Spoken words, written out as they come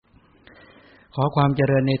ขอความเจ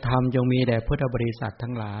ริญในธรรมจงมีแด่พุทธบริษัท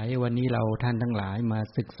ทั้งหลายวันนี้เราท่านทั้งหลายมา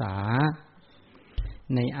ศึกษา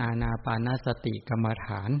ในอาณาปานสติกรรมฐ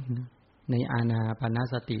านในอาณาปาน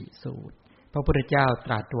สติสูตรพระพุทธเจ้าต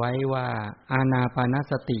รัสไว้ว่าอาณาปาน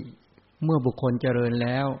สติเมื่อบุคคลเจริญแ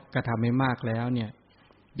ล้วกระทำให้มากแล้วเนี่ย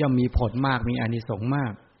ย่อมมีผลมากมีอานิสงส์มา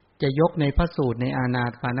กจะยกในพระสูตรในอาณา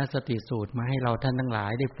ปานสติสูตรมาให้เราท่านทั้งหลา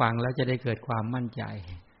ยได้ฟังแล้วจะได้เกิดความมั่นใจ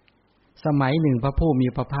สมัยหนึ่งพระผู้มี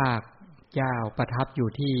พระภาคเจ้าประทับอยู่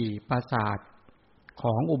ที่ปราสาทข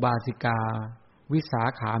องอุบาสิกาวิสา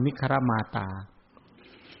ขามิครมาตา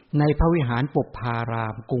ในพระวิหารปุปพารา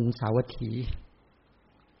มกรุงสาวัตถี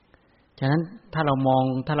ฉะนั้นถ้าเ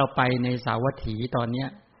ราไปในสาวัตถีตอนนี้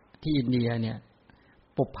ที่อินเดียเนี่ย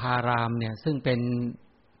ปุปพารามเนี่ยซึ่งเป็น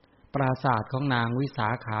ปราสาทของนางวิสา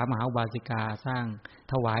ขามหาอุบาสิกาสร้าง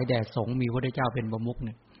ถวายแด่สงฆ์มีพระพุทธเจ้าเป็นประมุขเ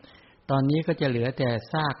นี่ยตอนนี้ก็จะเหลือแต่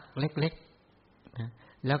ซากเล็กๆนะ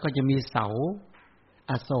แล้วก็จะมีเสา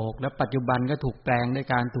อโศกและปัจจุบันก็ถูกแปลงด้วย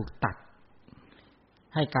การถูกตัด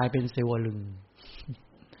ให้กลายเป็นศิวลึง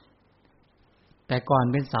แต่ก่อน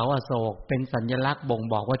เป็นเสาอโศกเป็นสัญลักษณ์บ่ง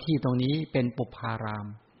บอกว่าที่ตรงนี้เป็นปุปพาราม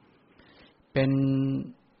เ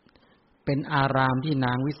ป็นอารามที่น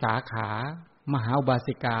างวิสาขามหาอุบา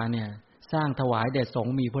สิกาเนี่ยสร้างถวายแด่สง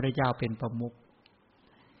ฆ์มีพระพุทธเจ้าเป็นประมุข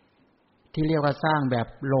ที่เรียกว่าสร้างแบบ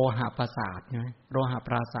โลหะปราสาทใช่ไหมโลหะ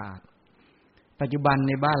ปราสาทปัจจุบันใ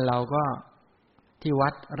นบ้านเราก็ที่วั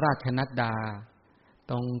ดราชนัดดา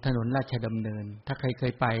ตรงถนนราชดำเนินถ้าใครเค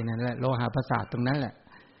ยไปนั่นแหละโลหะปราสาทตรงนั้นแหละ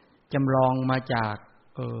จำลองมาจาก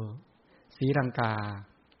ศรีลังกา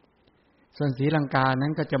ส่วนศรีลังกานั้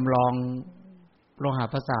นก็จำลองโลหะ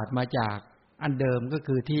ปราสาทมาจากอันเดิมก็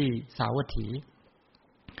คือที่สาวัตถี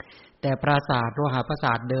แต่ปราสาทโลหะปราส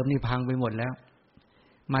าทเดิมนี่พังไปหมดแล้ว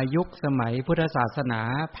มายุคสมัยพุทธศาสนา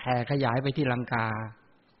แผ่ขยายไปที่ลังกา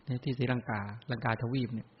ที่ศรีลังกาทวีป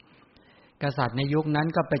เนี่ยกษัตริย์ในยุคนั้น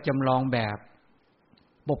ก็ไปจำลองแบบ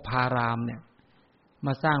ปุปพารามเนี่ยม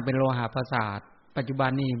าสร้างเป็นโลหะปราสาทปัจจุบั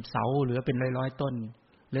นนี่เสาเหลือเป็นร้อยๆต้น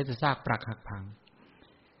เหลือแต่ซากปรักหักพัง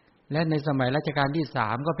และในสมัยรัชกาลที่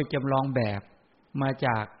3ก็ไปจำลองแบบมาจ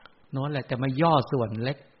ากโน้นแหละแต่มาย่อส่วนเ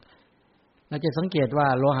ล็กเราจะสังเกตว่า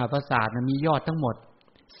โลหะปราสาทมียอดทั้งหมด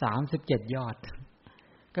37ยอด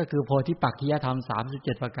ก็คือโพธิปักขิยธรรม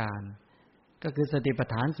37ประการก็คือสติปัฏ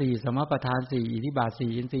ฐาน4สมปัฏฐาน4อิทธิบาท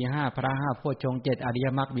4อินทรีย์5พระ5โพชฌงค์7อริย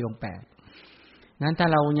มรรคมีองค์8นั้นถ้า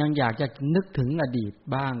เรายังอยากจะนึกถึงอดีต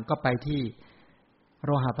บ้างก็ไปที่โล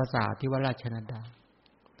หะปราสาทที่วัดราชนัดดา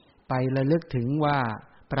ไประลึกถึงว่า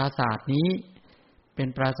ปราสาทนี้เป็น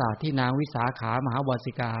ปราสาทที่นางวิสาขามหาอุบา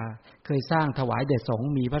สิกาเคยสร้างถวายแด่สงฆ์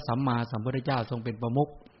มีพระสัมมาสัมพุทธเจ้าทรงเป็นประมุข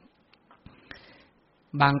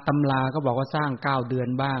บางตำราก็บอกว่าสร้าง9เดือน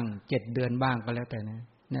บ้าง7เดือนบ้างก็แล้วแต่นะ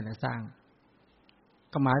นั่นแหละสร้าง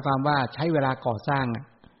ก็หมายความว่าใช้เวลาก่อสร้าง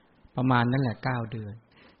ประมาณนั่นแหละ9เดือน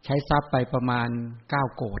ใช้ทรัพย์ไปประมาณ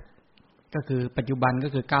9โกฏก็คือปัจจุบันก็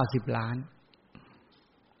คือ90ล้าน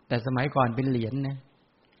แต่สมัยก่อนเป็นเหรียญนะ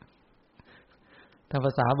ถ้าภ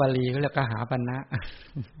าษาบาลีเขาเรียกกหาปณะ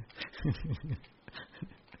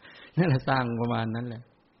นั่นแหละสร้างประมาณนั้นแหละ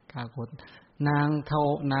9โกฏนาง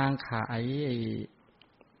ข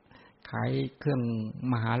ายเครื่อง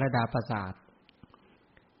มหาราดาปราสาท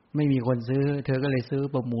ไม่มีคนซื้อเธอก็เลยซื้อ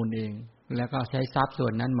ประมูลเองแล้วก็ใช้ทรัพย์ส่ว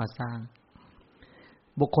นนั้นมาสร้าง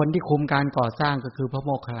บุคคลที่คุมการก่อสร้างก็คือพระโม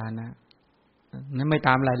คคัลลานะนั้นไม่ต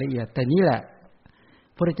ามรายละเอียดแต่นี่แหละ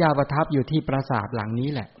พระเจ้าประทับอยู่ที่ปราสาทหลังนี้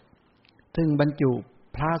แหละซึ่งบรรจุ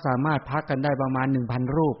พระสามารถพักกันได้ประมาณ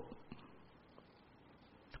 1,000 รูป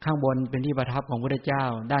ข้างบนเป็นที่ประทับของพระเจ้า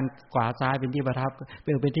ด้านขวาซ้ายเป็นที่ประทับเ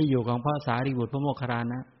ป็นที่อยู่ของพระสารีบุตรพระโมคคัลลา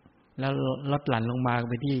นะแล้วลดหลั่นลงมา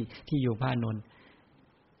เป็นที่อยู่พระอานนท์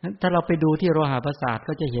ถ้าเราไปดูที่โลหะปราสาท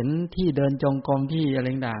ก็จะเห็นที่เดินจงกรมที่อะไร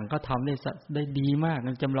ต่างๆก็ทำได้ดีมาก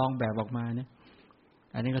จำลองแบบออกมาเนี่ย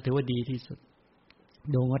อันนี้ก็ถือว่าดีที่สุด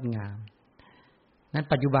ดูงดงามนั้น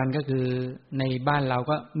ปัจจุบันก็คือในบ้านเรา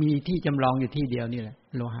ก็มีที่จำลองอยู่ที่เดียวนี่แหละ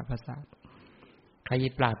โลหะปราสาทใคร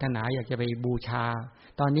ปรารถนาอยากจะไปบูชา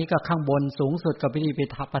ตอนนี้ก็ข้างบนสูงสุดก็ไปที่ประ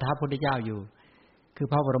ทับพระพุทธเจ้าอยู่คือ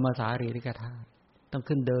พระบรมสารีริกธาตุต้อง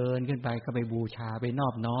ขึ้นเดินขึ้นไปก็ไปบูชาไปนอ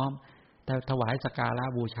บน้อมแต่ถวายสักการะ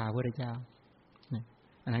บูชาพระพุทธเจ้า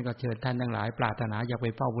อันนั้นก็เชิญท่านทั้งหลายปรารถนาอยากไป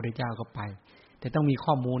เฝ้าพระพุทธเจ้าก็ไปแต่ต้องมี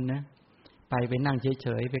ข้อมูลนะไปนั่งเฉ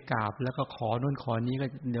ยๆไปกราบแล้วก็ขอโน่นขอนี้ก็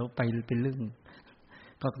เดี๋ยวไปเป็นเรื่อง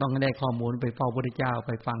ก็ต้องได้ข้อมูลไปเฝ้าพระพุทธเจ้าไ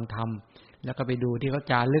ปฟังธรรมแล้วก็ไปดูที่เขา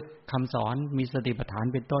จารึกคำสอนมีสติปัฏฐาน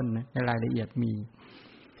เป็นต้นนะในรายละเอียดมี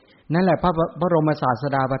นั่นแหละพระบรมศาส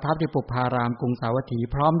ดาประทับที่ปุปพารามกรุงสาวัตถี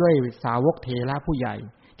พร้อมด้วยสาวกเถระผู้ใหญ่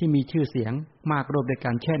ที่มีชื่อเสียงมากรูปด้วย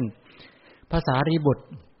กันเช่นพระสารีบุตร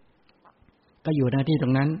ก็อยู่หน้าที่ตร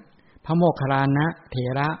งนั้นพระโมคคัลลานะเถ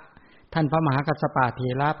ระ ท่านพระมหากัสสปะเถ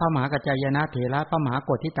ระพระมหากัจจายนะเถระพระมหาโก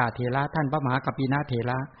ฏฐิตาเถระท่านพระมหากัปปินะเถ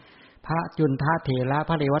ระพระจุนทะเถระพ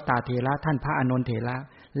ระเรวตาเถระท่านพระอานนท์เถระ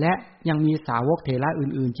และยังมีสาวกเถระ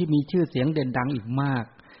อื่นๆที่มีชื่อเสียงเด่นดังอีกมาก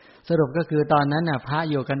สรุปก็คือตอนนั้นน่ะพระ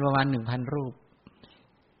อยู่กันประมาณ 1,000 รูป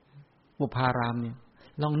ปุพารามเนี่ย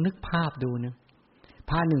ลองนึกภาพดูนะ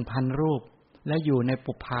พระ 1,000 รูปแล้วอยู่ใน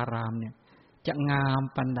ปุพารามเนี่ยจะงาม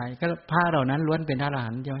ปานใดก็พระเหล่านั้นล้วนเป็นอรหั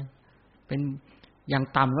นต์ใช่มั้ยเป็นอย่าง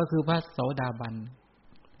ต่ำก็คือพระโสดาบัน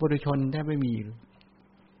ปุถุชนแทบไม่มี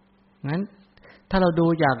งั้นถ้าเราดู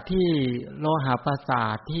จากที่โลหะปราสา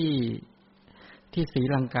ทที่ศรี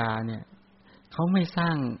ลังกาเนี่ยเขาไม่สร้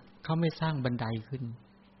างบันไดขึ้น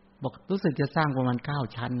บอกรู้สึกจะสร้างประมาณ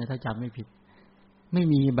9ชั้นนะถ้าจำไม่ผิดไม่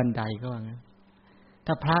มีบันไดก็ว่างั้น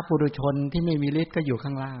ถ้าพระปุถุชนที่ไม่มีฤทธิ์ก็อยู่ข้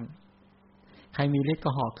างล่างใครมีฤทธิ์ก็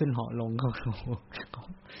เหาะขึ้นเหาะลงเขา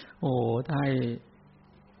โอ้ถ้าให้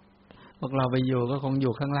พวกเราไปอยู่ก็คงอ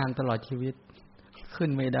ยู่ข้างล่างตลอดชีวิตขึ้น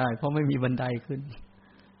ไม่ได้เพราะไม่มีบันไดขึ้น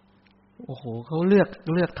โอ้โหเขาเ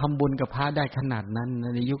ลือกทำบุญกับพระได้ขนาดนั้น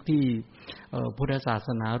ในยุคที่พุทธศาส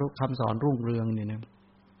นาคำสอนรุ่งเรืองเนี่ยนะ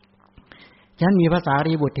ฉะนั้นมีพระสา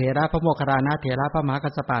รีบุตรเถระพระโมคคัลลานะเถระพระมหากั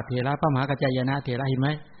สสปะเถระพระมหากัจจายนะเถระเห็นไหม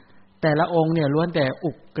แต่ละองค์เนี่ยล้วนแต่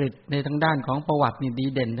อุกฤษในทางด้านของประวัตินี่ดี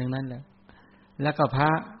เด่นทั้งนั้นแหละแล้วก็พระ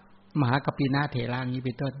มหากัปปินะเถระนี้เ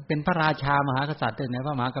ป็นต้นเป็นพระราชามหากษัตริย์เนี่ยพ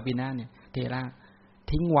ระมหากัปปินะเนี่ยเถระ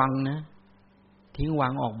ทิ้งวังนะทิ้งวั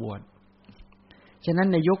งออกบวชฉะนั้น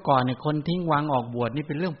ในยุคก่อนเนี่ยคนทิ้งวังออกบวชนี่เ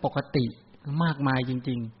ป็นเรื่องปกติมากมายจ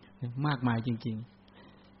ริงๆมากมายจริง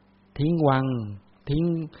ๆทิ้งวัง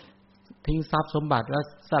ทิ้งทรัพย์สมบัติแล้ว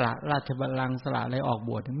สละราชบัลลังก์สละอะไรออกบ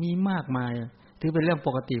วชมีมากมายถือเป็นเรื่องป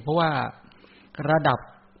กติเพราะว่าระดับ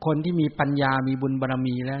คนที่มีปัญญามีบุญบาร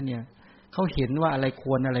มีแล้วเนี่ยเขาเห็นว่าอะไรค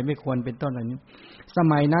วรอะไรไม่ควรเป็นต้นอะไรนี้ส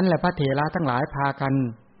มัยนั้นแหละพระเถระทั้งหลายพากัน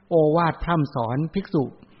โอวาทพร่ำสอนภิกษุ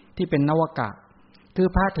ที่เป็นนวกะคือ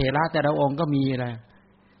พระเถระแต่ละองค์ก็มีอะไร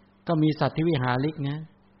ก็มีสัตถิวิหาริกนะ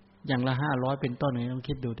อย่างละ500เป็นต้นเลยต้อง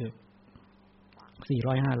คิดดูเถอะ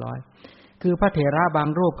400 500คือพระเถระบาง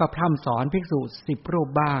รูปก็พร่ำสอนภิกษุ10รูป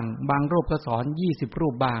บ้างบางรูปก็สอน20รู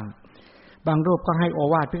ปบ้างบางรูปก็ให้โอ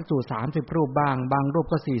วาทภิกษุ30รูปบ้างบางรูป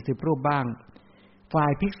ก็40รูปบ้างฝ่า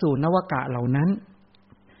ยภิกษุนวกะเหล่านั้น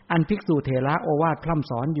อันภิกษุเถระโอวาทพร่ำ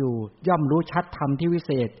สอนอยู่ย่อมรู้ชัดธรรมที่วิเ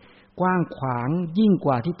ศษกว้างขวางยิ่งก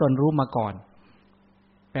ว่าที่ตนรู้มาก่อน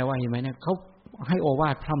แปลว่าเห็นไหมเนี่ยเขาให้โอวา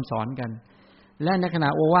ทพร่ำสอนกันและในขณะ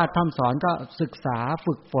โอวาทพร่ำสอนก็ศึกษา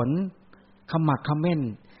ฝึกฝนขมักเขม้น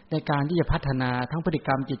ในการที่จะพัฒนาทั้งพฤติก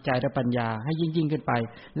รรมจิตใจและปัญญาให้ยิ่งขึ้นไป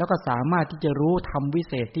แล้วก็สามารถที่จะรู้ธรรมวิ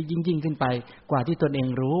เศษที่ยิ่งขึ้นไปกว่าที่ตนเอง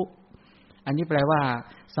รู้อันนี้แปลว่า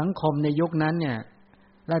สังคมในยุคนั้นเนี่ย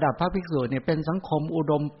ระดับพระภิกษุเนี่ยเป็นสังคมอุ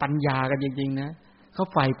ดมปัญญากันจริงๆนะเขา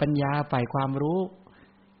ใฝ่ปัญญาใฝ่ความรู้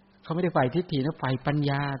เขาไม่ได้ใฝ่ทิฏฐินะใฝ่ปัญ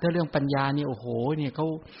ญาถ้าเรื่องปัญญานี่โอ้โหเนี่ยเ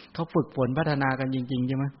ขาฝึกฝนพัฒนากันจริงๆใ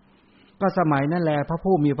ช่ไหมก็สมัยนั้นแหละพระ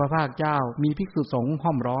ผู้มีพระภาคเจ้ามีภิกษุสงฆ์ห้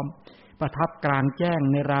อมล้อมประทับกลางแจ้ง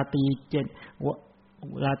ในราต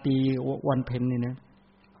รีวันเพ็ญนี่นะ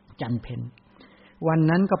จันทร์เพ็ญวัน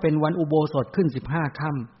นั้นก็เป็นวันอุโบสถขึ้น15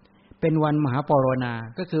ค่ำเป็นวันมหาปรณา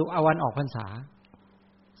ก็คือวันออกพรรษา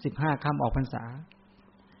15ค่ำออกพรรษา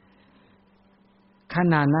ข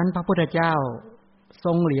ณะนั้นพระพุทธเจ้าท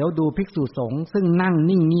รงเหลียวดูภิกษุสงฆ์ซึ่งนั่ง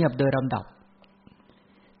นิ่งเงียบโดยลำดับ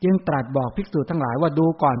จึงตรัสบอกภิกษุทั้งหลายว่าดู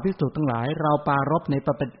ก่อนภิกษุทั้งหลายเราปรารภใน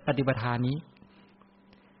ปฏิปทานี้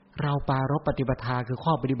เราปรารภปฏิปทาคือข้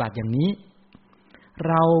อปฏิบัติอย่างนี้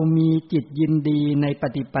เรามีจิตยินดีในป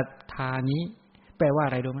ฏิปทานี้แปลว่าอ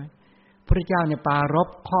ะไรรู้ไหมพระเจ้าเนี่ยปรารภ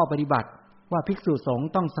ข้อปฏิบัติว่าภิกษุสงฆ์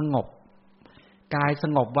ต้องสงบกายส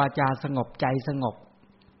งบวาจาสงบใจสงบ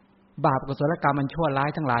บาปกุศลกรรมอันชั่วร้าย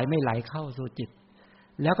ทั้งหลายไม่ไหลเข้าสู่จิต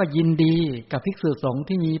แล้วก็ยินดีกับภิกษุสงฆ์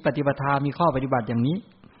ที่มีปฏิปทามีข้อปฏิบัติอย่างนี้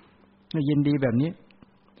ยินดีแบบนี้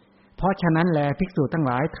เพราะฉะนั้นแลภิกษุทั้งห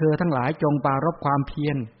ลายเธอทั้งหลายจงปรารภความเพี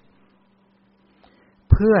ยร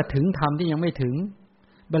เพื่อถึงธรรมที่ยังไม่ถึง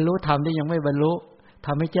บรรลุธรรมที่ยังไม่บรรลุท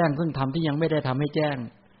ำให้แจ้งซึ่งธรรมที่ยังไม่ได้ทำให้แจ้ง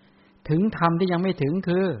ถึงธรรมที่ยังไม่ถึง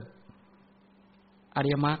คืออ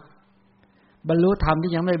ริยมรรคบรรลุธรรม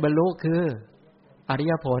ที่ยังไม่บรรลุคืออริ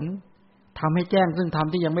ยผลทำให้แจ้งซึ่งธรรม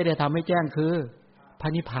ที่ยังไม่ได้ทำให้แจ้งคือพระ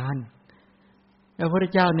นิพพานแล้วพระพุทธ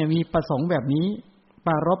เจ้าเนี่ยมีประสงค์แบบนี้ป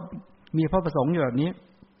รารภมีพระประสงค์อยู่แบบนี้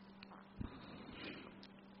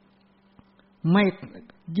ไม่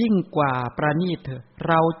ยิ่งกว่าประณีตเถอะ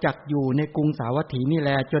เราจักอยู่ในกรุงสาวัตถีนี่แล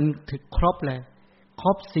จนถึงครบเลยคร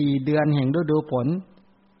บ4เดือนแห่งฤดูฝน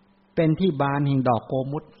เป็นที่บานแห่งดอกโก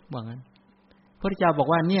มุตว่างั้นพระพุทธเจ้าบอก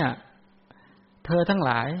ว่าเนี่ยเธอทั้งห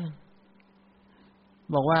ลาย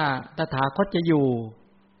บอกว่าตถาคตจะอยู่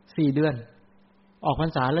4เดือน ออกพรร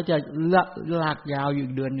ษาแล้วจะลากยาวอยู่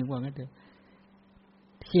เดือนนึงว่างั้นเถอะ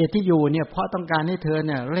เหตุที่อยู่เนี่ยเพราะต้องการให้เธอเ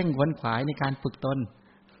นี่ยเร่งขวนขวายในการฝึกตน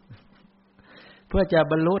เพื่อจะ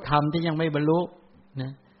บรรลุธรรมที่ยังไม่บรรลุน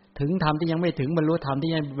ะถึงธรรมที่ยังไม่ถึงบรรลุธรรม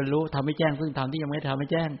ที่ยังบรรลุทำให้แจ้งซึ่งธรรมที่ยังไม่ทำให้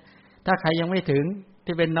แจ้งถ้าใครยังไม่ถึง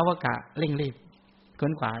ที่เป็นนวกะเร่งรีบขว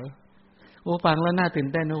นขวายโอ้ฟังแล้วน่าตื่น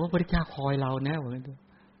เต้นนะว่าพระพุทธเจ้าคอยเรานะว่างั้นเถอะ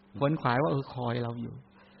ขวนขวายว่าคอยเราอยู่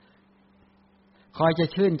คอยจะ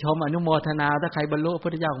ชื่นชมอนุโมทนาถ้าใครบรรลุพระพุ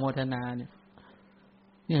ทธเจ้าโมทนาเนี่ย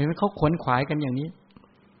เห็นไหมเขาขวนขวายกันอย่างนี้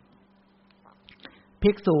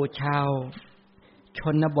ภิกษุชาวช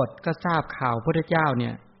นบทก็ทราบข่าวพระพุทธเจ้าเนี่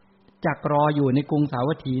ยจักรออยู่ในกรุงสา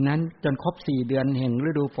วัตถีนั้นจนครบ4 เดือนแห่ง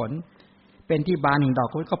ฤดูฝนเป็นที่บานแห่งดอ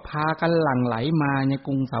กก็พากันหลั่งไหลมาในก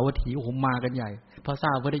รุงสาวัตถีโอ้โหมากันใหญ่เพราะทร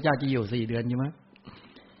าบพระพุทธเจ้าจะอยู่4 เดือนใช่ไหม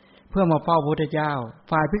เพื่อมาเฝ้าพระพุทธเจ้า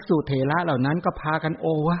ฝ่ายภิกษุเถระเหล่านั้นก็พากันโอ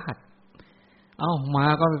วาทมา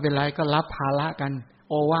ก็ไม่เป็นไรก็รับภาระกัน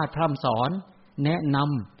โอวาทพร่ำสอนแนะน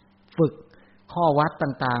ำฝึกข้อวัด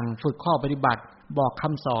ต่างๆฝึกข้อปฏิบัติบอกค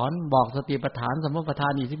ำสอนบอกสติปัฏฐานสัมมาปัฏฐา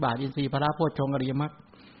นอิทธิบาทอินทรีย์พระโพชฌงค์อริยมรรค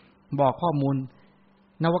บอกข้อมูล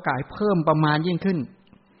นวกายเพิ่มประมาณยิ่งขึ้น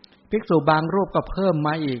ภิกษุบางรูปก็เพิ่มม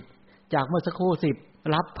าอีกจากเมื่อสักครู่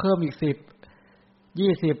10รับเพิ่มอีก10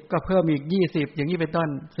 20ก็เพิ่มอีก20อย่างนี้เป็นต้น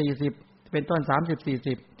40เป็นต้น30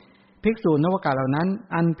 40ภิกษุนวกะเหล่านั้น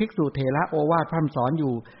อันภิกษุเถระโอวาทพร่ำสอนอ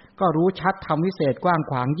ยู่ก็รู้ชัดธรรมวิเศษกว้าง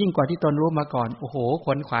ขวางยิ่งกว่าที่ตนรู้มาก่อนโอ้โหข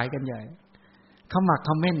วนขวายกันใหญ่ขมักเข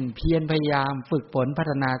ม้นเพียรพยายามฝึกฝนพั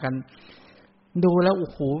ฒนากันดูแล้วโอ้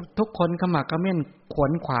โหทุกคนขมักเขม้นขว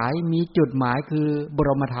นขวายมีจุดหมายคือบร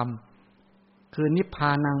มธรรมคือนิพพา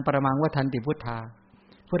นังปรมังวทันติพุทธา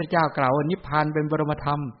พุทธเจ้ากล่าวว่านิพพานเป็นบรมธ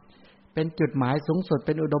รรมเป็นจุดหมายสูงสุดเ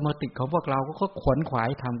ป็นอุดมคติของพวกเราก็ขวนขวาย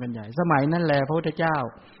ทำกันใหญ่สมัยนั้นแหละพระพุทธเจ้า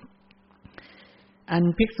อัน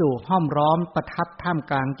ภิกษุห้อมร้อมประทับท่าม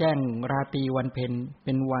กลางแจ้งราตรีวันเพ็ญเ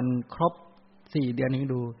ป็นวันครบ4 เดือนให้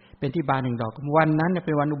ดูเป็นที่บานแห่งดอกวันนั้นเ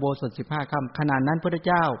ป็นวันอุโบสถ15 ค่ำขณะนั้นพระพุทธ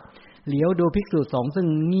เจ้าเหลียวดูภิกษุสงฆ์ซึ่ง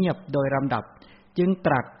เงียบโดยลำดับจึงต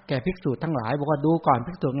รัสแก่ภิกษุทั้งหลายบอกว่าดูก่อน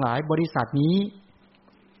ภิกษุทั้งหลายบริษัทนี้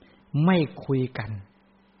ไม่คุยกัน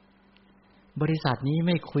บริษัทนี้ไ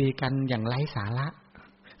ม่คุยกันอย่างไร้สาระ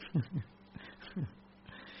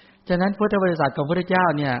ฉะนั้นพุทธบริษัทของพระพุทธเจ้า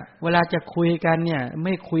เนี่ยเวลาจะคุยกันเนี่ยไ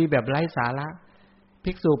ม่คุยแบบไร้สาระ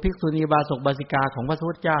ภิกษุภิกษุณีบาศกบาสิกาของพระ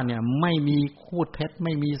พุทธเจ้าเนี่ยไม่มีพูดเท็จไ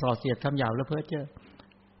ม่มีส่อเสียดคำหยาบและเพ้อเจ้อ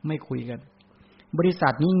ไม่คุยกันบริษั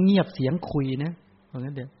ทนี้เงียบเสียงคุยนะเพราะ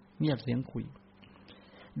งั้นเดี๋ยวเงียบเสียงคุย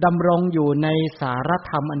ดำรงอยู่ในสาร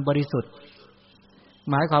ธรรมอันบริสุทธิ์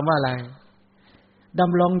หมายความว่าอะไรด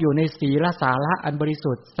ำรงอยู่ในศีลสาระอันบริ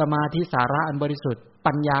สุทธิ์สมาธิสาระอันบริสุทธิ์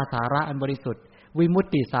ปัญญาสาระอันบริสุทธิ์วิมุต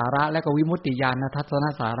ติสาระและก็วิมุตติญาณทัศน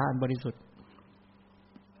สาระอันบริสุทธิ์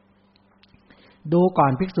ดูก่อ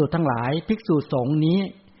นภิกษุทั้งหลายภิกษุสงฆ์นี้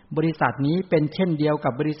บริษัทนี้เป็นเช่นเดียวกั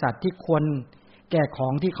บบริษัทที่ควรแก่ขอ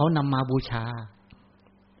งที่เขานำมาบูชา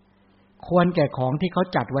ควรแก่ของที่เขา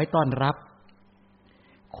จัดไว้ต้อนรับ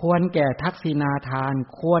ควรแก่ทักษิณาทาน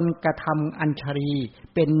ควรกระทำอัญชลี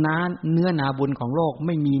เป็นเนื้อนาบุญของโลกไ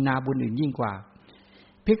ม่มีนาบุญอื่นยิ่งกว่า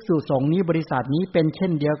ภิกษุสงฆ์นี้บริษัทนี้เป็นเช่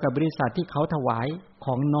นเดียวกับบริษัทที่เขาถวายข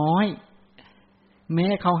องน้อยแม้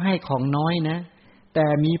เขาให้ของน้อยนะแต่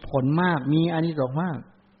มีผลมากมีอานิสงส์มาก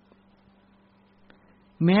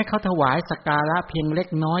แม้เขาถวายสักการะเพียงเล็ก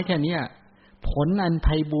น้อยแค่นี้ผลอันไพ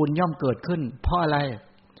บูลย์ย่อมเกิดขึ้นเพราะอะไร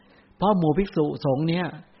เพราะหมู่ภิกษุสงฆ์เนี่ย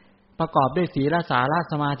ประกอบด้วยศีลสาระ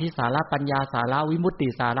สมาธิสาระปัญญาสาระวิมุตติ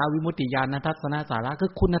สาระวิมุตติญาณทัศนสาระคื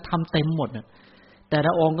อคุณธรรมเต็มหมดน่ะแต่ล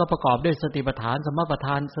ะองค์ก็ประกอบด้วยสติปัฏฐานสัมมาปัฏฐ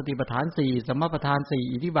านสติปัฏฐาน4สัมมาปัฏฐาน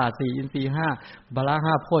4อิทธิบาท4อินทรีย์5บาละ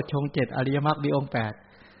5โพชฌงค์7อริยมรรคมีองค์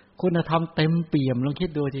8คุณธรรมเต็มเปี่ยมลองคิด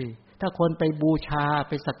ดูทีถ้าคนไปบูชาไ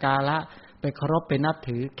ปสักการะไปเคารพไปนับ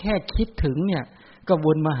ถือแค่คิดถึงเนี่ยก็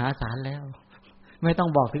บุญมหาศาลแล้วไม่ต้อง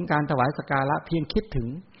บอกถึงการถวายสักการะเพียงคิดถึง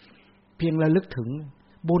เพียงระลึกถึง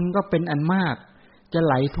บุญก็เป็นอันมากจะไ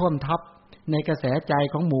หลท่วมทับในกระแสใจ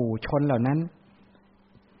ของหมู่ชนเหล่านั้น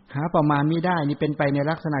หาประมาณไม่ได้นี่เป็นไปใน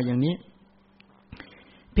ลักษณะอย่างนี้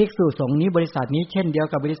ภิกษุสงฆ์นี้บริษัทนี้เช่นเดียว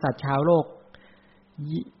กับบริษัทชาวโลก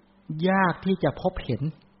ยากที่จะพบเห็น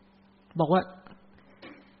บอกว่า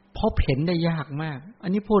พบเห็นได้ยากมากอั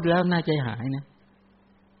นนี้พูดแล้วน่าใจหายนะ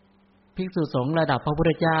ภิกษุสงฆ์ระดับพระพุท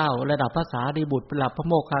ธเจ้าระดับพระสารีบุตรระดับพระ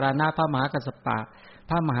โมคคัลลานะพระมหากัสสปะ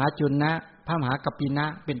พระมหาจุลนะพระมหากัปปินะ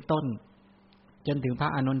เป็นต้นจนถึงพระ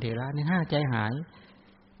อานนทเถระนี่น่าใจหาย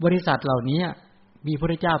บริษัทเหล่านี้มีพระพุท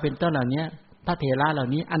ธเจ้าเป็นต้นเหล่านี้พระเถระเหล่า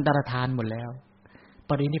นี้อันตรธานหมดแล้ว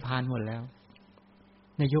ปรินิพพานหมดแล้ว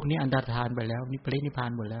ในยุคนี้อันตรธานไปแล้วมีปรินิพพา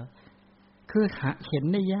นหมดแล้วคือเห็น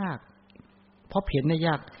ได้ยากเพราะเห็นได้ย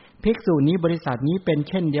าก ภิกษุนี้บริษัทนี้เป็น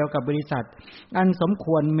เช่นเดียวกับบริษัทอันสมค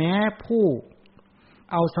วรแม้ผู้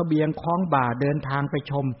เอาเสบียงคล้องบ่าเดินทางไป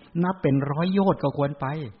ชมนับเป็นร้อยโยชน์ก็ควรไป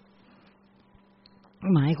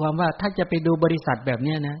หมายความว่าถ้าจะไปดูบริษัทแบบเ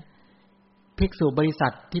นี้ยนะภิกษุบริษั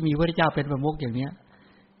ทที่มีพระเจ้าเป็นประมุขอย่างเนี้ย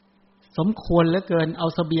สมควรเหลือเกินเอา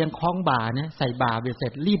เสบียงคล้องบ่าเนี่ยใส่บ่าไปเสร็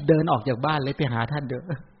จรีบเดินออกจากบ้านเลยไปหาท่านเด้อ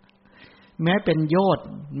แม้เป็นโยชน์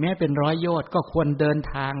แม้เป็นร้อยโยชน์ก็ควรเดิน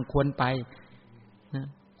ทางควรไปนะ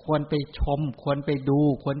ควรไปชมควรไปดู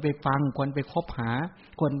ควรไปฟังควรไปคบหา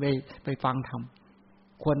ควรไปฟังธรรม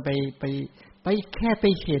ควรไปแค่ไป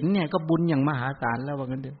เห็นเนี่ยก็บุญอย่างมหาศาลแล้วว่า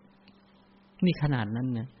งั้นเด้อนี่ขนาดนั้น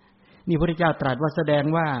นะนี่พระเจ้าตรัสว่าแสดง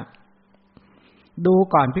ว่าดู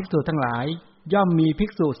ก่อนภิกษุทั้งหลายย่อมมีภิ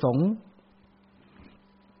กษุสงฆ์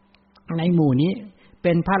ในหมู่นี้เ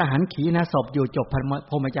ป็นพระอรหันต์ขีณาสพอยู่จบพ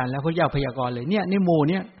รหมจรรย์แล้วพระเจ้าพยากรณ์เลยเนี่ยในหมู่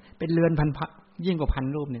เนี่ยเป็นเรือนพันยิ่งกว่าพัน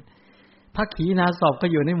รูปเนี่ยพระขีณาสพก็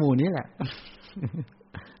อยู่ในหมู่นี้แหละ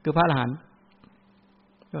คือพระอรหันต์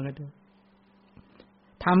ก็งั้นเถอะ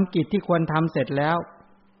ทำกิจที่ควรทำเสร็จแล้ว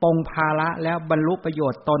ปรงภาระแล้วบรรลุประโย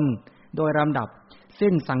ชน์ตนโดยลำดับ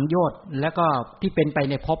สิ้นสังโยชน์แล้วก็ที่เป็นไป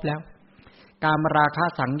ในภพแล้วกามราคะ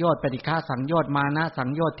สังโยชน์ปฏิฆาสังโยชน์มานะสัง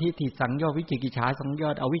โยชน์ทิฏฐิสังโยชน์วิจิกิจฉาสังโย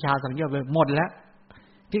ชน์อวิชชาสังโยชน์หมดแล้ว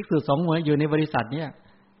ภิกษุสงฆ์อยู่ในบริษัทเนี่ย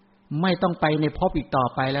ไม่ต้องไปในภพอีกต่อ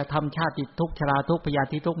ไปแล้วทำชาติทุกข์ชราทุกข์พยา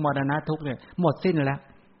ธิทุกข์มรณะทุกข์เนี่ยหมดสิ้นแล้ว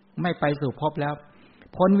ไม่ไปสู่ภพแล้ว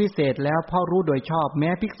พ้นวิเศษแล้วเพราะรู้โดยชอบแม้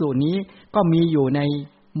ภิกษุนี้ก็มีอยู่ใน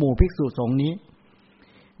หมู่ภิกษุสงฆ์นี้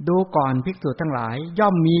ดูก่อนภิกษุทั้งหลายย่อ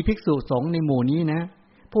มมีภิกษุสงฆ์ในหมู่นี้นะ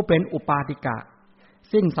ผู้เป็นอุปาติกะ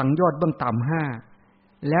สิ้นสังโยชน์เบื้องต่ำ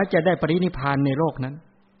5แล้วจะได้ปรินิพพานในโลกนั้น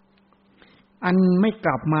อันไม่ก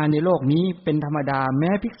ลับมาในโลกนี้เป็นธรรมดาแม้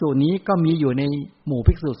ภิกษุนี้ก็มีอยู่ในหมู่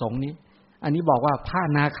ภิกษุสงฆ์นี้อันนี้บอกว่าพระอ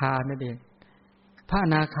นาคานั่นเองพระอ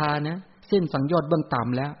นาคานะสิ้นสังโยชน์เบื้องต่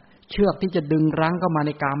ำแล้วเชือกที่จะดึงรั้งเข้ามาใน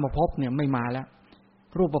กามภพเนี่ยไม่มาแล้ว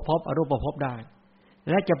รูปภพอรูปภพได้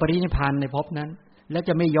และจะปรินิพพานในภพนั้นและจ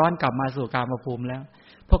ะไม่ย้อนกลับมาสู่กามภูมิแล้ว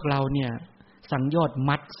พวกเราเนี่ยสังโยชน์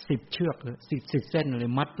มัด10เชือกเลย10เส้นเลย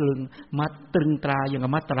มัดตรึงตราอย่างกั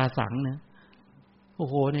บมัดตราสังนะโอ้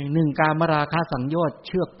โหเนี่ย1กามราคะสังโยชน์เ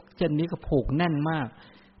ชือกเส้นนี้ก็ผูกแน่นมาก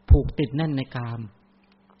ผูกติดแน่นในกาม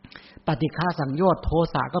ปฏิฆาสังโยชน์โท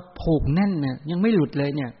สะก็ผูกแน่นเนี่ยยังไม่หลุดเลย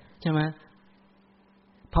เนี่ยใช่ไหม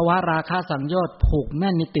ภวราคะสังโยชน์ผูกแ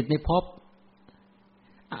น่นในติดในภพ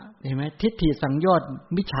เห็นไหมทิฏฐิสังโยชน์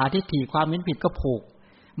มิจฉาทิฏฐิความเห็นผิดก็ผูก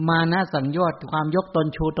มานะสังโยชน์ความยกตน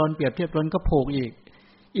ชูตนเปรียบเทียบตนก็ผูกอีก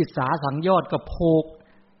อิจฉาสังโยชน์ก็ผูก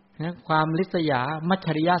นะความลิษยามัจฉ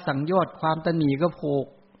ริยะสังโยชน์ความตนีก็ผูก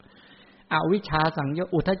อวิชชาสังโยช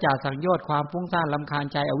น์อุทธัจจสังโยชน์ความฟุ้งซ่านรำคาญ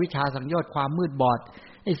ใจอวิชชาสังโยชน์ความมืดบอด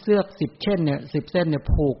ไอ้เสื้อ10เส้นเนี่ย10เส้นเนี่ย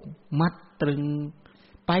ผูกมัดตรึง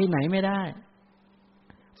ไปไหนไม่ได้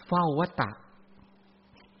เฝ้าวัฏฏะ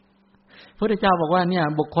พระพุทธเจ้าบอกว่าเนี่ย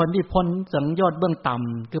บุคคลที่พ้นสังโยชน์เบื้องต่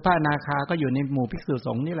ำคือพระอนาคาก็อยู่ในหมู่ภิกษุส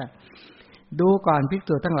งฆ์นี่แหละดูก่อนภิก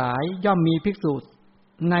ษุทั้งหลายย่อมมีภิกษุ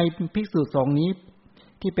ในภิกษุสงฆ์นี้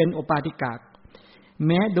ที่เป็นอุปาติกะแ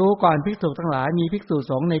ม้ดูก่อนภิกษุทั้งหลายมีภิกษุ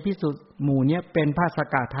สงฆ์ในภิกษุหมู่นี้เป็นพระส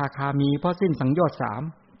กทาคามีเพราะสิ้นสังโยชน์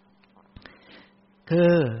3คื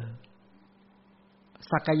อ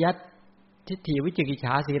สักกายทิฏฐิวิจิกิจฉ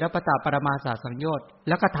าสีรปตปรมาสาสังโยชน์แ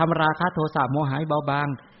ล้วก็ทำราคะโทสะโมหะเบาบาง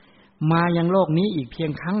มายังโลกนี้อีกเพีย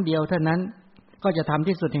งครั้งเดียวเท่านั้นก็จะทำ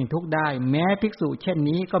ที่สุดแห่งทุกข์ได้แม้ภิกษุเช่น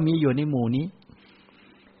นี้ก็มีอยู่ในหมู่นี้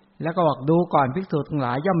แล้วก็บอกดูก่อนภิกษุทั้งหล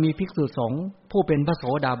ายย่อมมีภิกษุสงฆ์ผู้เป็นพระโส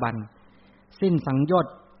ดาบันสิ้นสังโยช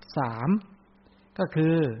น์3ก็คื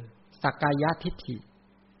อสักกายทิฏ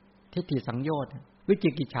ฐิสังโยชน์วิจิ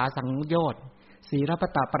กิจฉาสังโยชน์สีรป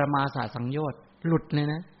ตปรมาสาสังโยชน์หลุดเลย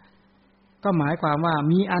นะก็หมายความว่า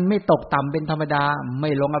มีอันไม่ตกต่ำเป็นธรรมดาไม่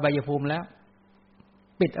ลงอบายภูมิแล้ว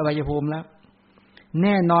ปิดอบายภูมิแล้วแ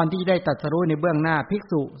น่นอนที่ได้ตรัสรู้ในเบื้องหน้าภิก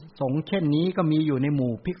ษุสงฆ์เช่นนี้ก็มีอยู่ในห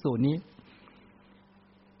มู่ภิกษุนี้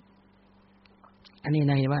อันนี้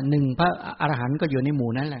ในว่า1พระอรหันต์ก็อยู่ในหมู่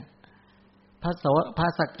นั้นแหละพร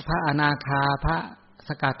ะอนาคาพระส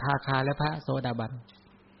กทาคาและพระโสดาบัน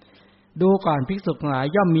ดูก่อนภิกษุทั้งหลาย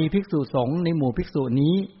ย่อมมีภิกษุสงฆ์ในหมู่ภิกษุ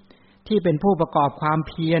นี้ที่เป็นผู้ประกอบความเ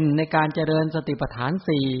พียรในการเจริญสติปัฏฐาน4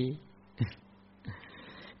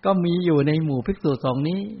ก็มีอยู่ในหมู่ภิกษุสงฆ์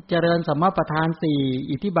นี้เจริญสัมมาประธาน4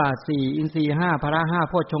อิทธิบาท4อินทรีย์5พละ5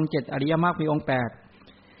โพชฌงค์7อริยมรรคมีองค์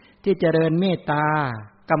8ที่เจริญเมตตา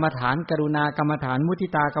กรรมฐานกรุณากรรมฐานมุทิ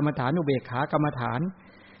ตากรรมฐานอุเบกขากรรมฐาน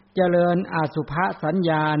เจริญอสุภสัญ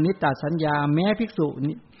ญานิตตสัญญาแม้ภิกษุ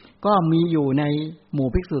ก็มีอยู่ในหมู่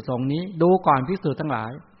ภิกษุสงฆ์นี้ดูก่อนภิกษุทั้งหลา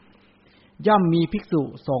ยย่อมมีภิกษุ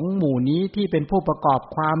สงฆ์หมู่นี้ที่เป็นผู้ประกอบ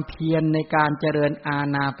ความเพียรในการเจริญอา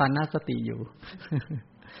นาปานสติอยู่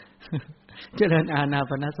เจริญอานา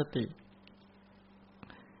ปานสติ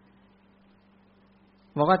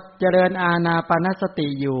บอกว่าเจริญอานาปานสติ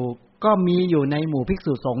อยู่ก็มีอยู่ในหมู่ภิก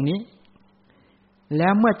ษุสงฆ์นี้แล้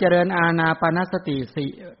วเมื่อเจริญอานาปานสติสี่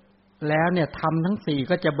แล้วเนี่ยทำทั้งสี่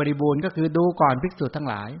ก็จะบริบูรณ์ก็คือดูก่อนภิกษุทั้ง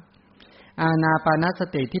หลายอานาปานส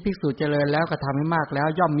ติที่ภิกษุเจริญแล้วก็ทำให้มากแล้ว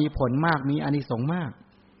ย่อมมีผลมากมีอานิสงส์มาก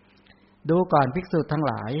ดูก่อนภิกษุทั้ง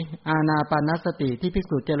หลายอานาปานสติที่ภิก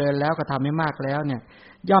ษุเจริญแล้วก็ทำให้มากแล้วเนี่ย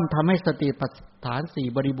ย่อมทำให้สติปัฏฐานสี่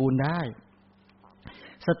บริบูรณ์ได้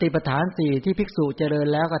สติปัฏฐานสี่ที่ภิกษุเจริญ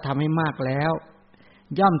แล้วก็ทำให้มากแล้ว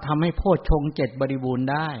ย่อมทำให้โพชฌงค์ 7บริบูรณ์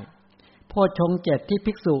ได้โพชฌงค์ 7ที่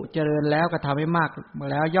ภิกษุเจริญแล้วก็ทำให้มาก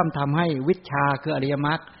แล้วย่อมทำให้วิชชาคืออริยม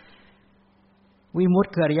รรควิมุตติ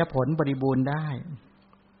คืออริยผลบริบูรณ์ได้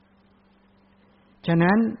ฉะ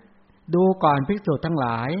นั้นดูก่อนภิกษุทั้งหล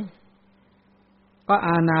ายก็อ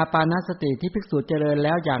านาปานสติที่ภิกษุเจริญแ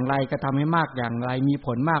ล้วอย่างไรก็ทำให้มากอย่างไรมีผ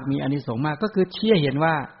ลมากมีอานิสงส์มากก็คือชี้เห็น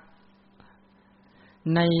ว่า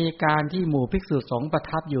ในการที่หมู่ภิกษุสงฆ์ประ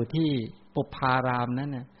ทับอยู่ที่ปุพพารามนั้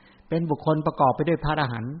นน่ะเป็นบุคคลประกอบไปด้วยพระอร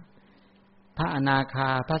หันต์พระอนาคา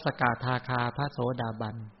พระสกทาคาพระโสดาบั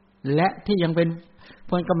นและที่ยังเป็น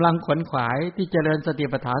พลกำลังขวนขวายที่เจริญสติ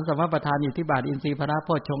ปัฏฐานสมปัฏฐานอิทธิบาทอินทรีย์พระโพ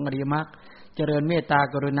ชฌงค์อริยมรรคเจริญเมตตา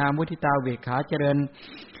กรุณามุทิตาเวขาเจริญ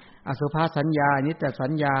อสุภสัญญานิจจสั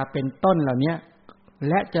ญญาเป็นต้นเหล่านี้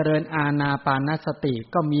และเจริญอานาปานสติ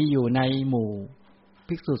ก็มีอยู่ในหมู่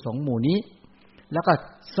ภิกษุสงฆ์หมู่นี้แล้วก็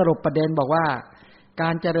สรุปประเด็นบอกว่ากา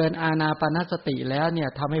รเจริญอานาปานสติแล้วเนี่ย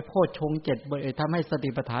ทำให้โพชฌงค์ 7ทำให้สติ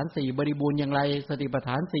ปัฏฐาน4บริบูรณ์อย่างไรสติปัฏฐ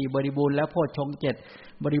าน4บริบูรณ์แล้วโพชฌงค์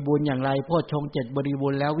 7บริบูรณ์อย่างไรโพชฌงค์ 7บริบู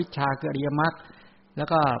รณ์แล้ววิชชาคืออริยมรรคแล้ว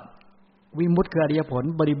ก็วิมุตติคืออริยผล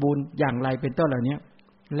บริบูรณ์อย่างไรเป็นต้นเหล่านี้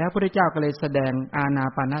แล้วพระพุทธเจ้าก็เลยแสดงอานา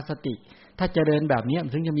ปานสติถ้าเจริญแบบนี้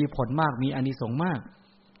ถึงจะมีผลมากมีอานิสงส์มาก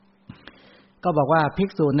ก็บอกว่าภิก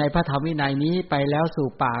ษุในพระธรรมวินัยนี้ไปแล้วสู่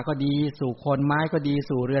ป่าก็ดีสู่โคนไม้ก็ดี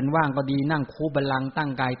สู่เรือนว่างก็ดีนั่งคูบัลลังก์ตั้ง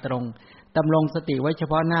กายตรงดำรงสติไว้เฉ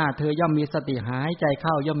พาะหน้าเธอย่อมมีสติหายใจเ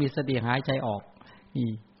ข้าย่อมมีสติหายใจออกนี่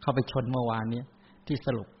เข้าไปชนเมื่อวานนี้ที่ส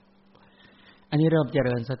รุปอันนี้เริ่มเจ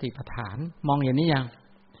ริญสติปัฏฐานมองเห็นนี้ยัง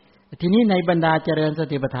ทีนี้ในบรรดาเจริญส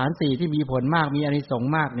ติปัฏฐาน4ที่มีผลมากมีอานิสง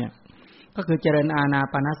ส์มากเนี่ยก็คือเจริญอานา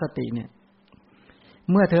ปานสติเนี่ย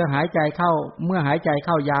เมื่อเธอหายใจเข้าเมื่อหายใจเ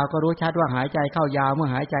ข้ายาวก็รู้ชัดว่าหายใจเข้ายาวเมื่อ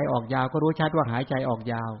หายใจออกยาวก็รู้ชัดว่าหายใจออก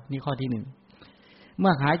ยาวนี่ข้อที่1เ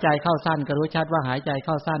มื่อหายใจเข้าสั้นก็รู้ชัดว่าหายใจเ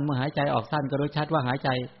ข้าสั้นเมื่อหายใจออกสั้นก็รู้ชัดว่าหายใจ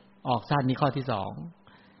ออกสั้นนี่ข้อที่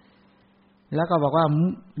2แล้วก็บอกว่า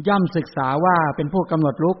ย่อมศึกษาว่าเป็นผู้กำหน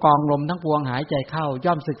ดรู้กองลมทั้งปวงหายใจเข้า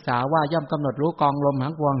ย่อมศึกษาว่าย่อมกำหนดรู้กองลม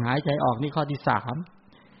ทั้งปวงหายใจออกนี่ข้อที่3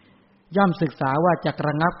ย่อมศึกษาว่าจะร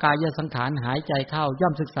ะงับกายสังขารหายใจเข้าย่อ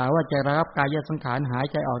มศึกษาว่าจะระงับกายสังขารหาย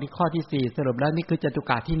ใจออกนี่ข้อที่4สรุปแล้วนี่คือจตุ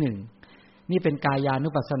กะที่1นี่เป็นกายานุ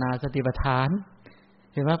ปัสสนาสติปัฏฐาน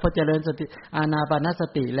เห็นไหมพอเจริญสติอานาปานส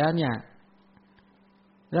ติแล้วเนี่ย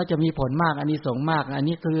แล้วจะมีผลมากอานิสงส์มากอัน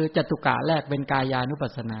นี้คือจตุกะแรกเป็นกายานุปั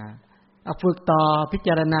สสนาเอาฝึกต่อพิจ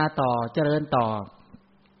ารณาต่อเจริญต่อ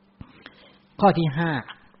ข้อที่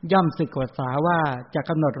5ย่อมศึกษาว่าจะ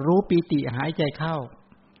กำหนดรู้ปีติหายใจเข้า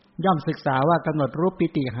ย่อมศึกษาว่ากำหนดรู้ปิ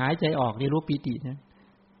ติหายใจออกนี่รู้ปิตินะ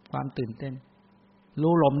ความตื่นเต้น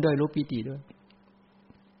รู้ลมด้วยรู้ปิติด้วย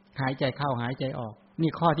หายใจเข้าหายใจออกนี่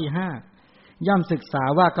ข้อที่5ย่อมศึกษา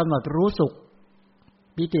ว่ากำหนดรู้สุข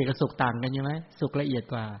ปิติกับสุขต่างกันใช่ไหมสุขละเอียด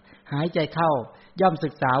กว่าหายใจเข้าย่อมศึ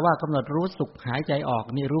กษาว่ากำหนดรู้สุขหายใจออก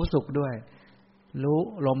นี่รู้สุขด้วยรู้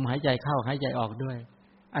ลมหายใจเข้าหายใจออกด้วย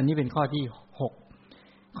อันนี้เป็นข้อที่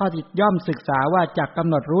6ข้อที่ย่อมศึกษาว่าจักกำ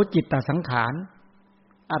หนดรู้จิตตสังขาร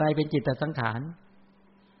อะไรเป็นจิตตสังขาร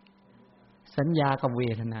สัญญากับเว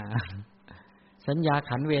ทนาสัญญา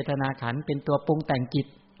ขันธ์เวทนาขันธ์เป็นตัวปรุงแต่งจิต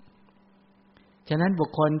ฉะนั้นบุค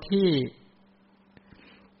คลที่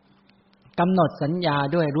กำหนดสัญญา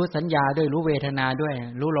ด้วยรู้สัญญาด้วยรู้เวทนาด้วย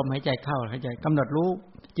รู้ลมหายใจเข้าหายใจกำหนดรู้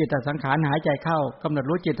จิตตสังขารหายใจเข้ากำหนด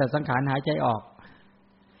รู้จิตตสังขารหายใจออก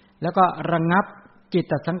แล้วก็ระงับจิต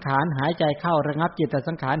ตสังขารหายใจเข้าระงับจิตต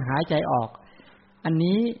สังขารหายใจออกอัน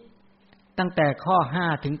นี้ตั้งแต่ข้อ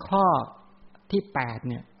5ถึงข้อที่8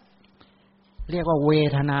เนี่ยเรียกว่าเว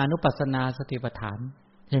ทนานุปัสสนาสติปัฏฐาน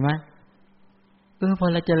เห็นไหมพอ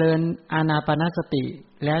เราเจริญอานาปานสติ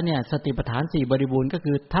แล้วเนี่ยสติปัฏฐาน4บริบูรณ์ก็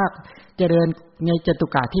คือถ้าเจริญในจตุ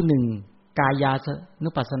กะที่1กายานุ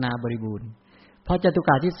ปัสสนาบริบูรณ์พอจตุก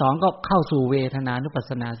ะที่2ก็เข้าสู่เวทนานุปัส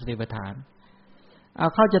สนาสติปัฏฐานเอา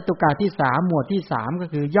เข้าจตุกะที่3หมวดที่3ก็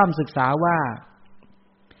คือย่อมศึกษาว่า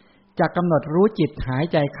จะกำหนดรู้จิตหาย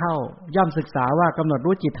ใจเข้าย่อมศึกษาว่ากำหนด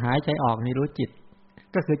รู้จิตหายใจออกในรู้จิต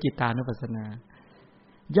ก็คือจิตตานุปัสสนา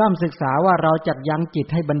ย่อมศึกษาว่าเราจักยังจิต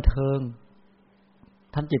ให้บันเทิง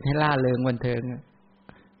ทำจิตให้ล่าเริงบันเทิง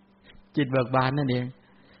จิตเบิกบานนั่นเอง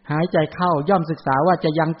หายใจเข้าย่อมศึกษาว่าจะ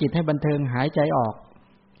ยังจิตให้บันเทิงหายใจออก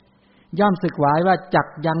ย่อมศึกษาว่าจัก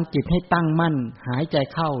ยังจิตให้ตั้งมั่นหายใจ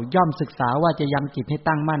เข้าย่อมศึกษาว่าจะยังจิตให้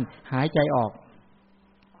ตั้งมั่นหายใจออก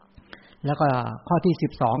แล้วก็ข้อที่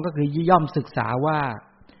12ก็คือย่อมศึกษาว่า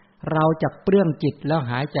เราจะเปลื้องจิตแล้ว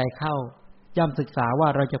หายใจเข้าย่อมศึกษาว่า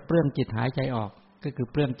เราจะเปลื้องจิตหายใจออกก็คือ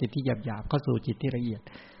เปลื้องจิตที่หยาบๆเข้าสู่จิตที่ละเอียด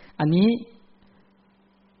อันนี้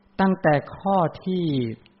ตั้งแต่ข้อที่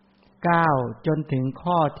9จนถึง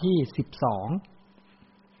ข้อที่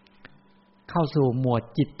12เข้าสู่หมวด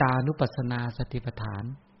จิตตานุปัสสนาสติปัฏฐาน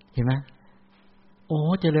เห็นไหมโอ้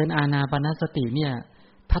เจริญอานาปานสติเนี่ย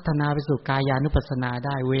พัฒนาไปสู่กายานุปัสสนาไ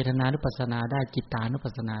ด้เวทนานุปัสสนาได้จิตตานุปั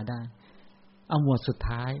สสนาได้เอาหมวดสุด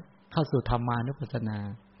ท้ายเข้าสู่ธรรมานุปัสสนา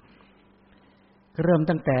เริ่ม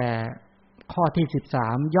ตั้งแต่ข้อที่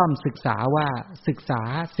13ย่อมศึกษาว่าศึกษา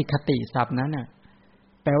สิกขติศัพท์นั้นน่ะ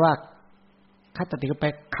แปลว่าคัตติก็แปล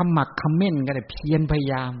ขมักเขม้นก็ได้เพียรพย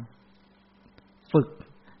ายามฝึก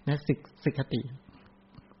นะสิกขติ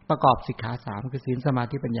ประกอบสิกขา3คือศีลสมา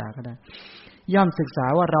ธิปัญญาก็ได้ย่อมศึกษา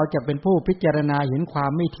ว่าเราจะเป็นผู้พิจารณาเห็นควา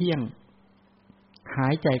มไม่เที่ยงหา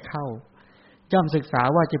ยใจเข้าย่อมศึกษา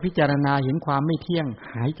ว่าจะพิจารณาเห็นความไม่เที่ยง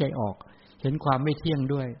หายใจออกเห็นความไม่เที่ยง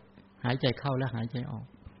ด้วยหายใจเข้าและหายใจออก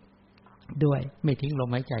ด้วยไม่ทิ้งลม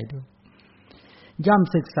หายใจด้วยย่อม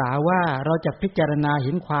ศึกษาว่าเราจะพิจารณาเ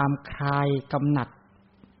ห็นความคลายกำห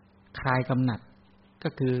นัดก็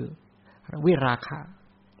คือวิราคะ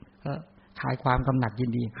คลายความกำหนัดยิ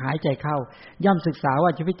นดีหายใจเข้าย่อมศึกษาว่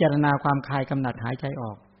าจะพิจารณาความคลายกำหนัดหายใจอ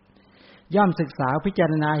อกย่อมศึกษาพิจา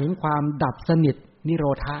รณาเห็นความดับสนิทนิโร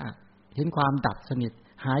ธาเห็นความดับสนิท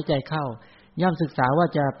หายใจเข้าย่อมศึกษาว่า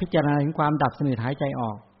จะพิจารณาเห็นความดับสนิทหายใจอ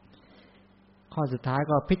อกข้อสุดท้าย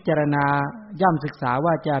ก็พิจารณาย่อมศึกษา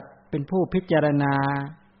ว่าจะเป็นผู้พิจารณา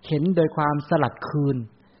เห็นโดยความสลัดคืน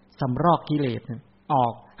สำรอกกิเลสออ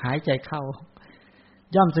กหายใจเข้า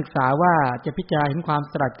ย่อมศึกษาว่าจะพิจารณาเห็นความ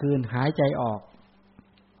สลัดคืนหายใจออก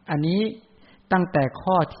อันนี้ตั้งแต่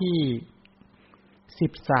ข้อที่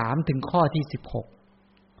13ถึงข้อที่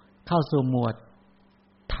16เข้าสู่หมวด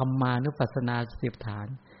ธรรมานุปัสสนาสติปัฏฐาน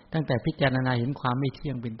ตั้งแต่พิจารณาเห็นความไม่เที่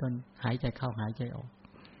ยงเป็นต้นหายใจเข้าหายใจออก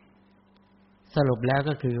สรุปแล้ว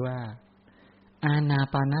ก็คือว่าอานา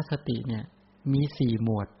ปานสติเนี่ยมี4หม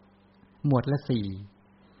วดละ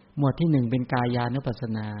4หมวดที่1เป็นกายานุปัสส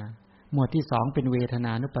นาหมวดที่2เป็นเวทน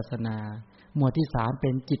านุปัสสนาหมวดที่3เป็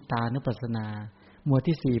นจิตตานุปัสสนาหมวด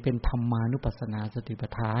ที่4เป็นธรรมานุปัสสนาสติปัฏ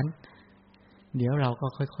ฐานเดี๋ยวเราก็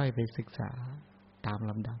ค่อยๆไปศึกษาตาม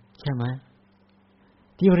ลำดับใช่ไหม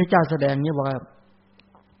ที่พระเจ้าแสดงเนี่ยบอกว่า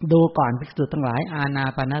ดูก่อนภิกษุทั้งหลายอานา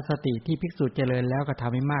ปานสติที่ภิกษุเจริญแล้วก็ท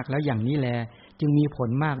ำให้มากแล้วอย่างนี้แลจึงมีผล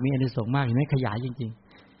มากมีอานิสงส์มากเห็นไหมขยายจริง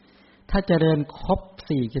ๆถ้าเจริญครบ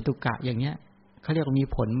4จตุกะอย่างเงี้ยเขาเรียกว่ามี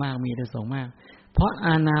ผลมากมีอานิสงส์มากเพราะอ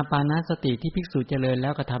านาปานสติที่ภิกษุเจริญแล้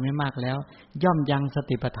วก็ทำให้มากแล้วย่อมยังส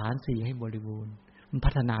ติปัฏฐาน4ให้บริบูรณ์มัน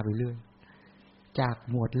พัฒนาไปเรื่อยจาก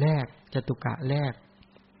หมวดแรกจตุกะแรก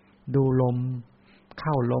ดูลมเ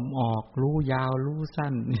ข้าลมออกรู้ยาวรู้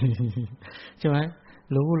สั้น ใช่ไหม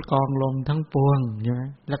รู้กองลมทั้งปวงใช่ไหม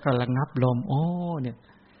แล้วก็ระงับลมโอ้เนี่ย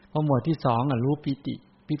พอหมวดที่2รู้ปิ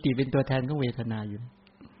ติเป็นตัวแทนของเวทนาอยู่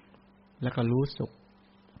แล้วก็รู้สุข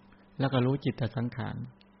แล้วก็รู้จิตตสังขาร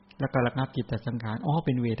แล้วก็ระงับจิตตสังขารเ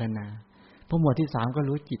ป็นเวทนาพอหมวดที่3ก็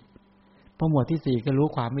รู้จิตพอหมวดที่4ก็รู้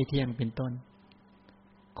ความไม่เที่ยงเป็นต้น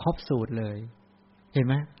ครบสูตรเลยเห็นไ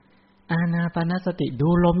หมอานาปานสติดู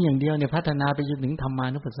ลมอย่างเดียวเนี่ยพัฒนาไปจนถึงธรรมา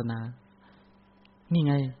นุปัสสนานี่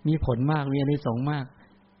ไงมีผลมากมีอานิสงส์มาก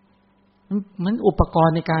มันอุปกร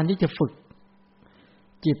ณ์ในการที่จะฝึก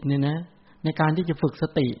จิตเนี่ยนะในการที่จะฝึกส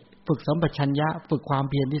ติฝึกสัมปชัญญะฝึกความ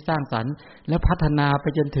เพียรที่สร้างสรรค์แล้วพัฒนาไป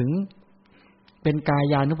จนถึงเป็นกา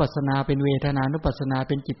ยานุปัสสนาเป็นเวทนานุปัสสนาเ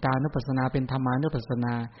ป็นจิตตานุปัสสนาเป็นธรรมานุปัสสน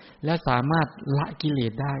าและสามารถละกิเล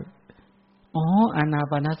สได้อานา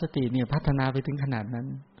ปานสติเนี่ยพัฒนาไปถึงขนาดนั้น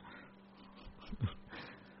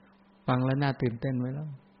ฟังแล้วน่าตื่นเต้นไว้แล้ว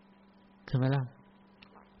ใช่ไหมล่ะ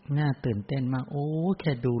น่าตื่นเต้นมากแ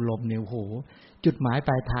ค่ดูลมเนี่ยโหจุดหมายป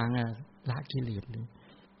ลายทางละกิเลสเลย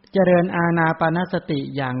เจริญอานาปานสติ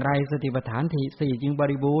อย่างไรสติปัฏฐานที่4จึงบ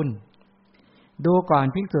ริบูรณ์ดูก่อน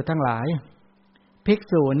ภิกษุทั้งหลายภิก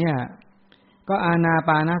ษุเนี่ยก็อานาป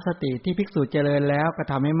านสติที่ภิกษุเจริญแล้วก็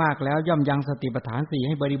ทำให้มากแล้วย่อมยังสติปัฏฐาน4ใ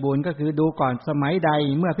ห้บริบูรณ์ก็คือดูก่อนสมัยใด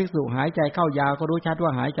เมื่อภิกษุหายใจเข้ายาวก็รู้ชัดว่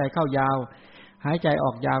าหายใจเข้ายาวหายใจอ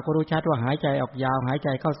อกยาวก็รู้ชัดว่าหายใจออกยาวหายใจ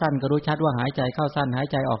เข้าสั้นก็รู้ชัดว่าหายใจเข้าสั้นหาย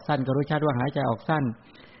ใจออกสั้นก็รู้ชัดว่าหายใจออกสั้น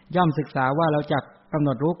ย่อมศึกษาว่าเราจะกำหน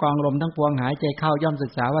ดรู้กองลมทั้งปวงหายใจเข้าย่อมศึ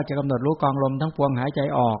กษาว่าจะกำหนดรู้กองลมทั้งปวงหายใจ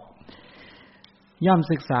ออกย่อม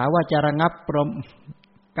ศึกษาว่าจะระงับ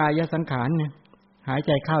กายสังขาร หายใ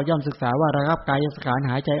จเข้าย่อมศึกษาว่าระงับกายสังขาร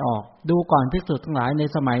หายใจออกดูก่อนภิกษุทั้งหลายใน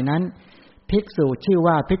สมัยนั้นภิกษุชื่อ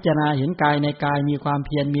ว่าพิจารณาเห็นกายในกายมีความเ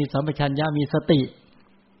พียรมีสัมปชัญญะมีสติ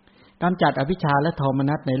กำจัดอวิชชาและโทม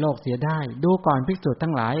นัสในโลกเสียได้ดูก่อนภิกษุทั้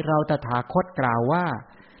งหลายเราตถาคตกล่าวว่า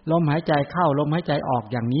ลมหายใจเข้าลมหายใจออก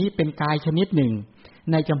อย่างนี้เป็นกายชนิดหนึ่ง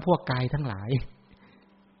ในจำพวกกายทั้งหลาย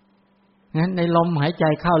งั้นในลมหายใจ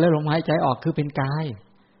เข้าและลมหายใจออกคือเป็นกาย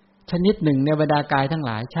ชนิดหนึ่งในบรรดากายทั้งห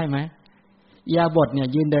ลายใช่ไหมอิริยาบถเนี่ย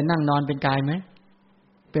ยืนเดินนั่งนอนเป็นกายไหม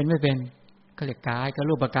เป็นไม่เป็นก็เรียกกายก็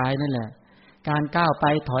รูปกายนั่นแหละการก้าวไป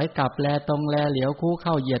ถอยกลับแลตรงแลเหลียวคู่เ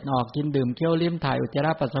ข้าเหยียดออกกินดื่มเคี้ยวลิ้มถ่ายอุจจาร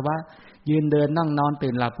ะปัสสาวะยืนเดินนั่งนอน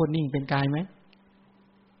ตื่นหลับพูดนิ่งเป็นกายไหม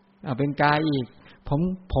เป็นกายอีก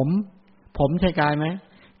ผมใช่กายไหม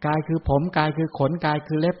กายคือผมกายคือขนกาย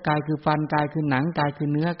คือเล็บกายคือฟันกายคือหนังกายคือ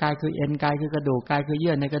เนื้อกายคือเอ็นกายคือกระดูกกายคือเ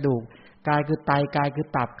ยื่อในกระดูกกายคือไตกายคือ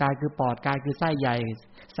ตับกายคือปอดกายคือไส้ใหญ่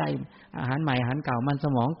ไส้อาหารใหม่อาหารเก่ามันส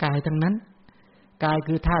มองกายทั้งนั้นกาย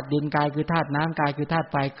คือธาตุดินกายคือธาตุน้ำกายคือธาตุ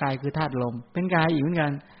ไฟกายคือธาตุลมเป็นกายอีกเหมือนกั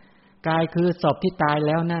นกายคือศพที่ตายแ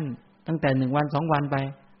ล้วนั่นตั้งแต่1วัน2วันไป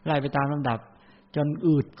ไล่ไปตามลำดับจน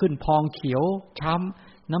อืดขึ้นพองเขียวช้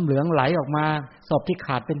ำน้ำเหลืองไหลออกมาศพที่ข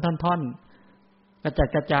าดเป็นท่อนๆกระจัด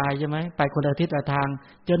กระจายใช่ไหมไปคนละทิศละทาง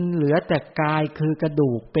จนเหลือแต่กายคือกระ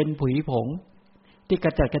ดูกเป็นผุยผงที่กร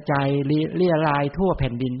ะจัดกระจายเลี่ยรายทั่วแผ่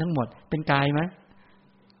นดินทั้งหมดเป็นกายไหม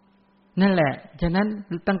นั่นแหละฉะนั้น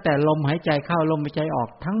ตั้งแต่ลมหายใจเข้าลมหายใจออก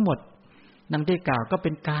ทั้งหมดดังที่กล่าวก็เป็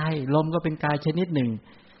นกายลมก็เป็นกายชนิดหนึ่ง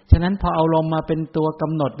ฉะนั้นพอเอาลมมาเป็นตัวก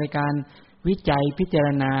ำหนดในการวิจัยพิจาร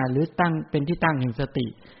ณาหรือตั้งเป็นที่ตั้งแห่งสติ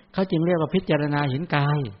เขาจึงเรียกว่าพิจารณาเห็นกา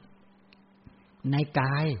ยในก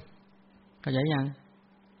ายเข้าใจยัง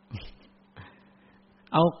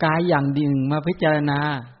เอากายอย่างหนึ่งมาพิจารณา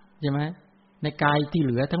ใช่ไหมในกายที่เ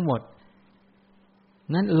หลือทั้งหมด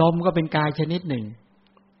นั้นลมก็เป็นกายชนิดหนึ่ง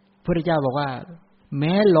พระพุทธเจ้าบอกว่าแ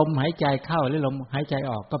ม้ลมหายใจเข้าและลมหายใจ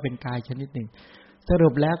ออกก็เป็นกายชนิดหนึ่งสรุ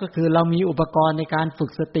ปแล้วก็คือเรามีอุปกรณ์ในการฝึ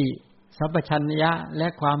กสติสัมปชัญญะและ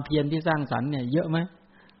ความเพียรที่สร้างสรรค์เนี่ยเยอะไหม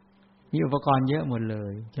มีอุปกรณ์เยอะหมดเล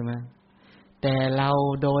ยใช่ไหมแต่เรา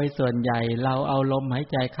โดยส่วนใหญ่เราเอาลมหาย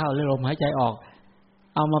ใจเข้าและลมหายใจออก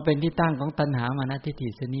เอามาเป็นที่ตั้งของตัณหามานะทิฏฐิ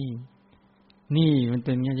ซะนี่มันเ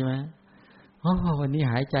ป็นอย่างนี้ใช่ไหมวันนี้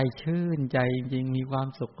หายใจชื่นใจจริงๆมีความ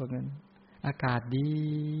สุขกว่ากันอากาศดี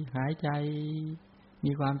หายใจ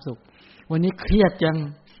มีความสุขวันนี้เครียดจัง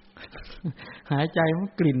หายใจมัน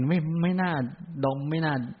กลิ่นไม่น่าดมไม่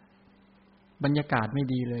น่าบรรยากาศไม่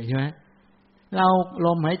ดีเลยใช่ไหมเราล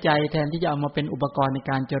มหายใจแทนที่จะเอามาเป็นอุปกรณ์ใน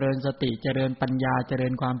การเจริญสติเจริญปัญญาเจริ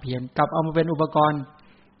ญความเพียรกลับเอามาเป็นอุปกรณ์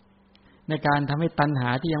ในการทำให้ตัณหา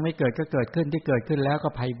ที่ยังไม่เกิดก็เกิดขึ้นที่เกิดขึ้นแล้วก็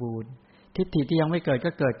ไพบูลย์ทิฏฐิที่ยังไม่เกิด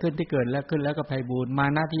ก็เกิดขึ้นที่เกิดแล้วขึ้นแล้วก็ไพบูลย์มา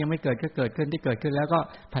นะที่ยังไม่เกิดก็เกิดขึ้นที่เกิดขึ้นแล้วก็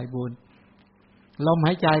ไพบูลย์ลมห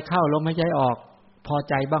ายใจเข้าลมหายใจออกพอ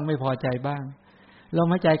ใจบ้างไม่พอใจบ้างลม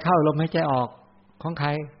หายใจเข้าลมหายใจออกของใคร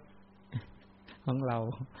ของเรา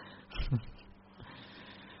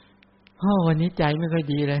วันนี้ใจไม่ค่อย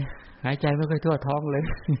ดีเลยหายใจไม่ค่อยทั่วท้องเลย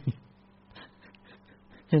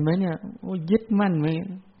เห็นไหมเนี่ยยึดมั่นไหม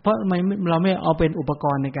เพราะเราไม่เอาเป็นอุปก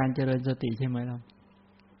รณ์ในการเจริญสติใช่ไหมเรา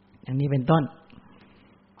อันนี้เป็นต้น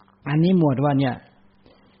อันนี้หมวดว่าเนี่ย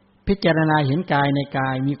พิจารณาเห็นกายในกา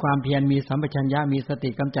ยมีความเพียรมีสัมปชัญญะมีสติ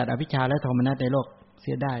กำจัดอวิชชาและโทมนัสในโลกเ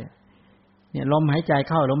สียได้เนี่ยลมหายใจ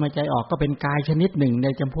เข้าลมหายใจออกก็เป็นกายชนิดหนึ่งใน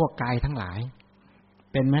จำพวกกายทั้งหลาย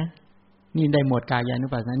เป็นไหมนี่ได้หมวดกายานุ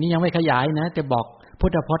ปัสสนานี่ยังไม่ขยายนะแต่บอกพุ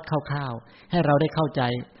ทธพจน์คร่าวๆให้เราได้เข้าใจ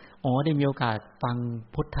ได้มีโอกาสฟัง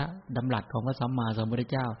พุทธดำรัสของพระสัมมาสัมพุทธ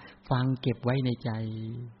เจ้าฟังเก็บไว้ในใจ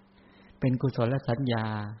เป็นกุศลสัญญา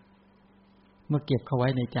เมื่อเก็บเข้าไว้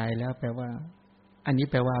ในใจแล้วแปลว่าอันนี้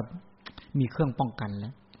แปลว่ามีเครื่องป้องกันแล้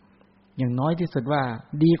วอย่างน้อยที่สุดว่า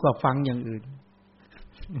ดีกว่าฟังอย่างอื่น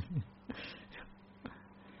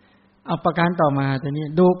เอาประการต่อมาทีนี้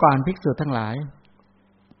ดูก่อนภิกษุทั้งหลาย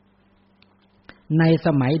ในส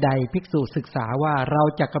มัยใดภิกษุศึกษาว่าเรา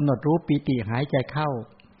จะกำหนดรู้ปีติหายใจเข้า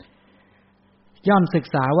ย่อมศึก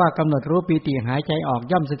ษาว่ากำหนดรู้ปีติหายใจออก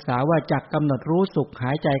ย่อมศึกษาว่าจักกำหนดรู้สุขห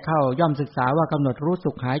ายใจเข้าย่อมศึกษาว่ากำหนดรู้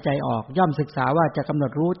สุขหายใจออกย่อมศึกษาว่าจะกำหน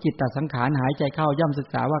ดรู้จิตตสังขารหายใจเข้าย่อมศึก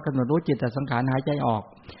ษาว่ากำหนดรู้จิตตสังขารหายใจออก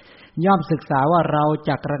ย่อมศึกษาว่าเรา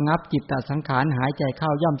จักระงับจิตตสังขารหายใจเข้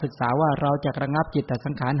าย่อมศึกษาว่าเราจักระงับจิตต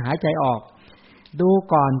สังขารหายใจออกดู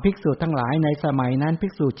ก่อนภิกษุทั้งหลายในสมัยนั้นภิ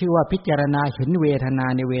กษุชื่อว่าพิจารณาเห็นเวทนา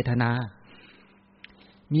ในเวทนา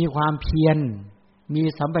มีความเพียรมี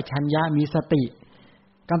สัมปชัญญะมีสติ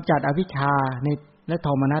กำจัดอวิชชาในและโท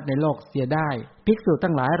มนัสในโลกเสียได้ภิกษุ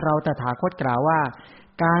ทั้งหลายเราตถาคตกล่าวว่า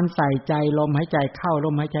การใส่ใจลมหายใจเข้าล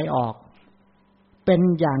มหายใจออกเป็น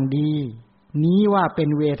อย่างดีนี้ว่าเป็น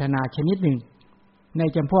เวทนาชนิดหนึ่งใน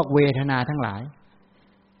จำพวกเวทนาทั้งหลาย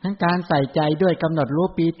ทั้งการใส่ใจด้วยกำหนดรู้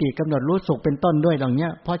ปีติกำหนดรู้สุขเป็นต้นด้วยเหล่านี้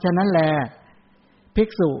เพราะฉะนั้นแลภิก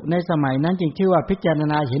ษุในสมัยนั้นจึงชื่อว่าพิจาร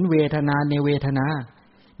ณาเห็นเวทนาในเวทนา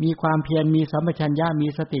มีความเพียรมีสัมปชัญญะมี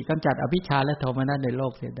สติกำจัดอภิชฌาและโทมนัสในโล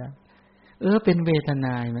กเสียได้เป็นเวทน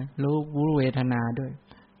าไหมรู้เวทนาด้วย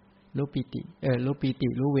รู้ปีติรู้ปีติ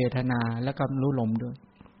รู้เวทนาแล้วก็รู้ลมด้วย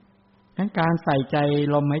ทั้งการใส่ใจ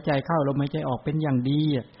ลมหายใจเข้าลมหายใจออกเป็นอย่างดี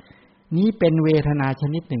นี้เป็นเวทนาช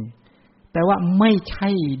นิดหนึ่งแต่ว่าไม่ใช่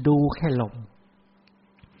ดูแค่ลม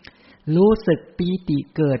รู้สึกปีติ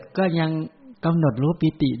เกิดก็ยังกำหนดรู้ปี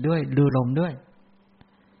ติด้วยดูลมด้วย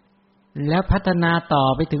แล้วพัฒนาต่อ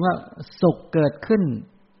ไปถึงว่าสุขเกิดขึ้น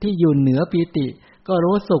ที่อยู่เหนือปีติก็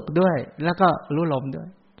รู้สุขด้วยแล้วก็รู้ลมด้วย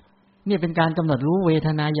นี่เป็นการกำหนดรู้เวท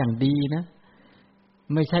นาอย่างดีนะ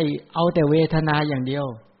ไม่ใช่เอาแต่เวทนาอย่างเดียว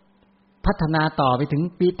พัฒนาต่อไปถึง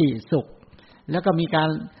ปีติสุขแล้วก็มีการ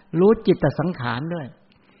รู้จิตสังขารด้วย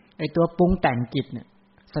ไอ้ตัวปรุงแต่งจิตเนี่ย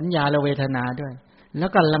สัญญาและเวทนาด้วยแล้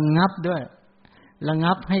วก็ระงับด้วยระ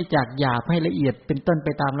งับให้จากหยาบให้ละเอียดเป็นต้นไป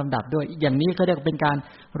ตามลำดับด้วยอย่างนี้เขาเรียกเป็นการ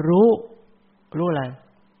รู้อะไร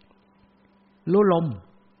รู้ล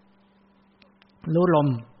ม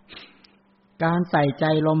การใส่ใจ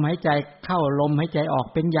ลมหายใจเข้าลมหายใจออก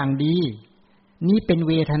เป็นอย่างดีนี่เป็น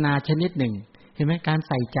เวทนาชนิดหนึ่งเห็นไหมการใ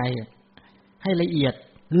ส่ใจให้ละเอียด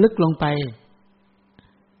ลึกลงไป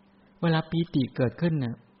เวลาปีติเกิดขึ้นน่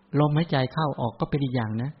ะลมหายใจเข้าออกก็เป็นอีกอย่า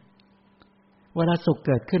งนะเวลาสุขเ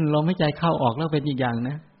กิดขึ้นลมหายใจเข้าออกแล้วเป็นอีกอย่าง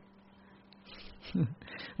นะ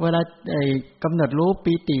เวลากำหนดรู้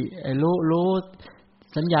ปีติรู้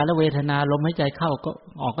สัญญาและเวทนาลมหายใจเข้าก็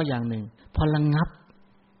ออกก็อย่างหนึ่งพอระงับ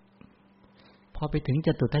พอไปถึงจ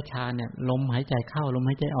ตุทัชฌานเนี่ยลมหายใจเข้าลม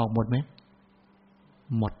หายใจออกหมดไหม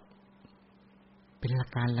หมดเป็นหลัก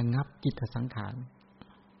การระงับจิตสังขาร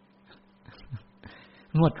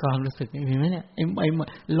หมดความรู้สึกเห็นไหมเนี่ยไอ้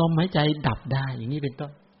ลมหายใจดับได้อย่างนี้เป็นต้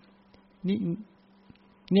น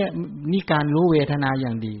นี่การรู้เวทนาอย่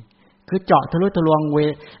างดีคือเจาะทะลุทะลวง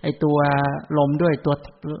ไอ้ตัวลมด้วยตัว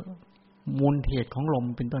มูลเหตุของลม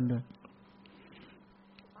เป็นต้นด้วย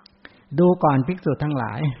ดูก่อนภิกษุทั้งหล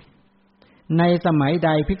ายในสมัยใด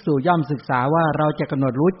ภิกษุย่อมศึกษาว่าเราจะกำหน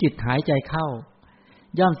ดรู้จิตหายใจเข้า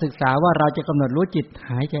ย่อมศึกษาว่าเราจะกำหนดรู้จิต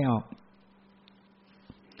หายใจออก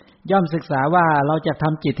ย่อมศึกษาว่าเราจะท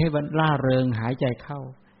ำจิตให้ร่าเริงหายใจเข้า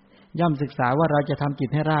ย่อมศึกษาว่าเราจะทำจิต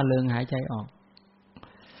ให้ร่าเริงหายใจออก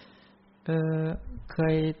เค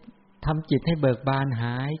ยทำจิตให้เบิกบานห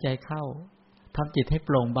ายใจเข้าทำจิตให้โป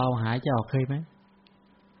ร่งเบาหายใจออกเคยไหม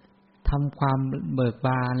ทำความเบิกบ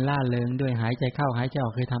านร่าเริงด้วยหายใจเข้าหายใจอ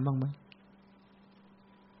อกเคยทำบ้างไหม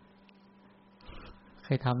เค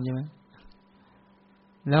ยทำใช่ไหม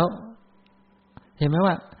แล้วเห็นไหม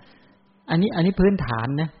ว่าอันนี้พื้นฐาน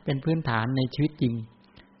นะเป็นพื้นฐานในชีวิตจริง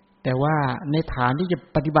แต่ว่าในฐานที่จะ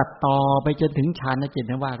ปฏิบัติต่อไปจนถึงฌานจิต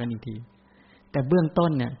นะว่ากันอีกทีแต่เบื้องต้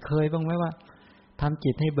นเนี่ยเคยบ้างไหมว่าทำ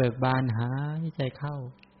จิตให้เบิกบานหายใจเข้า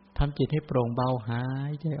ทำจิตให้โปร่งเบาหา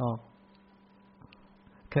ยใจออก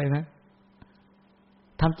เคยไหม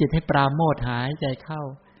ทำจิตให้ปราโมทย์หายใจเข้า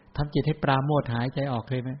ทำจิตให้ปราโมทย์หายใจออก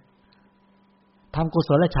เคยไหมทำกุศ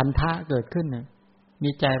ลฉันทะเกิดขึ้นเนี่ยมี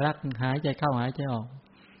ใจรักหายใจเข้าหายใจออก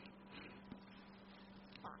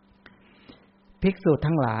ภิกษุ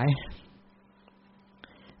ทั้งหลาย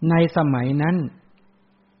ในสมัยนั้น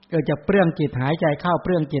จะเปลื้องจิตหายใจเข้าเป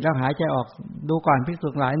ลื้องจิตแล้วหายใจออกดูก่อนภิกษุ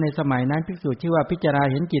ทั้งหลายในสมัยนั้นภิกษุชื่อว่าพิจารณา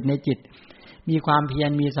เห็นจิตในจิตมีความเพียร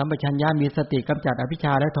มีสัมปชัญญะมีสติกำจัดอภิชฌ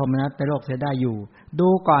าและโทมนัสในโลกเสียได้อยู่ดู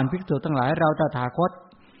ก่อนภิกษุทั้งหลายเราตถาคต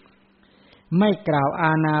ไม่กล่าวอ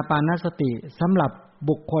านาปานสติสำหรับ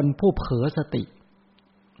บุคคลผู้เผลอสติ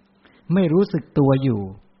ไม่รู้สึกตัวอยู่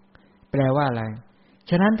แปลว่าอะไร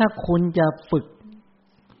ฉะนั้นถ้าคุณจะฝึก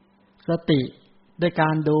สติด้วยกา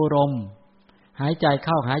รดูลมหายใจเ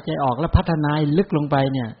ข้าหายใจออกแล้วพัฒนาลึกลงไป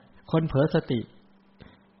เนี่ยคนเผลอสติ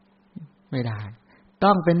ไม่ได้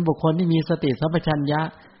ต้องเป็นบุคคลที่มีสติสัมปชัญญะ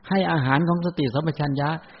ให้อาหารของสติสัมปชัญญะ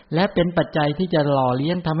และเป็นปัจจัยที่จะหล่อเ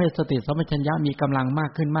ลี้ยงทำให้สติสัมปชัญญะมีกำลังมา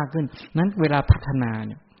กขึ้นนั้นเวลาพัฒนาเ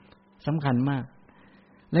นี่ยสำคัญมาก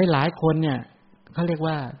หลายคนเนี่ยเขาเรียก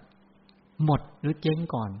ว่าหมดหรือเจ๊ง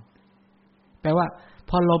ก่อนแปลว่า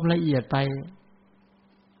พอลมละเอียดไป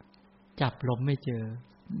จับลมไม่เจอ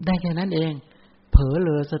ได้แค่นั้นเองเผลอเ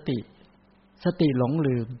ลยสติหลง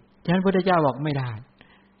ลืมฉะนั้นพระพุทธเจ้าบอกไม่ได้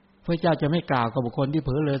พระเจ้าจะไม่กล่าวกับบุคคลที่เผ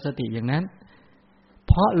ลอเลยสติอย่างนั้น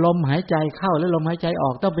เพราะลมหายใจเข้าและลมหายใจอ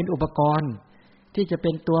อกต้องเป็นอุปกรณ์ที่จะเป็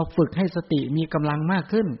นตัวฝึกให้สติมีกำลังมาก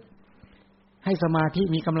ขึ้นให้สมาธิ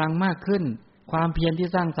มีกำลังมากขึ้นความเพียรที่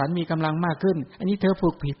สร้างสรรค์มีกำลังมากขึ้นอันนี้เธอฝึ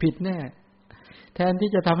กผิดแน่แทน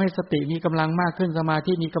ที่จะทำให้สติมีกำลังมากขึ้นสมา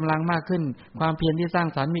ธิมีกำลังมากขึ้นความเพียรที่สร้าง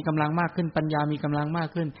สรรค์มีกำลังมากขึ้นปัญญามีกำลังมาก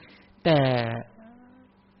ขึ้นแต่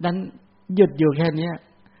ดันหยุดอยู่แค่นี้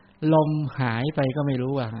ลมหายไปก็ไม่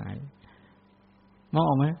รู้ว่าหายมอง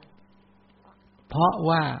ออกไหมเพราะ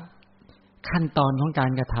ว่าขั้นตอนของกา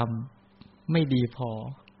รกระทำไม่ดีพอ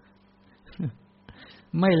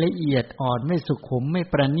ไม่ละเอียดอ่อนไม่สุขุมไม่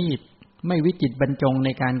ประณีตไม่วิจิตรบรรจงใน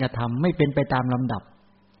การกระทำไม่เป็นไปตามลำดับ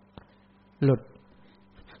หลุด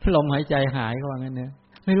ลมหายใจหายก็ว่างั้นนะ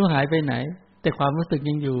ไม่รู้หายไปไหนแต่ความรู้สึก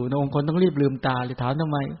ยังอยู่บางคนต้องรีบลืมตาเลยถามทำ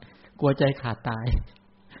ไมกลัวใจขาดตาย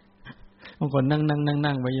บางคน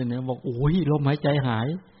นั่งไปอยู่เนี่ยบอกโอ้ยลมหายใจหาย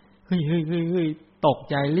เฮ้ยตก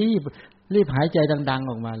ใจรีบหายใจดังๆ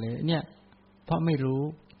ออกมาเลยเนี่ยเพราะไม่รู้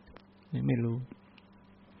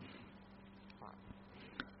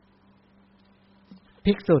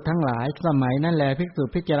ภิกษุทั้งหลายสมัยนั้นแลภิกษุ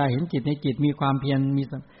พิจารณาเห็นจิตในจิตมีความเพียรมี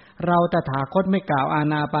เราตถาคตไม่กล่าวอา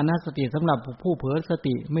นาปานสติสำหรับผู้เผลอส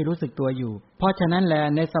ติไม่รู้สึกตัวอยู่เพราะฉะนั้นแล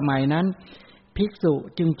ในสมัยนั้นภิกษุ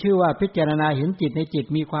จึงชื่อว่าพิจารณาเห็นจิตในจิต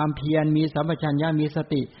มีความเพียรมีสัมปชัญญะมีส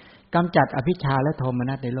ติกำจัดอภิชฌาและโทม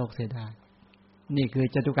นัสในโลกเสียได้นี่คือ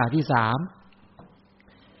จตุกาที่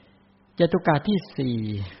3จตุกาที่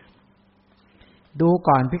4ดู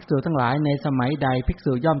ก่อนภิกษุทั้งหลายในสมัยใดภิก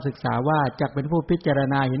ษุย่อมศึกษาว่าจักเป็นผู้พิจาร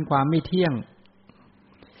ณาเห็นความไม่เที่ยง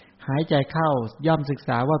หายใจเข้าย่อมศึกษ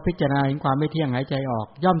าว่าพิจารณาเห็นความไม่เที่ยงหายใจออก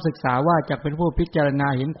ย่อมศึกษาว่าจักเป็นผู้พิจารณา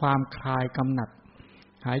เห็นความคลายกำหนัด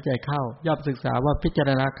หายใจเข้าย่อมศึกษาว่าพิจาร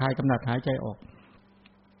ณาคลายกำหนัดหายใจออก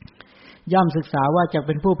ย่อมศึกษาว่าจักเ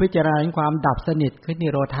ป็นผู้พิจารณาเห็นความดับสนิทคือนิ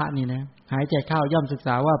โรธะนี่นะหายใจเข้าย่อมศึกษ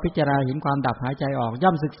าว่าพิจารณาเห็นความดับหายใจออกย่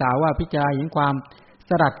อมศึกษาว่าพิจารณาเห็นความ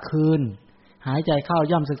สลัดคืนหายใจเข้า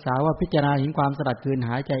ย่อมศึกษาว่าพิจารณาเห็นความสลัดคืน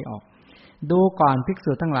หายใจออกดูก่อนภิก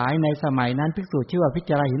ษุทั้งหลายในสมัยนั้นภิกษุชื่อว่าพิ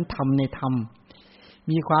จารณาเห็นธรรมในธรรม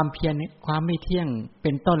มีความเพียรความไม่เที่ยงเ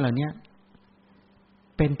ป็นต้นเหล่านี้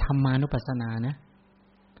เป็นธรรมานุปัสสนานะ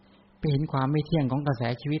ไปเห็นความไม่เที่ยงของกระแส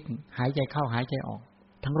ชีวิตหายใจเข้าหายใจออก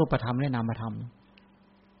ทั้งรูปธรรมและนามธรรม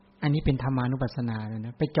อันนี้เป็นธรรมานุปัสสนาเลยน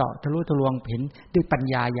ะไปเจาะทะลุทะลวงเห็นด้วยปัญ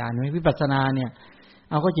ญาญาณวิปัสสนาเนี่ย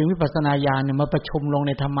เอาก็จริงวิปัสสนาญาณเนี่ยมาประชุมลงใ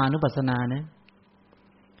นธรรมานุปัสสนานะ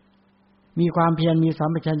มีความเพียรมีสัม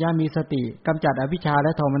ปชัญญะมีสติกำจัดอวิชชาแล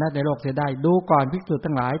ะโทมนัสในโลกเสียได้ดูก่อนภิกษุ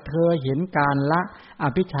ทั้งหลายเธอเห็นการละอ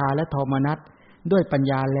วิชชาและโทมนัสด้วยปัญ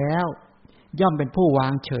ญาแล้วย่อมเป็นผู้วา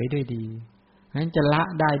งเฉยด้วยดีนั้นจะละ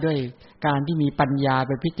ได้ด้วยการที่มีปัญญาไ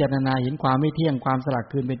ปพิจารณาเห็นความไม่เที่ยงความสลัด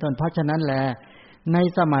คืนเป็นต้นเพราะฉะนั้นแลใน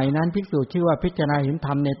สมัยนั้นภิกษุชื่อว่าพิจารณาเห็นธร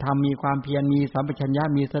รมในธรรมมีความเพียรมีสัมปชัญญะ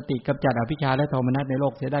มีสติกำจัดอวิชชาและโทมนัสในโล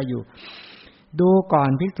กเสียได้อยู่ดูก่อน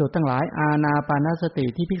ภิกษุทั้งหลายอานาปานสติ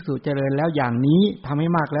ที่ภิกษุเจริญแล้วอย่างนี้ทำให้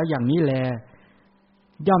มากแล้วอย่างนี้แล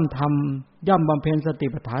ย่อมบำเพ็ญสติ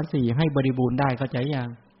ปัฏฐาน4ให้บริบูรณ์ได้เข้าใจยัง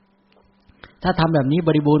ถ้าทำแบบนี้บ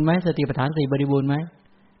ริบูรณ์ไหมสติปัฏฐาน4บริบูรณ์ไหม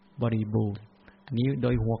บริบูรณ์อันนี้โด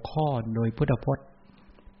ยหัวข้อโดยพุทธพจน์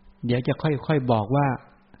เดี๋ยวจะค่อยๆบอกว่า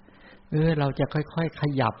เราจะค่อยๆข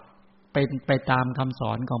ยับเป็นไปตามคำส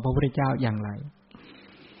อนของพระพุทธเจ้าอย่างไร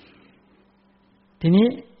ทีนี้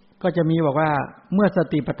ก็จะมีบอกว่าเมื่อส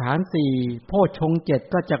ติปัฏฐาน4โพชฌงค์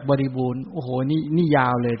7ก็จักบริบูรณ์โอ้โหนี่ยา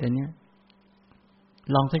วเลยแต่เนี้ย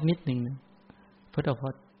ลองสักนิดนึงนะพุทธพ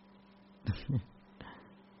จน์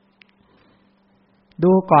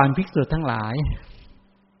ดูก่อนภิกษุทั้งหลาย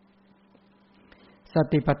ส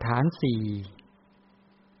ติปัฏฐาน4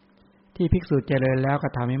ที่ภิกษุเจริญแล้วก็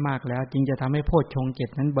ทำให้มากแล้วจึงจะทำให้โพชฌงค์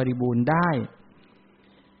7นั้นบริบูรณ์ได้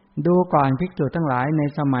ดูก่อนภิกษุทั้งหลายใน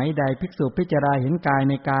สมัยใดภิกษุพิจารณาเห็นกาย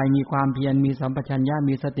ในกายมีความเพียรมีสัมปชัญญะ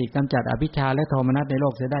มีสติกำจัดอภิชฌาและโทมนัสในโล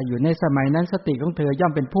กเสียได้อยู่ในสมัยนั้นสติของเธอย่อ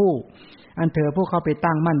มเป็นผู้อันเธอผู้เข้าไป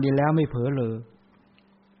ตั้งมั่นดีแล้วไม่เผลอเลย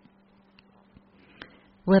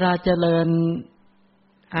เวลาเจริญ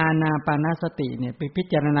อานาปานสติเนี่ยไปพิ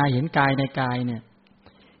จารณาเห็นกายในกายเนี่ย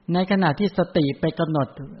ในขณะที่สติไปกำหนด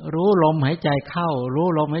รู้ลมหายใจเข้ารู้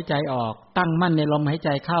ลมหายใจออกตั้งมั่นในลมหายใจ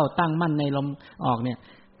เข้าตั้งมั่นในลมออกเนี่ย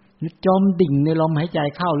จมดิ่งในลมหายใจ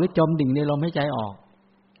เข้าหรือจมดิ่งในลมหายใจออก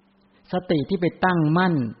สติที่ไปตั้ง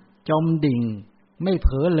มั่นจมดิ่งไม่เผ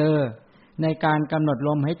ลอเลอในการกำหนดล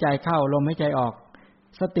มหายใจเข้าลมหายใจออก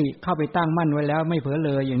สติเข้าไปตั้งมั่นไว้แล้วไม่เผลอเล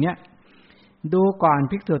ออย่างเนี้ยดูก่อน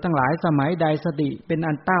ภิกษุทั้งหลายสมัยใดสติเป็น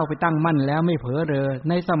อันเต้าไปตั้งมั่นแล้วไม่เผลอเลอ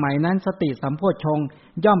ในสมัยนั้นสติสัมโพชฌงค์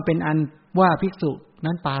ย่อมเป็นอันว่าภิกษุ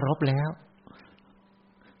นั้นปรารภแล้ว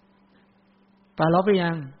ปรารภหรือ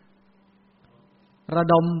ยังระ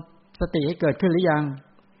ดมสติให้เกิดขึ้นหรือยัง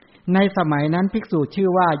ในสมัยนั้นภิกษุชื่อ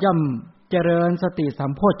ว่าย่อมเจริญสติสั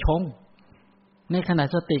มโพชฌงค์ในขณะ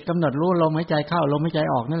สติกำหนดรู้ลมหายใจเข้าลมหายใจ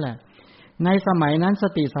ออกนั่นแหละในสมัยนั้นส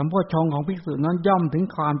ติสัมโพชฌงค์ของภิกษุนั้นย่อมถึง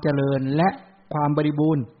ความเจริญและความบริบู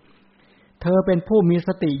รณ์เธอเป็นผู้มีส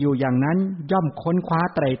ติอยู่อย่างนั้นย่อมค้นคว้า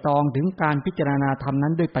ไตร่ตรองถึงการพิจารณาธรรมนั้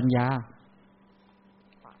นด้วยปัญญา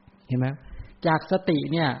เห็นไหม จากสติ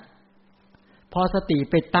เนี่ยพอสติ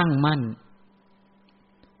ไปตั้งมั่น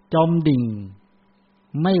จมดิ่ง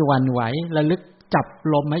ไม่หวั่นไหวระลึกจับ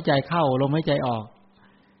ลมหายใจเข้าลมหายใจออก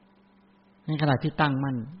ในขณะที่ตั้ง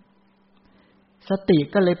มั่นสติ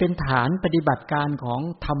ก็เลยเป็นฐานปฏิบัติการของ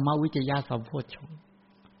ธรรมวิจยสัมโพชฌงค์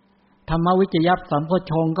ธรรมวิจยสัมโพช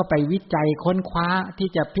ฌงค์ก็ไปวิจัยค้นคว้าที่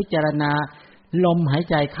จะพิจารณาลมหาย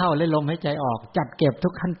ใจเข้าและลมหายใจออกจัดเก็บทุ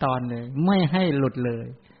กขั้นตอนเลยไม่ให้หลุดเลย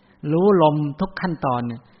รู้ลมทุกขั้นตอน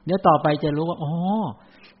เนี่ยเดี๋ยวต่อไปจะรู้ว่าอ๋อ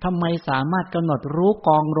ทำไมสามารถกำหนดรู้ก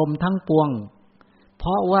องลมทั้งปวงเพ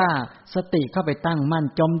ราะว่าสติเข้าไปตั้งมั่น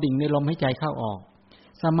จมดิ่งในลมหายใจเข้าออก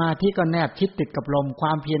สมาธิก็แนบชิดติดกับลมคว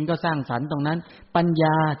ามเพียรก็สร้างสรรค์ตรงนั้นปัญญ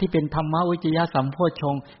าที่เป็นธรรมวิจยสัมโพชฌ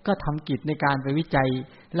งค์ก็ทำกิจในการไปวิจัย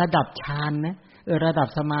ระดับฌานนะระดับ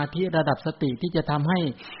สมาธิระดับสติที่จะทำให้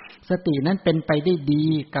สตินั้นเป็นไปได้ดี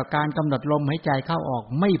กับการกำหนดลมหายใจเข้าออก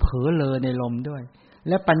ไม่เผลอเลยในลมด้วยแ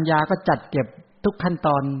ละปัญญาก็จัดเก็บทุกขั้นต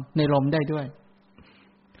อนในลมได้ด้วย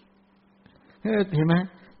เห็นไหม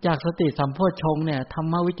จากสติสัมโพชฌงค์เนี่ยธรร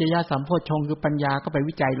มวิจยสัมโพชฌงค์คือปัญญาก็ไป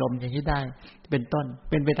วิจัยลมอย่างนี้ได้เป็นต้น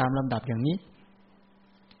เป็นไปตามลำดับอย่างนี้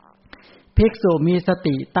ภิกษุมีส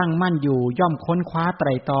ติตั้งมั่นอยู่ย่อมค้นคว้าไต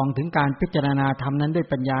ร่ตรองถึงการพิจารณาธรรมนั้นด้วย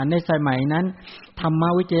ปัญญาในสมัยนั้นธรรม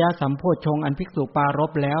วิจยสัมโพชฌงค์อันภิกษุปราร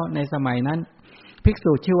ภแล้วในสมัยนั้นภิก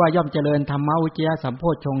ษุชื่อว่าย่อมเจริญธรรมวิจยสัมโพ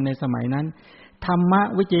ชฌงค์ในสมัยนั้นธรรม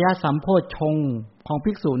วิจยสัมโพชฌงค์ของ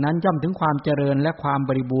ภิกษุนั้นย่อมถึงความเจริญและความบ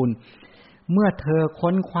ริบูรณ์เมื่อเธอ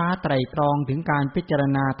ค้นคว้าไตร่ตรองถึงการพิจาร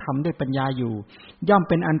ณาธรรมด้วยปัญญาอยู่ย่อม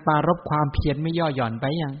เป็นอันปรารภความเพียรไม่ย่อหย่อนไป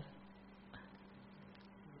ยัง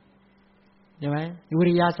ใช่ไหมวิ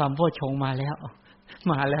ริยะสัมโพชฌงค์มาแล้ว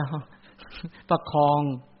ประคอง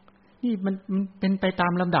นี่มันเป็นไปตา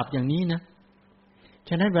มลำดับอย่างนี้นะฉ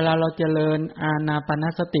ะนั้นเวลาเราเจริญอานาปาน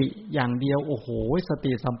สติอย่างเดียวโอ้โหส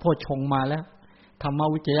ติสัมโพชฌงค์มาแล้วธรรม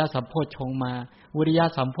วิจยสัมโพชฌงค์มาวิริยะ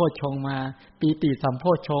สัมโพชฌงค์มาปีติสัมโพ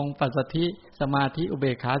ชฌงค์ปัสสัทธิสมาธิอุเบ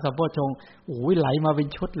กขาสัมโพชฌงค์โอ้ยไหลมาเป็น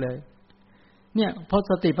ชุดเลยเนี่ยพอ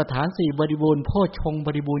สติปัฏฐาน4บริบูรณ์โพชฌงค์บ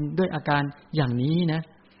ริบูรณ์ด้วยอาการอย่างนี้นะ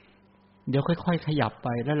เดี๋ยวค่อยๆขยับไป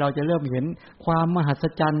แล้วเราจะเริ่มเห็นความมหัศ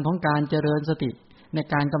จรรย์ของการเจริญสติใน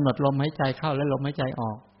การกำหนดลมหายใจเข้าและลมหายใจอ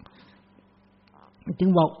อกจึง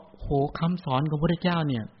บอกโหคำสอนของพระพุทธเจ้า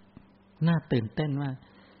เนี่ยน่าตื่นเต้นมาก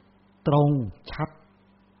ตรงชัด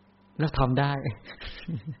แล้วทำได้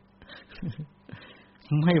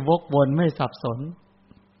ไม่วกวนไม่สับสน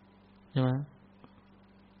ใช่ไหม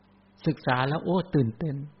ศึกษาแล้วโอ้ตื่นเ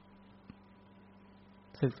ต้น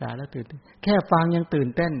ศึกษาแล้วตื่นเต้นแค่ฟังยังตื่น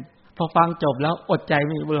เต้นพอฟังจบแล้วอดใจไ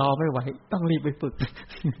ม่รอไม่ไหวต้องรีบไปฝึก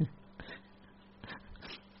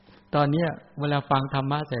ตอนนี้เวลาฟังธรร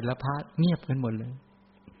มะเสร็จแล้วพระเงียบกันหมดเลย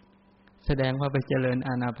แสดงว่าไปเจริญอ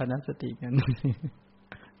านาปานสติกัน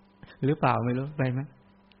หรือเปล่าไม่รู้ไปไหม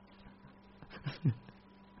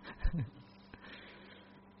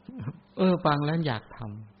ฟังแล้วอยากท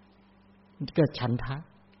ำเกิดฉันทะ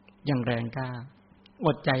อย่างแรงกล้าอ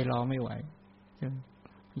ดใจรอไม่ไหว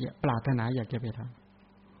ปรารถนาอยากจะไปทำ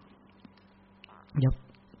เดี๋ยว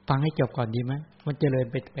ฟังให้จบก่อนดีไหมมันเจริญ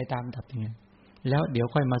ไปตามดับยังไงแล้วเดี๋ยว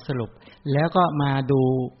ค่อยมาสรุปแล้วก็มาดู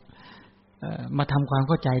มาทำความเ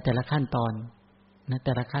ข้าใจแต่ละขั้นตอนนะแ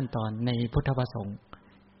ต่ละขั้นตอนในพุทธประสงค์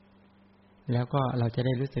แล้วก็เราจะไ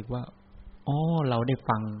ด้รู้สึกว่าอ๋อเราได้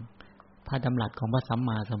ฟังพระดำรัสของพระสัมม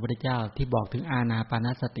าสัมพุทธเจ้าที่บอกถึงอานาปาน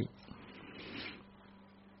สติ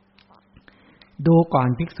ดูก่อน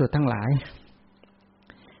ภิกษุทั้งหลาย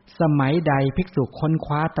สมัยใดภิกษุค้นค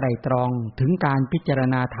ว้าไตร่ตรองถึงการพิจาร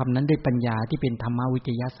ณาธรรมนั้นด้วยปัญญาที่เป็นธรรมวิจ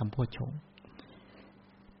ยสัมโพชฌงค์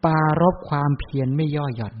ปรารภความเพียรไม่ย่อ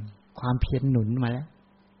หย่อนความเพียรหนุนมาแล้ว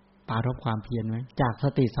ปรารภความเพียรไหมจากส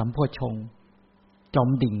ติสัมโพชฌงค์จม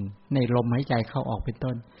ดิ่งในลมหายใจเข้าออกเป็น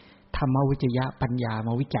ต้นธรรมวิจยะปัญญาม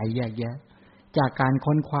าวิจัยแยกแยะจากการ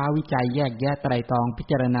ค้นคว้าวิจัยแยกแยะไตร่ตรองพิ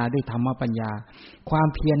จารณาด้วยธรรมปัญญาความ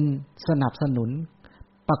เพียรสนับสนุน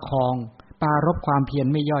ประคองปรารภความเพียร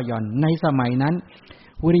ไม่ย่อหย่อนในสมัยนั้น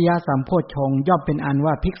วิริยะสัมโพชฌงค์ย่อมเป็นอัน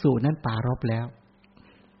ว่าภิกษุนั้นปรารภแล้ว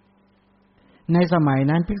ในสมัย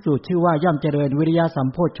นั้นภิกษุชื่อว่าย่อมเจริญวิริยะสัม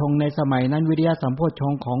โพชฌงค์ในสมัยนั้นวิริยะสัมโพชฌ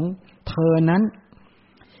งค์ของเธอนั้น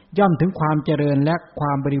ย่อมถึงความเจริญและคว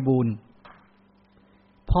ามบริบูรณ์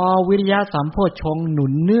พอวิริยะสัมโพชฌงค์หนุ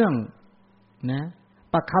นเนื่องนะ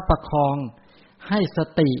ประคับประคองให้ส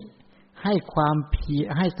ติให้ความเพียร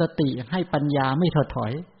ให้สติให้ปัญญาไม่ถดถอ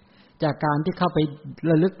ยจากการที่เข้าไป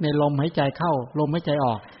ระลึกในลมหายใจเข้าลมหายใจอ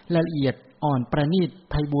อกละเอียดอ่อนประณีต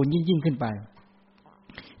ไพบูลย์ยิ่งขึ้นไป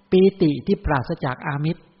ปีติที่ปราศจากอา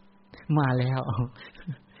มิตรมาแล้ว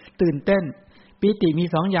ตื่นเต้นปีติมี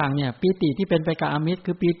2อย่างเนี่ยปีติที่เป็นไปกับอามิตร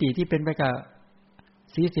คือปีติที่เป็นไปกับ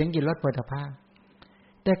สีเสียงกลิ่นรสโผฏฐัพพะ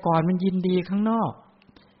แต่ก่อนมันยินดีข้างนอก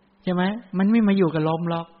ใช่ไหมมันไม่มาอยู่กับลม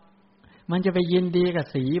หรอกมันจะไปยินดีกับ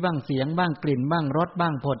สีบ้างเสียงบ้างกลิ่นบ้างรสบ้า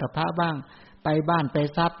งโผฏฐัพพะบ้างไปบ้านไป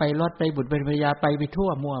ทรัพย์ไปรถไปบุตรไปภรรยาไปทั่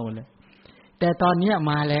วมั่วหมดเลยแต่ตอนนี้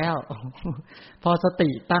มาแล้วพอสติ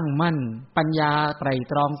ตั้งมั่นปัญญาไตร่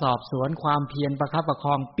ตรองสอบสวนความเพียรประคับประค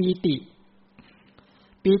องปีติ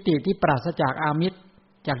ที่ปราศจากอามิตร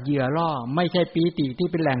จากเหยื่อล่อไม่ใช่ปีติที่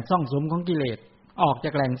เป็นแหล่งซ่องสุมของกิเลสออกจ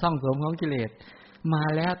ากแหล่งซ่องสุมของกิเลสมา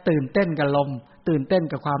แล้วตื่นเต้นกับลมตื่นเต้น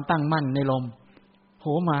กับความตั้งมั่นในลมโห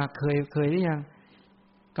มาเคยหรือยัง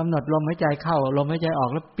กำหนดลมหายใจเข้าลมหายใจออ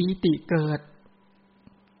กแล้วปีติเกิด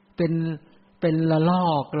เป็นละลอ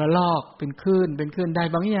กเป็นคลื่นได้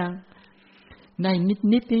บางอย่างได้นิด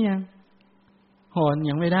นี่ยังหอน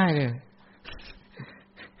ยังไม่ได้เลย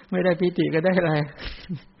ไม่ได้ปีติก็ได้อะไร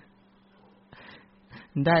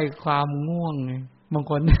ได้ความง่วงไงบาง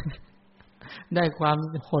คนได้ความ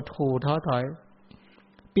หดหู่ท้อถอย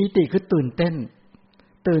ปีติคือตื่นเต้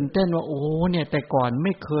นว่าโอ้เนี่ยแต่ก่อนไ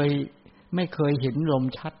ม่เคยเห็นลม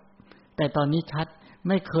ชัดแต่ตอนนี้ชัดไ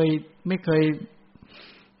ม่เคย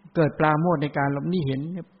เกิดปราโมทย์ในการลมนี่เห็น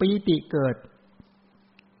ปีติเกิด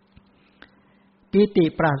ปีติ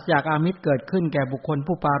ปราศจากอามิตรเกิดขึ้นแก่บุคคล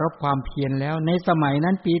ผู้ปรารภความเพียรแล้วในสมัย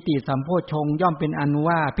นั้นปีติสัมโพชฌงค์ย่อมเป็นอัน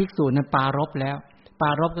ว่าภิกษุนั้นปรารภแล้วปร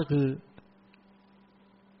ารภก็คือ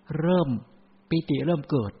เริ่มปีติเริ่ม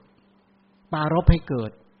เกิดปรารภให้เกิ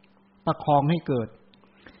ดประคองให้เกิด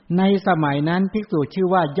ในสมัยนั้นภิกษุชื่อ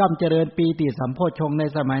ว่าย่อมเจริญปีติสัมโพชฌงค์ใน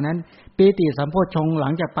สมัยนั้นปีติสัมโพชฌงค์หลั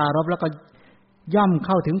งจากปรารภแล้วก็ย่อมเ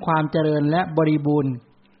ข้าถึงความเจริญและบริบูรณ์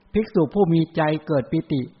ภิกษุผู้มีใจเกิดปี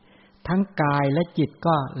ติทั้งกายและจิต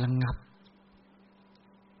ก็ระงับ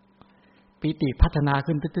ปีติพัฒนา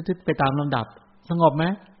ขึ้นตึ๊ดๆไปตามลำดับสงบไหม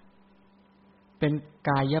เป็น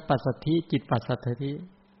กายปัสสัทธิจิตปัสสัทธิ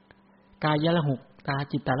กายละหุตา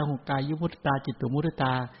จิตตละหุกายุมุตตาจิตตุมุตต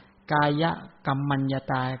ากายกัมมัญญ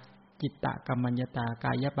ตาจิตตกัมมัญญตาก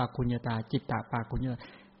ายปาคุญญตาจิตตปาคุญญตา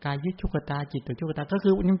กายุชุกตาจิตตุชุกตาก็คื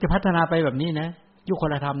อมันจะพัฒนาไปแบบนี้นะยุค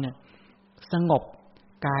ลธรรมเนี่ยสงบ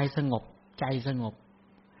กายสงบใจสงบ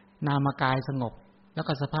นามกายสงบแล้ว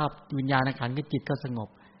ก็สภาพวิญญาณขันธ์กับจิตก็สงบ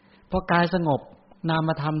พอกายสงบนาม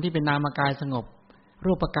ธรรมที่เป็นนามกายสงบ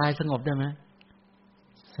รูปกายสงบได้ไหม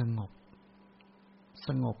สง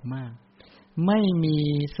บมากไม่มี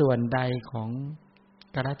ส่วนใดของ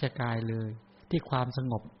กรัจกายเลยที่ความส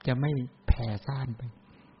งบจะไม่แผ่ซ่านไป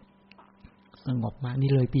สงบมากนี่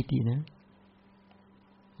เลยปีตินะ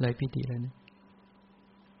เลยปีติแล้วนะ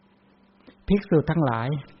ภิกษุทั้งหลาย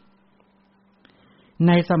ใ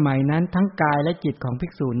นสมัยนั้นทั้งกายและจิตของภิ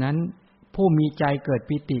กษุนั้นผู้มีใจเกิด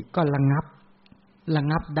ปีติก็ระ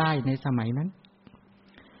งับได้ในสมัยนั้น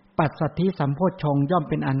ปัสสัทธิสัมโพชฌงค์ย่อม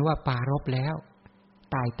เป็นอันว่าปรารภแล้ว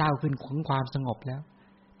ตายเต้าขึ้นของความสงบแล้ว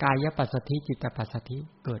กายปัสสัทธิจิตตปัสสัทธิ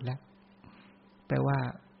เกิดแล้วแปลว่า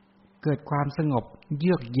เกิดความสงบเ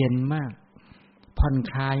ยือกเย็นมากผ่อน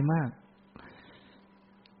คลายมาก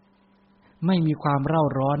ไม่มีความเร่า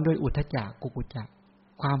ร้อนด้วยอุทธัจจะกุกุจจะ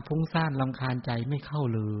ความฟุ้งซ่านรำคาญใจไม่เข้า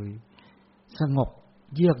เลยสงบ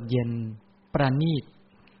เยือกเย็นประณีต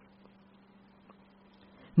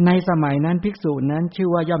ในสมัยนั้นภิกษุนั้นชื่อ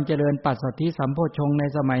ว่าย่อมเจริญปัสสัทธิสัมโพชฌงค์ใน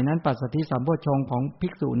สมัยนั้นปัสสัทธิสัมโพชฌงค์ของภิ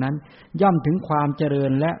กษุนั้นย่อมถึงความเจริ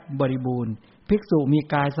ญและบริบูรณ์ภิกษุมี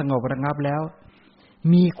กายสงบระงับแล้ว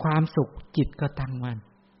มีความสุขจิตก็ตั้งมั่น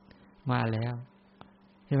มาแล้ว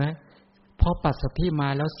เห็นไหมพอปัสสัทธิมา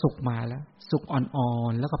แล้วสุขมาแล้วสุขอ่อ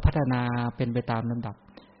นๆแล้วก็พัฒนาเป็นไปตามลำดับ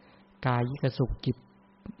กายิกสุขจิต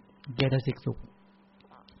เจตสิกสุข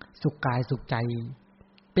สุขกายสุขใจ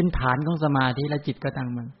เป็นฐานของสมาธิและจิตก็ตั้ง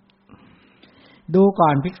มั่นดูก่อ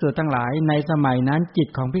นภิกษุทั้งหลายในสมัยนั้นจิต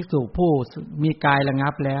ของภิกษุผู้มีกายระงั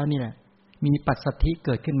บแล้วนี่แหละมีปัสสัทธิเ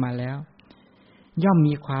กิดขึ้นมาแล้วย่อม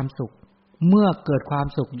มีความสุขเมื่อเกิดความ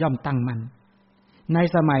สุขย่อมตั้งมั่นใน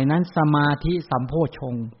สมัยนั้นสมาธิสัมโพชฌ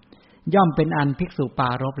งค์ย่อมเป็นอันภิกษุปรา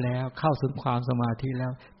รภแล้วเข้าถึงความสมาธิแล้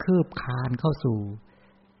วคืบคลานเข้าสู่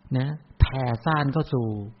นะแผ่ซ่านเข้าสู่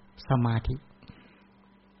สมาธิ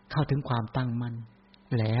เข้าถึงความตั้งมั่น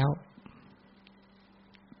แล้ว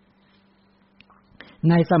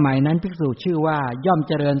ในสมัยนั้นภิกษุชื่อว่าย่อม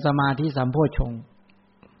เจริญสมาธิสัมโพชฌงค์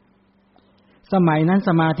สมัยนั้นส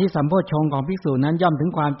มาธิสัมโพชฌงค์ของภิกษุนั้นย่อมถึง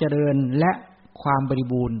ความเจริญและความบริ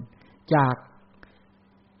บูรณ์จาก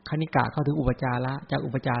คณิกะเข้าถึงอุปจาระจากอุ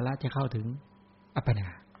ปจาระจะเข้าถึงอัปปนา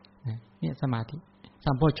เนี่ยสมาธิ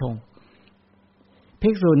สัมโพชฌงค์ภิ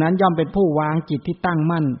กษุนั้นย่อมเป็นผู้วางจิตที่ตั้ง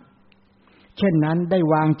มั่นเช่นนั้นได้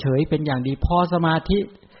วางเฉยเป็นอย่างดีพอสมาธิ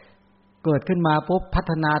เกิดขึ้นมาปุ๊บพั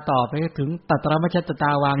ฒนาต่อไปถึงตัตตรมัชฌตต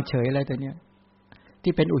าวางเฉยอะไรตัวเนี้ย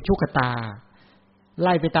ที่เป็นอุชุกตา ไ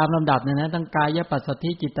ล่ไปตามลำดับเนี่ยนะตั้งกายปัสสัทธิ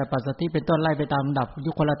จิตตปัสสัทธิเป็นต้นไล่ไปตามลำดับ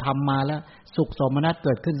ยุคลธรรมมาแล้วสุขสมนัสเ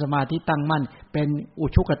กิดขึ้นสมาธิตั้งมั่นเป็นอุ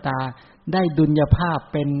ชุกตาได้ดุลยภาพ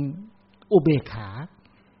เป็นอุเบกขา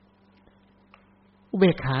อุเบ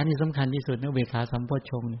กขานี่สำคัญที่สุดนะอุเบกขาสัมโพช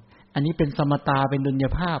ฌงค์อันนี้เป็นสมตาเป็นดุลย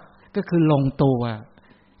ภาพก็คือลงตัว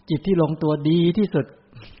จิตที่ลงตัวดีที่สุด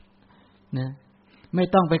นะไม่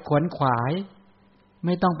ต้องไปขวนขวายไ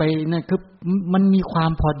ม่ต้องไปนั่นคือมันมีควา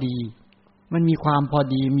มพอดีมันมีความพอ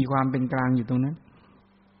ดีมีความเป็นกลางอยู่ตรงนั้น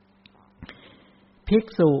ภิก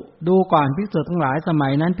ษุดูก่อนภิกษุทั้งหลายสมั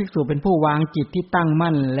ยนั้นภิกษุเป็นผู้วางจิตที่ตั้ง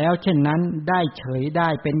มั่นแล้วเช่นนั้นได้เฉยได้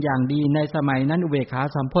เป็นอย่างดีในสมัยนั้นอุเบกขา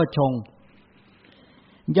สัมโพชฌงค์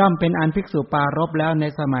ย่อมเป็นอันภิกษุปารภแล้วใน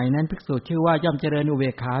สมัยนั้นภิกษุชื่อว่าย่อมเจริญอุเบ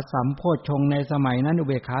กขาสัมโพชฌงค์ในสมัยนั้นอุ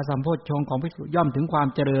เบกขาสัมโพชฌงค์ของภิกษุย่อมถึงความ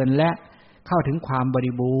เจริญและเข้าถึงความบ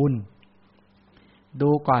ริบูรณ์ดู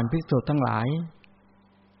ก่อนภิกษุทั้งหลาย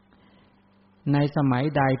ในสมัย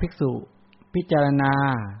ใดภิกษุพิจารณา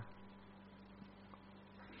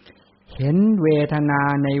เห็นเวทนา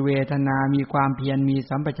ในเวทนามีความเพียรมี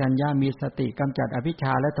สัมปชัญญะมีสติกำจัดอภิชฌ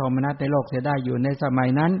าและโทมนัสในโลกเสียได้อยู่ในสมัย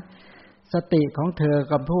นั้นสติของเธอ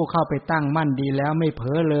กับผู้เข้าไปตั้งมั่นดีแล้วไม่เผล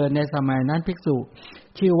อเลยในสมัยนั้นภิกษุ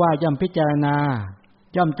ชื่อว่าย่อมพิจารณา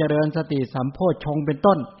ย่อมเจริญสติสัมโพชฌงค์เป็น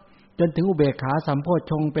ต้นจนถึงอุเบกขาสัมโพช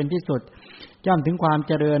ฌงค์เป็นที่สุดย่อมถึงความ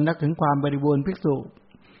เจริญและถึงความบริบูรณ์ภิกษุ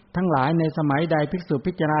ทั้งหลายในสมัยใดภิกษุ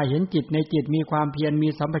พิจารณาเห็นจิตในจิตมีความเพียรมี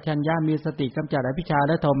สัมปชัญญะมีสติกำจัดอภิชฌาแ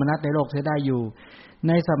ละโทมนัสในโลกเสียได้อยู่ใ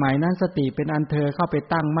นสมัยนั้นสติเป็นอันเธอเข้าไป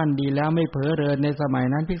ตั้งมั่นดีแล้วไม่เผลอเรินในสมัย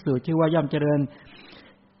นั้นภิกษุชื่อว่าย่อมเจริญ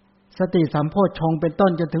สติสัมโพชฌงค์เป็นต้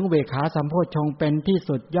นจนถึงอุเบกขาสัมโพชฌงค์เป็นที่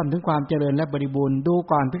สุดย่อมถึงความเจริญและบริบูรณ์ดู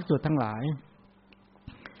ก่อนภิกษุทั้งหลาย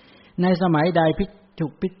ในสมัยใดภิก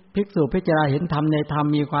ษุพิจารณาเห็นธรรมในธรรม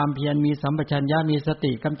มีความเพียรมีสัมปชัญญะมีส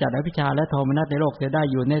ติกำจัดอภิชฌาและโทมนัสในโลกเสียได้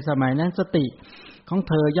อยู่ในสมัยนั้นสติของ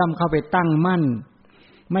เธอย่อมเข้าไปตั้งมั่น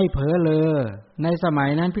ไม่เผลอเลยในสมัย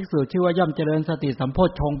นั้นภิกษุชื่อว่าย่อมเจริญสติสัมโพช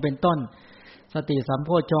ฌงค์เป็นต้นสติสัมโพ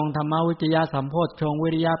ชฌงค์ธรรมวิจยะสัมโพชฌงค์วิ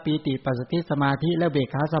ริยะปีติปัสสัทธิสมาธิและเบก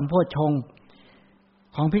ขาสัมโพชฌงค์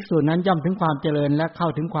ของภิกษุนั้นย่อมถึงความเจริญและเข้า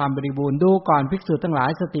ถึงความบริบูรณ์ดูก่อนภิกษุทั้งหลาย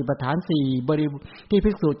สติปัฏฐาน4บริบูรณ์ที่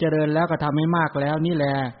ภิกษุเจริญแล้วก็ทำให้มากแล้วนี่แล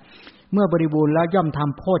เมื่อบริบูรณ์แล้วย่อมท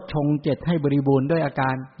ำโพชฌงค์7ให้บริบูรณ์ด้วยอากา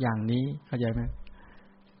รอย่างนี้เข้าใจไหม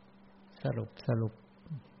สรุป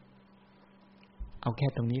เอาแค่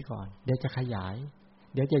ตรงนี้ก่อนเดี๋ยวจะขยาย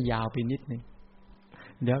เดี๋ยวจะยาวไปนิดนึง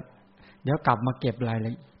เดี๋ยวกลับมาเก็บรายล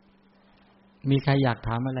ะเอียดมีใครอยากถ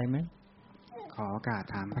ามอะไรไหมขอโอกาส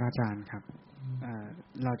ถามพระอาจารย์ครับ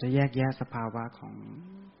เราจะแยกแยะสภาวะของ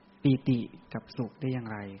ปีติกับสุขได้อย่าง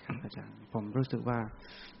ไรครับอาจารย์ผมรู้สึกว่า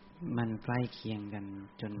มันใกล้เคียงกัน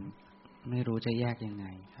จนไม่รู้จะแยกยังไง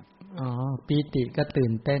ครับปีติก็ตื่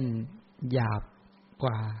นเต้นหยาบก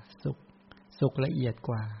ว่าสุขละเอียด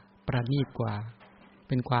กว่าประณีตกว่าเ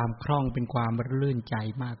ป็นความคล่องเป็นความลื่นใจ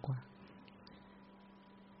มากกว่า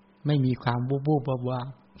ไม่มีความวูบๆวาบ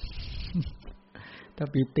ๆถ้า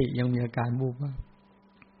ปีติยังมีอาการวูบวาบ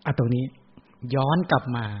ตรงนี้ย้อนกลับ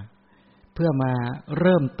มาเพื่อมาเ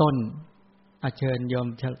ริ่มต้นเชิญโยม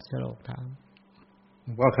ฉลกถามหล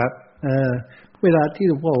วงพ่อครับเวลาที่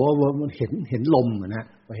หลวงพ่อว่ามันเห็นลมนะ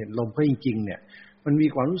เห็นลมก็จริงๆเนี่ยมันมี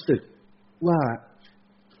ความรู้สึกว่า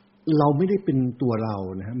เราไม่ได้เป็นตัวเรา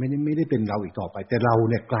นะฮะไม่ได้เป็นเราอีกต่อไปแต่เรา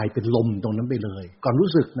เนี่ยกลายเป็นลมตรงนั้นไปเลยความ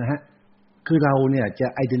รู้สึกนะฮะคือเราเนี่ยจะ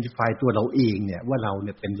identify ตัวเราเองเนี่ยว่าเราเ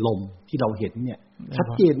นี่ยเป็นลมที่เราเห็นเนี่ยชัด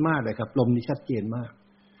เจนมากเลยครับลมนี่ชัดเจนมาก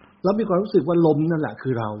แล้วมีความรู้สึกว่าลมนั่นแหละคื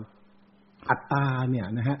อเราอัตตาเนี่ย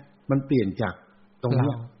นะฮะมันเปลี่ยนจากตรง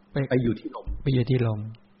นี้ไปอยู่ที่ลมไปอยู่ที่ลม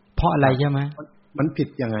เพราะอะไรใช่ไหมมันผิด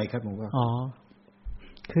ยังไงครับผมว่า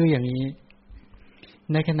คืออย่างนี้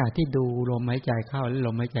ในขณะที่ดูลมหายใจเข้าและล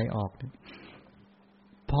มหายใจออก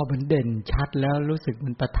พอมันเด่นชัดแล้วรู้สึก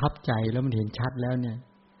มันประทับใจแล้วมันเห็นชัดแล้วเนี่ย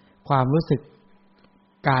ความรู้สึก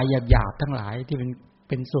กายหยาบๆทั้งหลายที่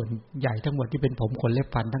เป็นส่วนใหญ่ทั้งหมดที่เป็นผมขนเล็บ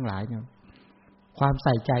ฟันทั้งหลายเนี่ยความใ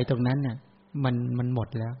ส่ใจตรงนั้นเนี่ยมันหมด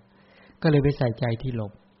แล้วก็เลยไปใส่ใจที่ล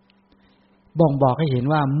มบ่งบอกให้เห็น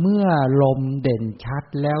ว่าเมื่อลมเด่นชัด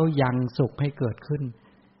แล้วยังสุขให้เกิดขึ้น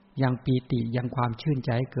ยังปีติยังความชื่นใจ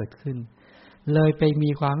ให้เกิดขึ้นเลยไปมี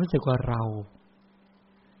ความรู้สึกว่าเรา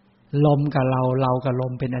ลมกับเรากับล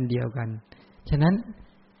มเป็นอันเดียวกันฉะนั้น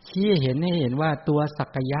ชี้ให้เห็นว่าตัวสัก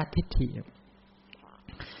กายทิฏฐิ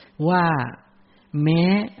ว่าแม้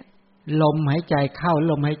ลมหายใจเข้า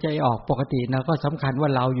ลมหายใจออกปกติเราก็สำคัญว่า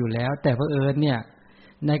เราอยู่แล้วแต่เผอิญเนี่ย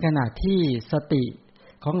ในขณะที่สติ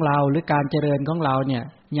ของเราหรือการเจริญของเราเนี่ย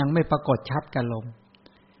ยังไม่ปรากฏชัดกับลม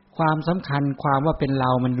ความสำคัญความว่าเป็นเร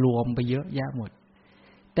ามันรวมไปเยอะแยะหมด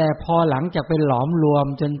แต่พอหลังจากไปหลอมรวม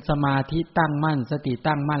จนสมาธิตั้งมั่นสติ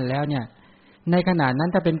ตั้งมั่นแล้วเนี่ย ในขณะนั้น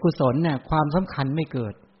ถ้าเป็นกุศลเนี่ยความสำคัญไม่เกิ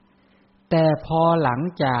ดแต่พอหลัง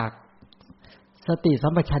จากสติสั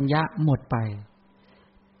มปชัญญะหมดไป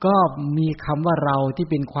ก็มีคำว่าเราที่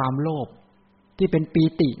เป็นความโลภที่เป็นปี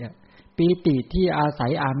ติที่อาศั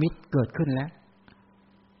ยอามิตรเกิดขึ้นแล้ว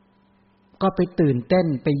ก็ไปตื่นเต้น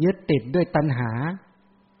ไปยึดติดด้วยตัณหา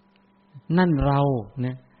นั่นเราเ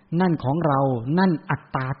นี่ยนั่นของเรานั่นอัต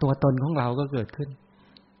ตาตัวตนของเราก็เกิดขึ้น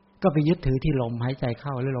ก็ไปยึดถือที่ลมหายใจเข้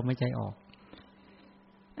าหรือลมหายใจออก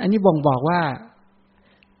อันนี้บ่งบอกว่า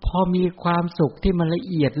พอมีความสุขที่มันละ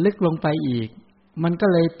เอียดลึกลงไปอีกมันก็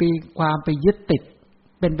เลยปีความไปยึดติด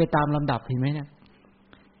เป็นไปตามลำดับเห็นไหมเนี่ย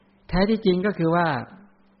แท้ที่จริงก็คือว่า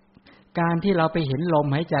การที่เราไปเห็นลม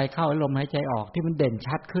หายใจเข้าลมหายใจออกที่มันเด่น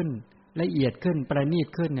ชัดขึ้นละเอียดขึ้นประณีต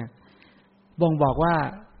ขึ้นเนี่ยบ่งบอกว่า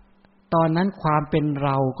ตอนนั้นความเป็นเร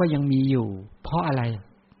าก็ยังมีอยู่เพราะอะไร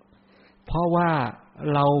เพราะว่า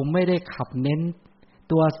เราไม่ได้ขับเน้น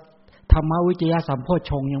ตัวธรรมวิจยสัมโพช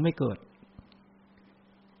ฌงค์ยังไม่เกิด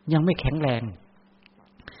ยังไม่แข็งแรง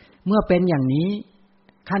เมื่อเป็นอย่างนี้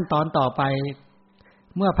ขั้นตอนต่อไป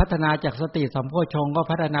เมื่อพัฒนาจากสติสัมโพชฌงค์ก็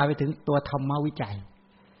พัฒนาไปถึงตัวธรรมวิจัย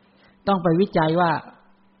ต้องไปวิจัยว่า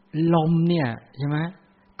ลมเนี่ยใช่ไหม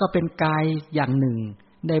ก็เป็นกายอย่างหนึ่ง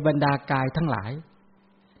ในบรรดากายทั้งหลาย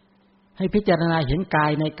ให้พิจารณาเห็นกา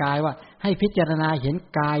ยในกายว่าให้พิจารณาเห็น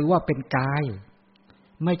กายว่าเป็นกาย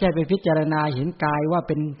ไม่ใช่ไปพิจารณาเห็นกายว่าเ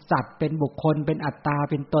ป็นสัตว์เป็นบุคคลเป็นอัตตา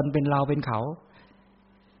เป็นตนเป็นเราเป็นเขา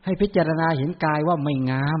ให้พิจารณาเห็นกายว่าไม่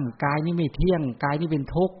งามกายนี้ไม่เที่ยงกายนี้เป็น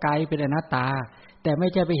ทุกข์กายเป็นอนัตตาแต่ไม่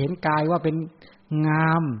ใช่ไปเห็นกายว่าเป็นงา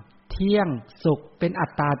มเที่ยงสุขเป็นอั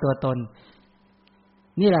ตตาตัวตน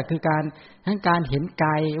นี่แหละคือการเห็นก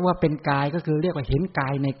ายว่าเป็นกายก็คือเรียกว่าเห็นกา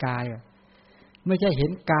ยในกายไม่ใช่เห็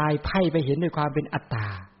นกายไพ่ไปเห็นด้วยความเป็นอัตตา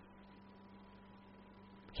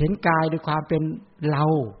เห็นกายด้วยความเป็นเรา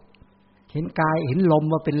เห็นกายเห็นลม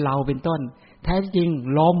ว่าเป็นเราเป็นต้นแท้จริง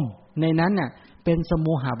ลมในนั้นน่ะเป็นส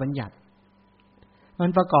มุหบัญญัติมัน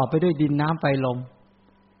ประกอบไปด้วยดินน้ำไฟลม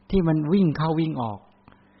ที่มันวิ่งเข้าวิ่งออก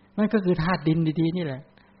มันก็คือธาตุดินดีๆนี่แหละ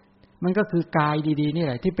มันก็คือกายดีๆนี่แ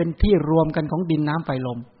หละที่เป็นที่รวมกันของดินน้ำไฟล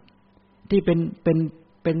มที่เ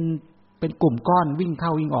ป็นกลุ่มก้อนวิ่งเข้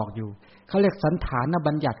าวิ่งออกอยู่เขาเรียกสันฐาน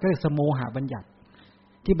บัญญัติก็เรียกสมุหบัญญัติ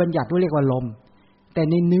ที่บัญญัติเรียกว่าลมแต่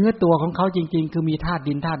ในเนื้อตัวของเขาจริงๆคือมีธาตุ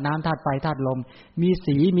ดินธาตุน้ำธาตุไฟธาตุลมมี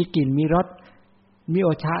สีมีกลิ่นมีรสมีโอ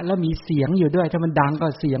ชะแล้วมีเสียงอยู่ด้วยถ้ามันดังก็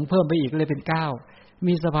เสียงเพิ่มไปอีกเลยเป็น9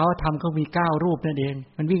มีสภาวธรรมเขามี9รูปนั่นเอง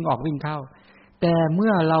มันวิ่งออกวิ่งเข้าแต่เมื่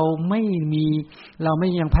อเราไม่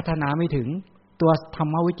ยังพัฒนาไม่ถึงตัวธร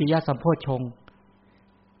รมวิจยสัมโพชฌงค์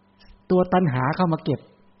ตัวตัณหาเข้ามาเก็บ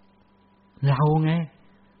เราไง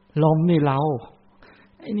ลมนี่เรา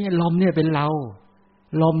ไอ้นี่ลมเนี่ยเป็นเรา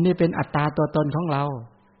ลมนี่เป็นอัตตาตัวตนของเรา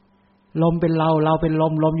ลมเป็นเราเราเป็นล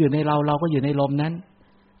มลมอยู่ในเราเราก็อยู่ในลมนั้น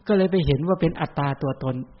ก็เลยไปเห็นว่าเป็นอัตตาตัวต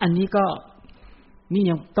นอันนี้ก็นี่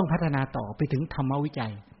ยังต้องพัฒนาต่อไปถึงธรรมวิจั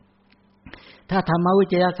ยถ้าธรรมวิ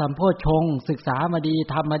จยสัมโพชฌงค์ศึกษามาดี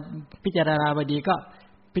ทำมาพิจารณามาดีก็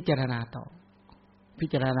พิจารณาต่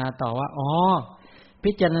อว่าอ๋อ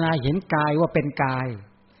พิจารณาเห็นกายว่าเป็นกาย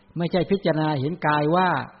ไม่ใช่พิจารณาเห็นกายว่า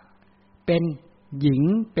เป็นหญิง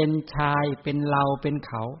เป็นชายเป็นเราเป็นเ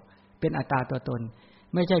ขาเป็นอัตตาตัวตน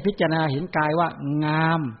ไม่ใช่พิจารณาเห็นกายว่างา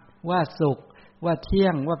มว่าสุขว่าเที่ย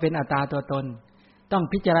งว่าเป็นอัตตาตัวตนต้อง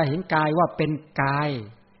พิจารณาเห็นกายว่าเป็นกาย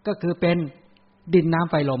ก็คือเป็นดินน้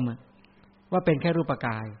ำไฟลมว่าเป็นแค่รูปก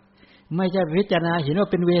ายไม่ใช่พิจารณาเห็นว่า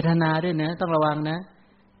เป็นเวทนาด้วยนะต้องระวังนะ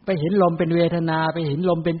ไปเห็นลมเป็นเวทนาไปเห็น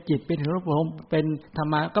ลมเป็นจิตเป็นรูปลมเป็นธร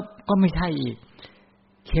รมะก็ไม่ใช่อีก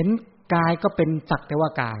เห็นกายก็เป็นสักแต่ว่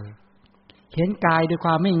ากายเห็นกายด้วยค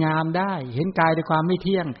วามไม่งามได้เห็นกายด้วยความไม่เ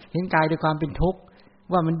ที่ยงเห็นกายด้วยความเป็นทุกข์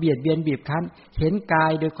ว่ามันเบียดเบียนบีบคั้นเห็นกา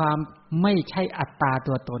ยด้วยความไม่ใช่อัตตา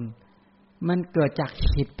ตัวตนมันเกิดจาก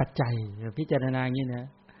เหตุปัจจัยพิจารณาอย่างนี้นะ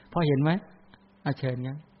พอเห็นไหมเชิญน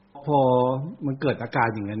ะพอมันเกิดอาการ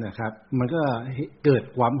อย่างนั้นนะครับมันก็เกิด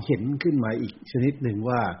ความเห็นขึ้นมาอีกชนิดหนึ่ง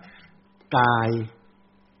ว่ากาย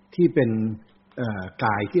ที่เป็นก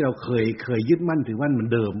ายที่เราเคยยึดมั่นถือมั่นเหมือน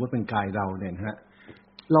เดิมว่าเป็นกายเราเนี่ยนะฮะ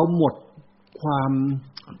เราหมดคว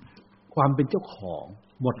ามเป็นเจ้าของ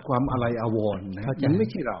หมดความอะไรอาวรณ์นะมันไม่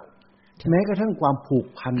ใช่เราแม้กระทั่งความผูก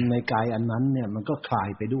พันในกายอันนั้นเนี่ยมันก็คลาย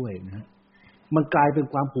ไปด้วยนะฮะมันกลายเป็น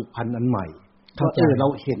ความผูกพันอันใหม่เพราะเรา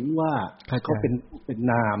เห็นว่าเขาเป็น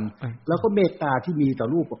นามแล้วก็เมตตาที่มีต่อ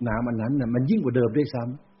รูปกับนามอันนั้นน่ะมันยิ่งกว่าเดิมด้วยซ้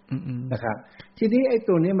ำนะครับทีนี้ไอ้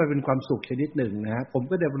ตัวนี้มันเป็นความสุขชนิดหนึ่งนะผม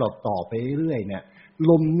ก็ได้บรรลุต่อไปเรื่อยๆเนี่ย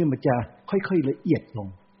ลมเนี่ยมันจะค่อยๆละเอียดลง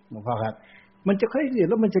นะครับมันจะค่อยละเอียด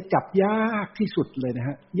แล้วมันจะจับยากที่สุดเลยนะฮ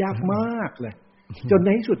ะยากมากเลยจนใน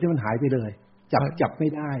ที่สุดเนี่ยมันหายไปเลยจับไม่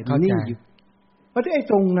ได้มันนิ่งอยู่เพราะที่ไอ้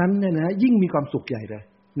ตรงนั้นเนี่ยนะยิ่งมีความสุขใหญ่เลย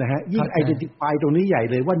นะฮะยิ่ง identify ตรงนี้ใหญ่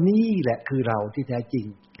เลยว่านี่แหละคือเราที่แท้จริง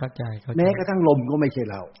เข้าใจแม้กระทั่งลมก็ไม่ใช่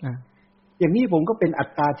เราอย่างนี้ผมก็เป็นอัต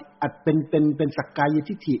ตาเป็นสักกาย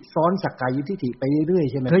ทิฏฐิซ้อนสักกายทิฏฐิไปเรื่อย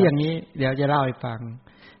ๆใช่ไหมคืออย่างนี้เดี๋ยวจะเล่าให้ฟัง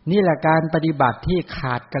นี่แหละการปฏิบัติที่ข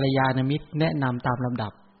าดกัลยาณมิตรแนะนำตามลำดั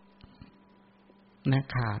บนะ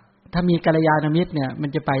ขาดถ้ามีกัลยาณมิตรเนี่ยมัน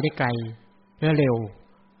จะไปได้ไกลและเร็ว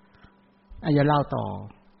จะเล่าต่อ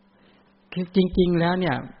คือจริงๆแล้วเ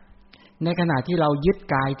นี่ยในขณะที่เรายึด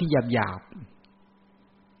กายที่หยาบ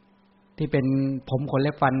ๆที่เป็นผมขนเ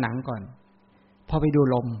ล็บฟันหนังก่อนพอไปดู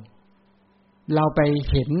ลมเราไป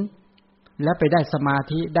เห็นและไปได้สมา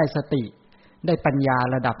ธิได้สติได้ปัญญา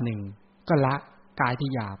ระดับหนึ่งก็ละกายที่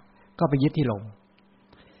หยาบก็ไปยึดที่ลม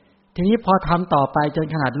ทีนี้พอทำต่อไปจน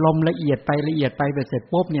ขนาดลมละเอียดไปเสร็จ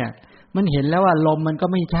ปุ๊บเนี่ยมันเห็นแล้วว่าลมมันก็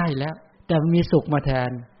ไม่ใช่แล้วแต่มันมีสุขมาแท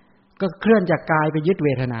นก็เคลื่อนจากกายไปยึดเว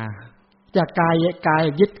ทนาจากกายยึดก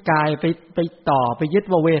ายไปต่อไปยึด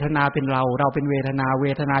ว่าเวทนาเป็นเราเป็นเวทนาเว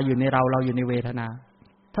ทนาอยู่ในเราอยู่ในเวทนา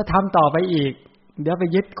ถ้าทำต่อไปอีกเดี๋ยวไป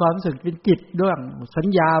ยึดความรู้สึกเป็นจิตด้วยสัญ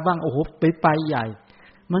ญาบ้างโอ้โหไปใหญ่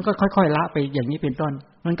มันก็ค่อยๆละไปอย่างนี้เป็นต้น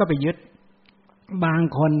มันก็ไปยึดบาง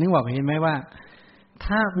คนนึกว่าเห็นไหมว่า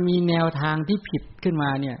ถ้ามีแนวทางที่ผิดขึ้นมา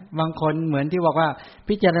เนี่ยบางคนเหมือนที่บอกว่า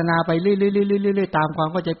พิจารณาไปเรื่อยๆตามความ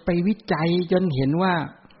เข้าใจไปวิจัยจนเห็นว่า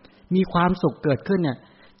มีความสุขเกิดขึ้นเนี่ย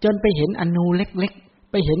จนไปเห็นอนูเล็ก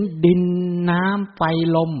ๆไปเห็นดินน้ำไฟ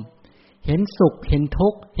ลมเห็นสุขเห็นทุ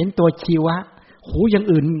กข์เห็นตัวชีวะหูอย่าง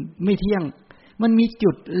อื่นไม่เที่ยงมันมีจุ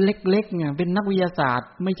ดเล็กๆเนี่ยเป็นนักวิทยาศาสตร์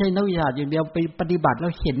ไม่ใช่นักวิทยาศาสตร์อย่างเดียวไปปฏิบัติแล้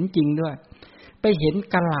วเห็นจริงด้วยไปเห็น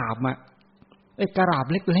กะหลาบกะหลาบ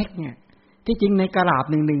เล็กๆเนี่ยที่จริงในกะหลาบ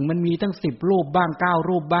หนึ่งมันมีตั้ง10รูปบ้าง9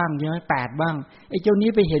รูปบ้างใช่ไหม8บ้างไอ้เจ้านี้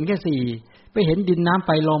ไปเห็นแค่4ไปเห็นดินน้ำไฟ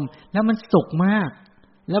ลมแล้วมันสุขมาก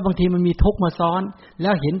แล้วบางทีมันมีทุกข์มาซ้อนแล้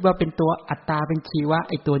วเห็นว่าเป็นตัวอัตตาเป็นชีวะ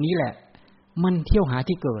ไอ้ตัวนี้แหละมันเที่ยวหา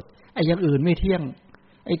ที่เกิดไอ้อย่างอื่นไม่เที่ยง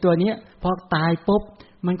ไอ้ตัวเนี้ยพอตายปุ๊บ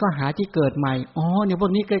มันก็หาที่เกิดใหม่อ๋อเนี่ยพว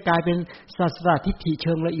กนี้กลายเป็นสัสสะทิฏฐิเ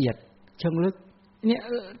ชิงละเอียดเชิงลึกเนี่ย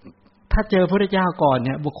ถ้าเจอพระพุทธเจ้าก่อนเ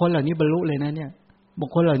นี่ยบุคคลเหล่านี้บรรลุเลยนะเนี่ยบุค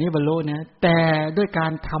คลเหล่านี้บรรลุนะแต่ด้วยกา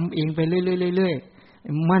รทำเองไปเรื่อย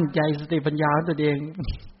ๆมั่นใจสติปัญญาตัวเอง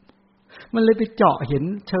มันเลยไปเจาะเห็น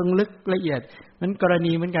เชิงลึกละเอียดมันกร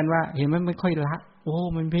ณีเหมือนกันว่าเห็นมันไม่ค่อยละโอ้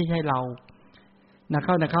มันไม่ใช่เรานะเ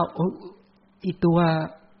ข้าโอ้อี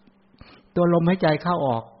ตัวลมหายใจเข้าอ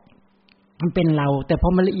อกมันเป็นเราแต่พอ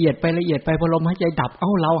มันละเอียดไปพอลมหายใจดับเอ้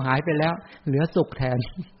าเราหายไปแล้วเหลือสุขแทน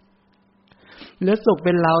เหลือสุขเ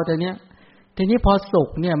ป็นเราแต่เนี้ยทีนี้พอสุข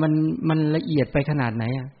เนี่ยมันละเอียดไปขนาดไหน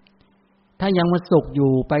อ่ะถ้ายังมาสุขอ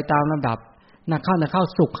ยู่ไปตามลำดับนะเข้า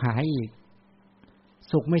สุขหายอีก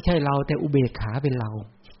สุขไม่ใช่เราแต่อุเบกขาเป็นเรา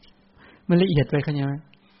มันละเอียดไปขนาดไหน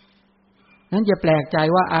นั้นจะแปลกใจ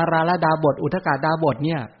ว่าอาราลดาบทอุทกดาบทเ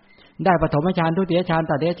นี่ยได้ปฐมฌานทุติยฌาน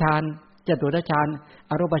ตติยฌานจตุตฌาน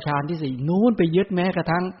อรูปฌานที่4นู้นไปยึดแม้กระ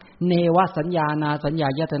ทั่งเนวสัญญานาสัญญา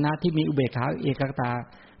ยตนะที่มีอุเบกขาเอกตา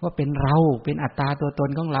ว่าเป็นเราเป็นอัตตาตัวตน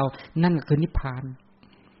ของเรานั่นคือนิพพาน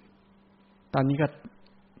ตอนนี้ก็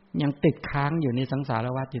ยังติดค้างอยู่ในสังสาร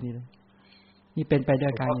วัฏอยู่นี่เลยนี่เป็นไปด้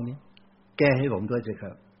วยการอย่างนี้แก้ให้ผมด้วยสิค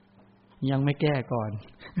รับยังไม่แก้ก่อน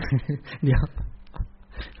เดี๋ยว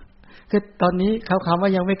คือตอนนี้เขาคำว่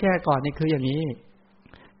ายังไม่แก้ก่อนนี่คืออย่างนี้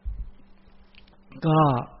ก็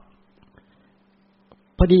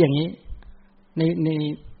พอดีอย่างนี้ใน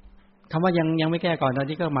คำว่ายังไม่แก้ก่อนตอน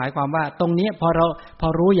นี้ก็หมายความว่าตรงนี้พอ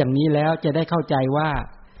รู้อย่างนี้แล้วจะได้เข้าใจว่า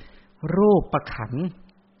รูปประขันธ์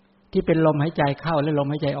ที่เป็นลมหายใจเข้าและลม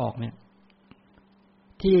หายใจออกเนี่ย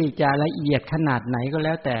ที่จะละเอียดขนาดไหนก็แ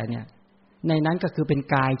ล้วแต่เนี่ยในนั้นก็คือเป็น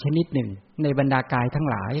กายชนิดหนึ่งในบรรดากายทั้ง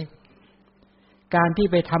หลายการที่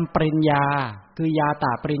ไปทำปริญญาคือยาต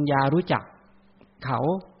าปริญญารู้จักเขา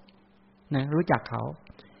นะรู้จักเขา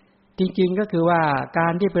จริงๆก็คือว่ากา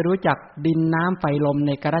รที่ไปรู้จักดินน้ำไฟลมใ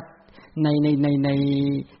นกระ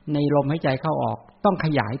ในลมหายใจเข้าออกต้องข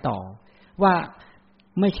ยายต่อว่า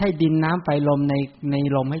ไม่ใช่ดินน้ำไฟลมใน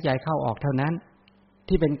ลมหายใจเข้าออกเท่านั้น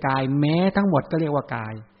ที่เป็นกายแม้ทั้งหมดก็เรียกว่ากา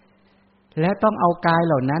ยและต้องเอากายเ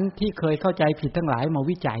หล่านั้นที่เคยเข้าใจผิดทั้งหลายมา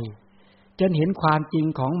วิจัยจนเห็นความจริง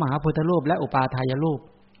ของมหาพุทธรูปและอุปาทายรูป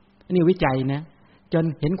นี่วิจัยนะจน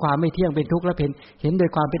เห็นความไม่เที่ยงเป็นทุกข์และเห็นโดย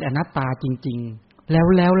ความเป็นอนัตตาจริงๆแล้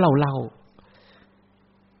วเรา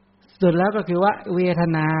สุดแล้วก็คือว่าเวท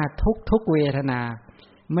นาทุกเวทนา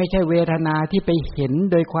ไม่ใช่เวทนาที่ไปเห็น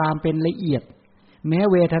โดยความเป็นละเอียดแม้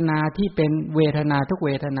เวทนาที่เป็นเวทนาทุกเว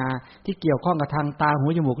ทนาที่เกี่ยวข้องกับทางตาหู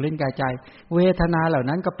จมูกลิ้นกายใจเวทนาเหล่า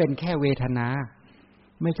นั้นก็เป็นแค่เวทนา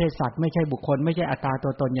ไม่ใช่สัตว์ไม่ใช่บุคคลไม่ใช่อัตตาตั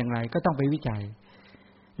วตนอย่างไรก็ต้องไปวิจัย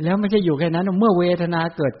แล้วไม่ใช่อยู่แค่นั้นเมื่อเวทนา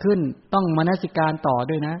เกิดขึ้นต้องมนสิการต่อ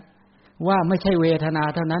ด้วยนะว่าไม่ใช่เวทนา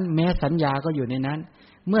เท่านั้นแม้สัญญาก็อยู่ในนั้น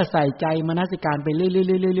เมื่อใส่ใจมนสิการไปเ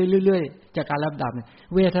รื่อยๆๆๆๆจากการลำดับ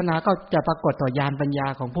เวทนาก็จะปรากฏต่อญาณปัญญา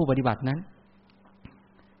ของผู้ปฏิบัตินั้น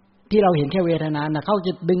ที่เราเห็นแค่เวทนานะเขาจ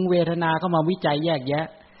ะดึงเวทนาเข้ามาวิจัยแยกแยะ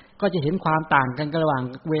ก็จะเห็นความต่างกันระหว่าง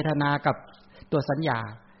เวทนากับตัวสัญญา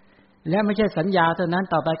และไม่ใช่สัญญาเท่านั้น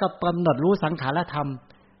ต่อไปก็กำหนดรู้สังขารธรรม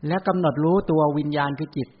และกำหนดรู้ตัววิญญาณคือ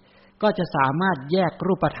จิตก็จะสามารถแยก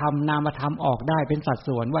รูปธรรมนามธรรมออกได้เป็นสัด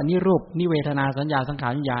ส่วนว่านี่รูปนี่เวทนาสัญญาสังขา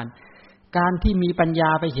รวิญญาณการที่มีปัญญา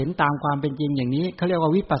ไปเห็นตามความเป็นจริงอย่างนี้เขาเรียกว่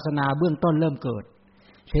าวิปัสสนาเบื้องต้นเริ่มเกิด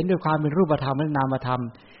เห็นด้วยความเป็นรูปธรรมและนามธรรม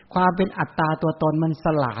ความเป็นอัตตาตัวตนมันส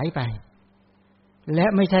ลายไปและ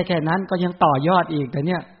ไม่ใช่แค่นั้นก็ยังต่อยอดอีกแต่เ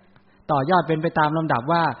นี่ยต่อยอดเป็นไปตามลำดับ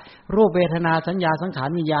ว่ารูปเวทนาสัญญาสังขาร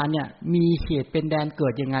วิญญาณเนี่ยมีเหตุเป็นแดนเกิ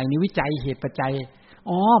ดยังไงนี่วิจัยเหตุปัจจัย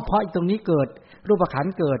อ๋อเพราะตรงนี้เกิดรูปขัน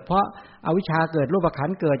ธ์เกิดเพราะอวิชชาเกิดรูปขัน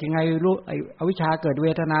ธ์เกิดยังไงรูปอวิชชาเกิดเว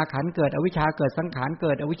ทนาขันธ์เกิดอวิชชาเกิดสังขารเ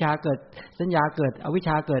กิดอวิชชาเกิดสัญญาเกิดอวิชช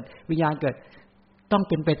าเกิดวิญญาณเกิดต้อง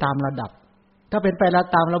เป็นไปตามระดับถ้าเป็นไป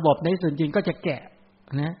ตามระบบในส่วนจริงก็จะแกะ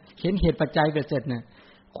นะเห็นเหตุปัจจัยเสร็จเนี่ย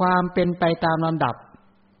ความเป็นไปตามลำดับ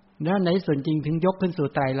แล้วในส่วนจริงถึงยกขึ้นสู่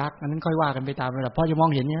ไตรลักษณ์อันนั้นค่อยว่ากันไปตามระดับพอจะมอง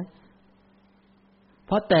เห็นเนี่ยเ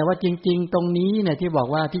พราะแต่ว่าจริงๆตรงนี้เนี่ยที่บอก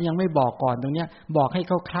ว่าที่ยังไม่บอกก่อนตรงเนี้ยบอกให้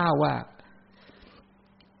คร่าวๆว่า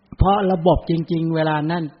เพราะระบบจริงๆเวลา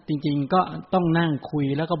นั่นจริงๆก็ต้องนั่งคุย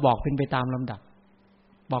แล้วก็บอกเป็นไปตามลำดับ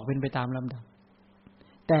บอกเป็นไปตามลำดับ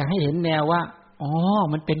แต่ให้เห็นแนวว่าอ๋อ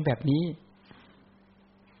มันเป็นแบบนี้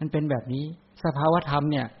มันเป็นแบบนี้สภาวธรรม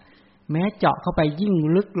เนี่ยแม้เจาะเข้าไปยิ่ง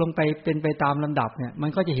ลึกลงไปเป็นไปตามลำดับเนี่ยมัน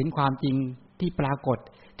ก็จะเห็นความจริงที่ปรากฏ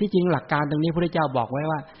ที่จริงหลักการตรงนี้พระพุทธเจ้าบอกไว้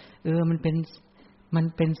ว่ามันเ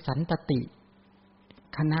ป็นสันตติ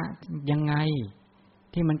คณะยังไง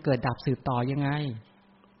ที่มันเกิดดับสืบต่อยังไง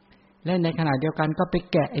และในขณะเดียวกันก็ไป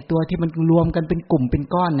แกะไอ้ตัวที่มันรวมกันเป็นกลุ่มเป็น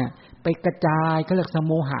ก้อนเนี่ยไปกระจายเขาเรียกสโ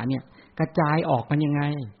มหะเนี่ยกระจายออกกันยังไง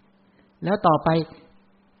แล้วต่อไป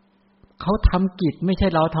เขาทำกิจไม่ใช่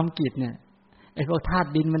เราทำกิจเนี่ยไอ้พวกธาตุ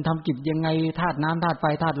ดินมันทำกิจยังไงธาตุน้ำธาตุไฟ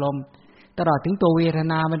ธาตุลมตลอดถึงตัวเวท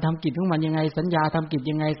นามันทำกิจของมันยังไงสัญญาทำกิจ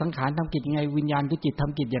ยังไงสังขารทำกิจยังไงวิญญาณคือจิตท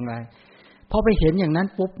ำกิจอย่างไรพอไปเห็นอย่างนั้น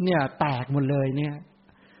ปุ๊บเนี่ยแตกหมดเลยเนี่ย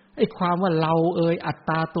ไอ้ความว่าเราอัต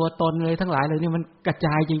ตาตัวตนเลยทั้งหลายเลยเนี่ยมันกระจ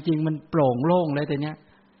ายจริงๆมันโปร่งโล่งเลยแต่เนี้ย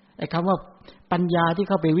ไอ้คำว่าปัญญาที่เ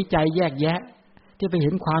ข้าไปวิจัยแยกแยะที่ไปเห็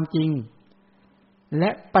นความจริงและ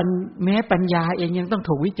แม้ปัญญาเองยังต้อง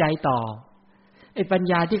ถูกวิจัยต่อไอ้ปัญ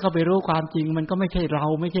ญาที่เข้าไปรู้ความจริงมันก็ไม่ใช่เรา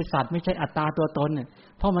ไม่ใช่สัตว์ไม่ใช่อัตตาตัวตนเนี่ย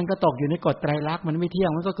เพราะมันก็ตกอยู่ในกฎไตรลักษณ์มันไม่เที่ย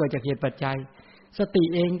งมันก็เกิดจากเหตุปัจจัยสติ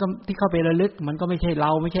เองก็ที่เข้าไประลึกมันก็ไม่ใช่เร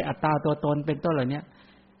าไม่ใช่อัตตาตัวตนเป็นต้นเหล่านี้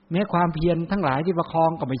แม้ความเพียรทั้งหลายที่ประคอ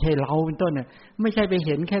งก็ไม่ใช่เราเป็นต้นเนี่ยไม่ใช่ไปเ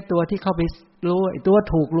ห็นแค่ตัวที่เข้าไปรู้ไอ้ตัว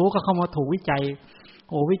ถูกรู้ก็เข้ามาถูกวิจัย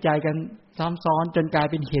วิจัยกันซ้ำซ้อนจนกลาย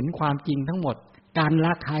เป็นเห็นความจริงทั้งหมดการล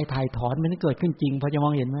ะคายถ่ายถอนมันเกิดขึ้นจริงพอจะม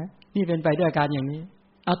องเห็นไหมนี่เป็นไปด้วยอาการอย่างนี้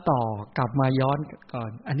เอาต่อกลับมาย้อนก่อ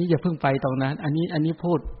นอันนี้อย่าเพิ่งไปตรงนั้นอันนี้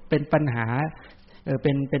พูดเป็นปัญหาเ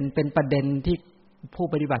ป็นประเด็นที่ผู้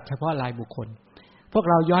ปฏิบัติเฉพาะรายบุคคลพวก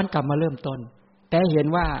เราย้อนกลับมาเริ่มต้นแต่เห็น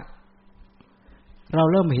ว่าเรา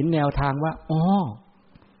เริ่มเห็นแนวทางว่า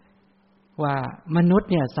ว่ามนุษย์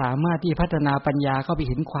เนี่ยสามารถที่พัฒนาปัญญาเข้าไป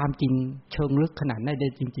เห็นความจริงเชิงลึกขนาดนั้นได้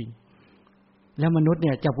จริงๆแล้วมนุษย์เ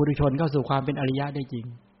นี่ยจากปุถุชนเข้าสู่ความเป็นอริยะได้จริง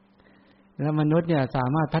แล้วมนุษย์เนี่ยสา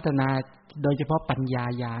มารถพัฒนาโดยเฉพาะปัญญา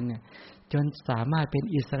ญาณเนี่ยจนสามารถเป็น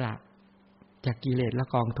อิสระจากกิเลสและ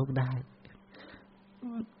กองทุกข์ได้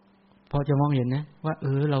พอจะมองเห็นนะว่า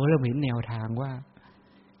เราเริ่มเห็นแนวทางว่า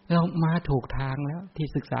เรามาถูกทางแล้วที่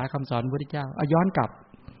ศึกษาคำสอนพระพุทธเจ้าเอาย้อนกลับ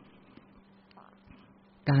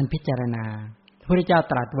การพิจารณาพระพุทธเจ้า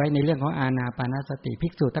ตรัสไว้ในเรื่องของอานาปานสติภิ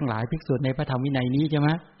กษุทั้งหลายภิกษุในพระธรรมวินัยนี้ใช่ไหม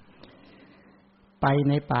ไป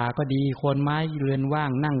ในป่าก็ดีโคนไม้เรือนว่า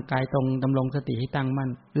งนั่งกายตรงดำรงสติให้ตั้งมั่น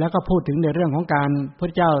แล้วก็พูดถึงในเรื่องของการพ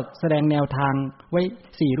ระเจ้าแสดงแนวทางไว้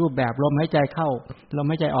4รูปแบบลมหายใจเข้าลม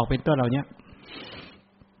หายใจออกเป็นต้นเหล่านี้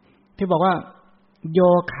ที่บอกว่าโย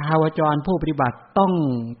คาวจรผู้ปฏิบัติต้อง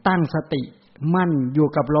ตั้งสติมั่นอยู่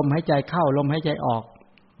กับลมหายใจเข้าลมหายใจออก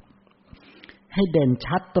ให้เด่น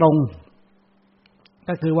ชัดตรง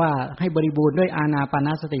ก็คือว่าให้บริบูรณ์ด้วยอานาปาน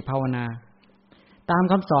สติภาวนาตาม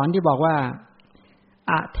คำสอนที่บอกว่า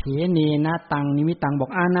อะเถเนนะตังนิมิตังบอก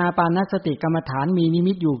อานาปานสติกรรมฐานมีนิ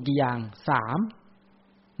มิตอยู่กี่อย่าง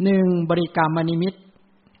3 1บริกรรมนิมิต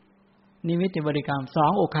นิมิตเป็นบริกรรม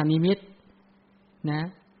2โอคานิมิตนะ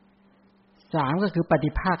3ก็คือปฏิ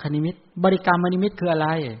ภาคนิมิตบริกรรมนิมิตคืออะไร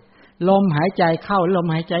ลมหายใจเข้าลม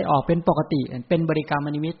หายใจออกเป็นปกติเป็นบริกรรม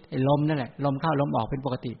นิมิตไอ้ลมนั่นแหละลมเข้าลมออกเป็นป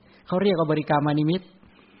กติเขาเรียกว่าบริกรรมนิมิต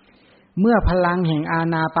เมื่อพลังแห่งอา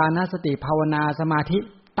นาปานสติภาวนาสมาธิ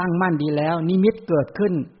ตั้งมั่นดีแล้วนิมิตเกิดขึ้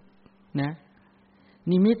นนะ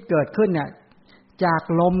นิมิตเกิดขึ้นเนี่ย จาก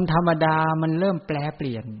ลมธรรมดามันเริ่มแปรเป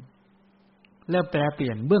ลี่ยน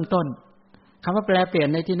เบื้องต้นคำว่าแปรเปลี่ยน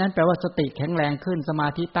ในที่นั้นแปลว่าสติแข็งแรงขึ้นสมา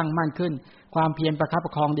ธิตั้งมั่นขึ้นความเพียรประคับปร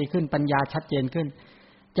ะคองดีขึ้นปัญญาชัดเจนขึ้น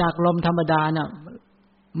จากลมธรรมดาน่ะ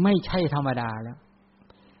ไม่ใช่ธรรมดาแล้ว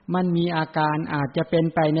มันมีอาการอาจจะเป็น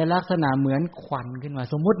ไปในลักษณะเหมือนควันขึ้นมา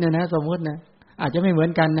สมมุตินะอาจจะไม่เหมือ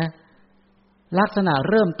นกันนะลักษณะ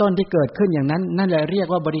เริ่มต้นที่เกิดขึ้นอย่างนั้นนั่นแหละเรียก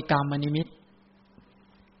ว่าบริกรรมนิมิต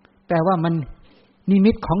แปลว่ามันนิ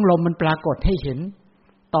มิตของลมมันปรากฏให้เห็น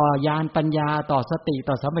ต่อญาณปัญญาต่อสติ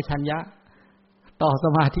ต่อสัมปชัญญะต่อส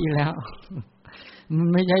มาธิแล้วมัน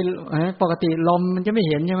ไม่ใช่ปกติลมมันจะไม่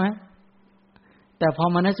เห็นใช่ไหมแต่พอ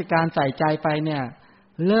มนสิการใส่ใจไปเนี่ย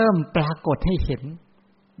เริ่มปรากฏให้เห็น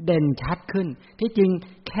เด่นชัดขึ้นที่จริง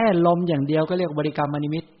แค่ลมอย่างเดียวก็เรียกบริกรรมนิ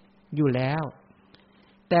มิตอยู่แล้ว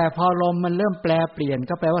แต่พอลมมันเริ่มแปรเปลี่ยน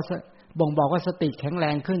ก็แปลว่าบ่งบอกว่าสติแข็งแร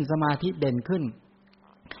งขึ้นสมาธิเด่นขึ้น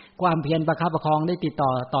ความเพียรประคับประคองได้ติด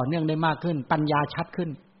ต่อเนื่องได้มากขึ้นปัญญาชัดขึ้น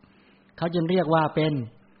เขาจึงเรียกว่าเป็น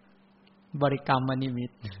บริกรรมนิมิต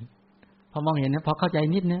พอมองเห็นนะพอเข้าใจ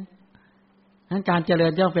นิดนะงั้นการเจริ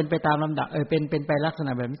ญย่อมเป็นไปตามลำดับเป็นไปลักษณ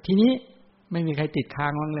ะแบบนี้ทีนี้ไม่มีใครติดค้า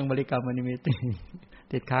งเรื่องบริกรรมนิมิต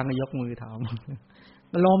ติดค้างก็ยกมือถาม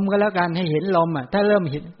ลมก็แล้วกันให้เห็นลมอ่ะถ้าเริ่ม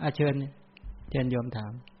เห็นเชิญโยมถา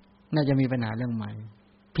มน่าจะมีปัญหาเรื่องไมค์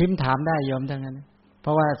พิมพ์ถามได้โยมทั้งนั้นเพร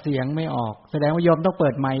าะว่าเสียงไม่ออกแสดงว่าโยมต้องเปิ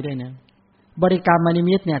ดไมค์ด้วยนะบริกรรมนิ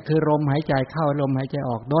มิตเนี่ยคือลมหายใจเข้าลมหายใจ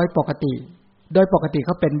ออกโดยปกติเข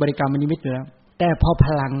าเป็นบริกรรมนิมิตอยู่แล้วแต่พอพ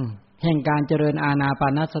ลังแห่งการเจริญอานาปา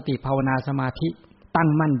นสติภาวนาสมาธิตั้ง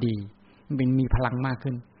มั่นดีมันมีพลังมาก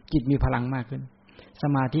ขึ้นจิตมีพลังมากขึ้นส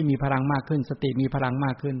มาธิมีพลังมากขึ้นสติมีพลังม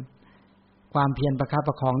ากขึ้นความเพียรประคับป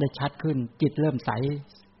ระคองได้ชัดขึ้นจิตเริ่มใส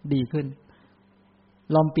ดีขึ้น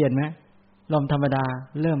ลมเปลี่ยนไหมลมธรรมดา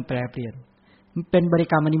เริ่มแปรเปลี่ยนเป็นบริ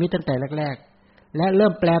กรรมนิมิตตั้งแต่แรกๆและเริ่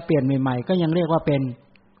มแปรเปลี่ยนใหม่ๆก็ยังเรียกว่าเป็น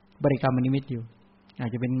บริกรรมนิมิตอยู่อาจ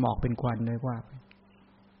จะเป็นหมอกเป็นควันเลยว่า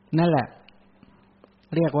นั่นแหละ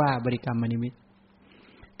เรียกว่าบริกรรมนิมิต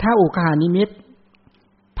ถ้าอุคหานิมิต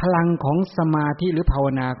พลังของสมาธิหรือภาว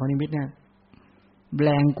นาของนิมิตเนี่ยแร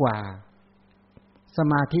งกว่าส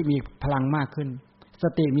มาธิมีพลังมากขึ้นส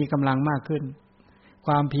ติมีกำลังมากขึ้นค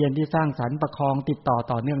วามเพียรที่สร้างสรรค์ประคองติด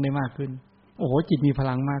ต่อเนื่องได้มากขึ้นโอ้โหจิตมีพ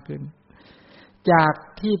ลังมากขึ้นจาก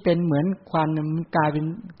ที่เป็นเหมือนควันมันกลายเป็น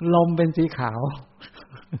ลมเป็นสีขาว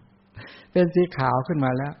เป็นสีขาวขึ้นม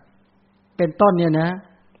าแล้วเป็นต้นเนี่ยนะ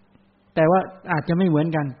แต่ว่าอาจจะไม่เหมือน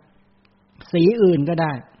กันสีอื่นก็ไ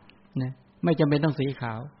ด้นะไม่จำเป็นต้องสีข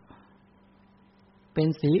าวเป็น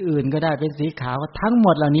สีอื่นก็ได้เป็นสีขาวทั้งหม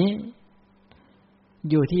ดเหล่านี้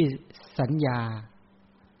อยู่ที่สัญญา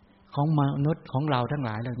ของมนุษย์ของเราทั้งห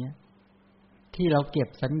ลายเหล่านี้ที่เราเก็บ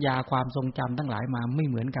สัญญาความทรงจำทั้งหลายมาไม่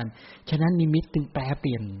เหมือนกันฉะนั้นนิมิตจึงแปรเป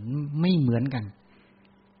ลี่ยนไม่เหมือนกัน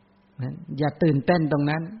นะอย่าตื่นเต้นตรง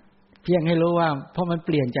นั้นเพียงให้รู้ว่าเพราะมันเป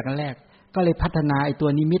ลี่ยนจากอันแรกก็เลยพัฒนาไอ้ตัว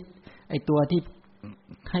นิมิตไอ้ตัวที่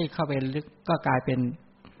ให้เข้าไปลึกก็กลายเป็น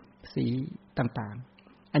สีต่าง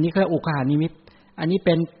ๆอันนี้คืออุคหานิมิตอันนี้เ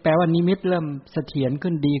ป็นแปลว่านิมิตเริ่มเสถียร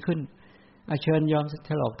ขึ้นดีขึ้นเชิญยอมฉ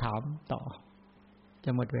ลองถามต่อจ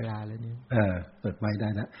ะหมดเวลาแล้วนี่เปิดไมค์ได้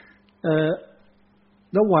นะ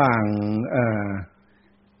ระหว่าง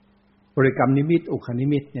บริกรรมนิมิตอุคหานิ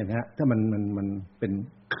มิตเนี่ยนะฮะถ้ามันเป็น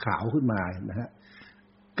ขาวขึ้นมานะฮะ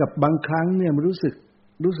กับบางครั้งเนี่ยมันรู้สึก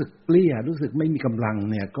เปรี้ยรู้สึกไม่มีกำลัง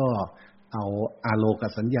เนี่ยก็เอาอาโลก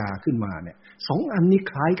สัญญาขึ้นมาเนี่ยสองอันนี้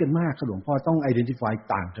คล้ายกันมากครับหลวงพ่อต้อง identify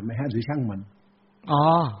ต่างกันไหมฮะหรือช่างมัน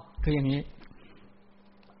คืออย่างนี้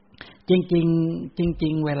จริ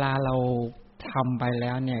งเวลาเราทำไปแ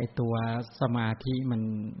ล้วเนี่ยไอ้ตัวสมาธิมัน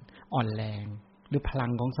อ่อนแรงหรือพลั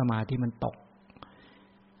งของสมาธิมันตก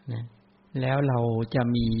นะแล้วเราจะ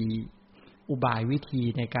มีอุบายวิธี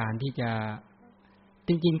ในการที่จะจ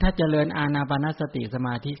ริงๆถ้าเจริญอานาปานสติสม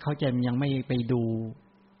าธิเขาจะยังไม่ไปดู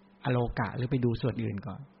อโลกะหรือไปดูส่วนอื่น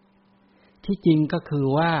ก่อนที่จริงก็คือ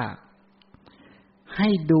ว่าให้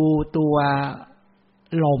ดูตัว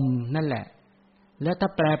ลมนั่นแหละแล้วถ้า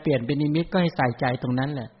แปลเปลี่ยนเป็นนิมิตก็ให้ใส่ใจตรงนั้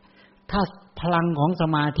นแหละถ้าพลังของส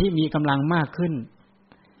มาธิมีกำลังมากขึ้น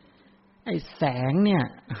ไอ้แสงเนี่ย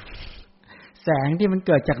แสงที่มันเ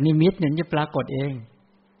กิดจากนิมิตเนี่ยจะปรากฏเอง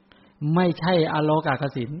ไม่ใช่อโลกะ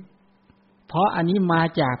สินเพราะอันนี้มา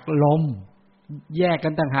จากลมแยกกั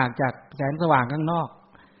นต่างหากจากแสงสว่างข้างนอก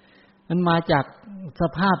มันมาจากส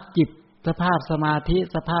ภาพจิตสภาพสมาธิ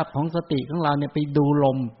สภาพของสติของเราเนี่ยไปดูล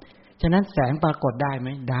มฉะนั้นแสงปรากฏได้ไหม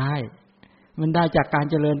ได้มันได้จากการ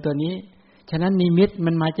เจริญตัวนี้ฉะนั้นนิมิต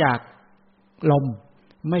มันมาจากลม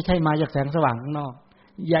ไม่ใช่มาจากแสงสว่างข้างนอก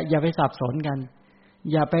อย่าไปสับสนกัน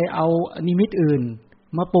อย่าไปเอานิมิตอื่น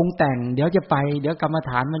มาปรุงแต่งเดี๋ยวจะไปเดี๋ยวกรรม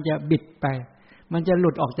ฐานมันจะบิดไป มันจะห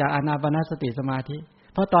ลุดออกจากอานาปานสติสมาธิ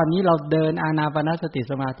เพราะตอนนี้เราเดินอานาปานสติ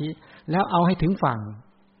สมาธิแล้วเอาให้ถึงฝั่ง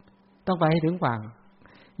ต้องไปให้ถึงฝั่ง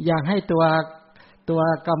อยากให้ตัว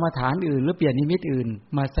กรรมฐานอื่นหรือเปลี่ยนนิมิตอื่น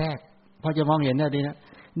มาแทรกพอจะมองเห็นได้ดีนะ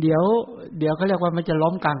เดี๋ยวเขาเรียกว่ามันจะล้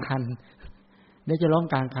มกลางคันเดี๋ยวจะล้ม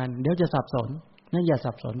กลางคันเดี๋ยวจะสับสนนั่นอย่า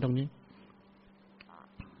สับสนตรงนี้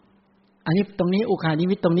อันนี้ตรงนี้อุคานิ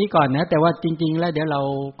มิตตรงนี้ก่อนนะแต่ว่าจริงๆแล้วเดี๋ยวเรา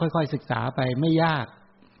ค่อยๆศึกษาไปไม่ยาก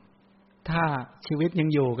ถ้าชีวิตยัง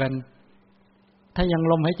อยู่กันถ้ายัง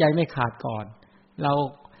ลมหายใจไม่ขาดก่อนเรา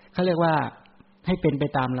เขาเรียกว่าให้เป็นไป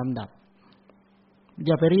ตามลำดับอ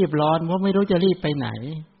ย่าไปรีบร้อนเพราะไม่รู้จะรีบไปไหน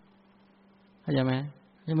เข้าใจไหม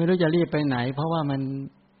ยังไม่รู้จะรีบไปไหนเพราะว่า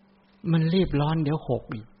มันรีบร้อนเดี๋ยวหก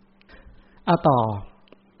อีกเอาต่อ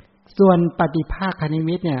ส่วนปฏิภาคนิ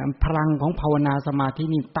มิตเนี่ยพลังของภาวนาสมาธิ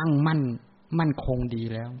นี่ตั้งมั่นคงดี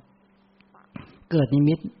แล้วเกิดนิ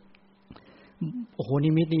มิตโอ้โห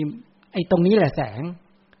นิมิตนี่ไอ้ตรงนี้แหละแสง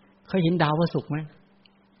เคยเห็นดาวพระศุกร์ไหม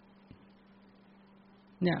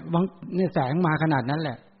เนี่ยแสงมาขนาดนั้นแห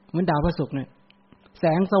ละเหมือนดาวพระศุกร์เนี่ยแส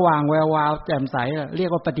งสว่างแวววาวแจ่มใสเรีย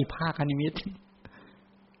กว่าปฏิภาคนิมิต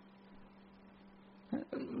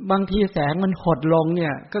บางทีแสงมันหดลงเนี่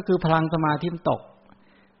ยก็คือพลังสมาธิมันตก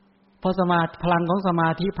พอพลังของสมา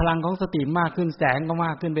ธิพลังของสติมากขึ้นแสงก็ม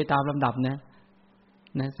ากขึ้นไปตามลำดับนะ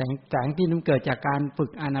แสงที่มันเกิดจากการฝึ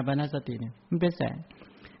กอานาปานสติเนี่ยมันเป็นแสง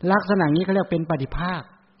ลักษณะนี้เขาเรียกเป็นปฏิภาค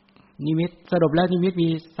นิมิตสรุปแล้วนิมิตมี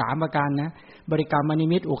3ประการนะบริกรรมนิ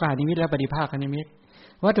มิตอุคานิมิตและปฏิภาคนิมิต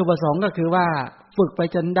วัตถุประสงค์ก็คือว่าฝึกไป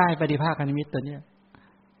จนได้ปฏิภาคนิมิตตัวนี้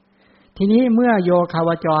ทีนี้เมื่อโยคาว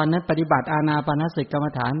จรนั้นปฏิบัติอานาปานสติกรรม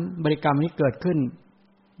ฐานบริกรรมนี้เกิดขึ้น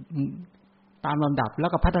ตามลำดับแล้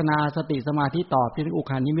วก็พัฒนาสติสมาธิต่อเป็นอุ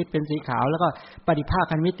คานิมิตเป็นสีขาวแล้วก็ปฏิภา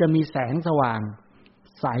คนิมิตจะมีแสงสว่าง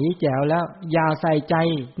ใสแจ๋วแล้วอย่าใส่ใจ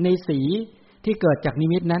ในสีที่เกิดจากนิ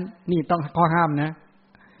มิตนั้นนี่ต้องข้อห้ามนะ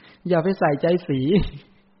อย่าไปใส่ใจสี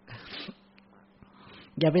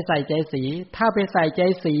อย่าไปใส่ใจสีถ้าไปใส่ใจ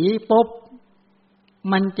สีปุ๊บ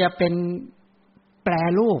มันจะเป็นแปร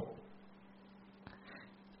รูป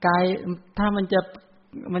กายถ้ามั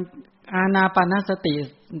นอานาปานสติ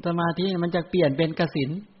สมาธิมันจะเปลี่ยนเป็นกสิ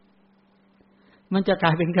ณมันจะกล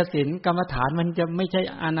ายเป็นกสิณกรรมฐานมันจะไม่ใช่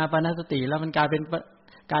อานาปานสติแล้วมันกลายเ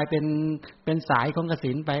ป็นสายของก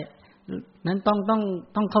สิณไปนั้น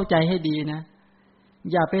ต้องเข้าใจให้ดีนะ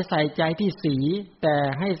อย่าไปใส่ใจที่สีแต่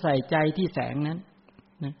ให้ใส่ใจที่แสงนั้น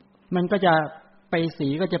นะมันก็จะไปสี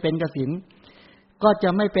ก็จะเป็นกสิณก็จะ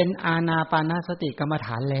ไม่เป็นอานาปานสติกรรมฐ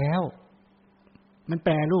านแล้วมันแป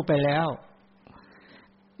รรูปไปแล้ว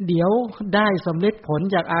เดี๋ยวได้สำเร็จผล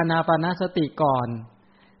จากอานาปานสติก่อน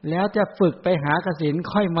แล้วจะฝึกไปหากสิณ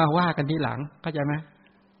ค่อยมาว่ากันทีหลังเข้าใจไหม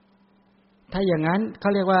ถ้าอย่างนั้นเขา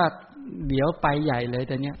เรียกว่าเดี๋ยวไปใหญ่เลยแ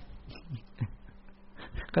ต่เนี้ย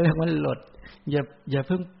ก็เรียกว่าหลดอย่าเ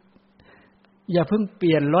พิ่งเป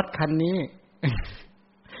ลี่ยนรถคันนี้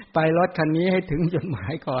ไปรถคันนี้ให้ถึงจุดหมา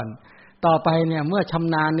ยก่อนต่อไปเนี่ยเมื่อช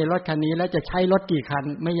ำนาญในรถคันนี้แล้วจะใช้รถกี่คัน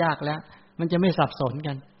ไม่ยากแล้วมันจะไม่สับสน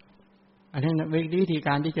กันอันนี้วิธีก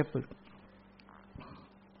ารที่จะฝึก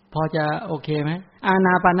พอจะโอเคไหมอาน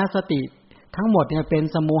าปานสติทั้งหมดเนี่ยเป็น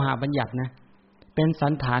สมุหบัญญัตินะเป็นสั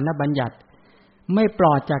นฐานบัญญัติไม่ปล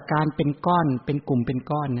อดจากการเป็นก้อนเป็นกลุ่มเป็น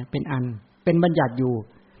ก้อนนะเป็นอันเป็นบัญญัติอยู่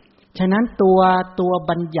ฉะนั้นตัว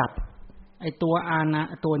บัญญัติไอตัว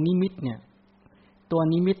ตัวนิมิตเนี่ยตัว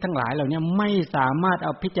นิมิตทั้งหลายเหล่านี้ไม่สามารถเอ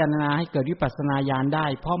าพิจารณาให้เกิดวิปัสสนาญาณได้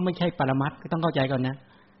เพราะไม่ใช่ปรมัตถ์ต้องเข้าใจก่อนนะ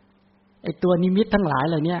ไอตัวนิมิตทั้งหลาย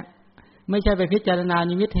เหล่านี้ไม่ใช่ไปพิจารณา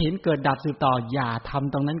นิมิตเห็นเกิดดับสืบต่ออย่าท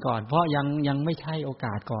ำตรงนั้นก่อนเพราะยังไม่ใช่โอก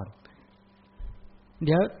าสก่อนเ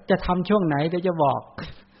ดี๋ยวจะทำช่วงไหนเดี๋ยวจะบอก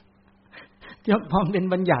จะพอเป็น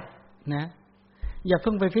บัญญัตินะอย่าเ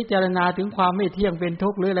พิ่งไปพิจารณาถึงความไม่เที่ยงเป็นทุ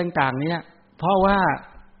กข์หรืออะไรต่างๆเนี่ยเพราะว่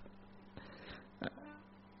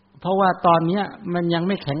าตอนนี้มันยังไ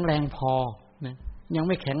ม่แข็งแรงพอนะยังไ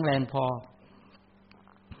ม่แข็งแรงพอ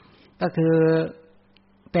ก็คือ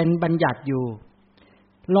เป็นบัญญัติอยู่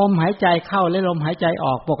ลมหายใจเข้าและลมหายใจอ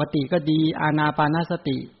อกปกติก็ดีอานาปานส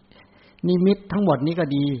ตินิมิตทั้งหมดนี้ก็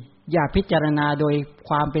ดีอย่าพิจารณาโดยค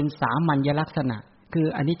วามเป็นสามัญลักษณะคือ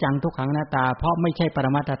อนิจจังทุกขังอนัตตาเพราะไม่ใช่ปร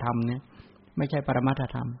มัตถธรรมเนี่ยไม่ใช่ปรมัตถ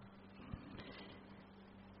ธรรม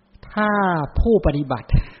ถ้าผู้ปฏิบัติ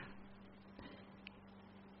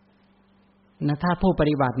นะถ้าผู้ป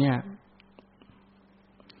ฏิบัติเนี่ย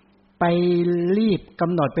ไปรีบก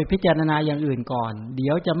ำหนดไปพิจารณาอย่างอื่นก่อนเดี๋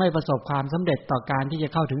ยวจะไม่ประสบความสำเร็จต่อการที่จะ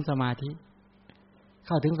เข้าถึงสมา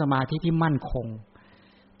ธิที่มั่นคง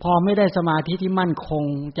พอไม่ได้สมาธิที่มั่นคง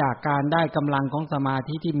จากการได้กำลังของสมา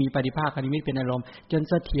ธิที่มีปฏิภาคนิมิตเป็นอารมณ์จน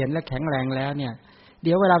เสถียรและแข็งแรงแล้วเนี่ยเ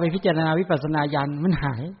ดี๋ยวเวลาไปพิจารณาวิปัสสนาญาณมันห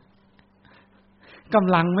าย ก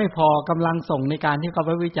ำลังไม่พอกำลังส่งในการที่เขาไ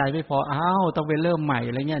ปวิจัยไม่พอต้องไปเริ่มใหม่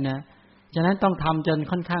อะไรเงี้ยนะฉะนั้นต้องทำจน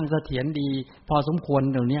ค่อนข้างเสถียรดีพอสมควร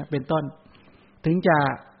ตรงนี้เป็นต้นถึงจะ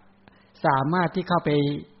สามารถที่เข้าไป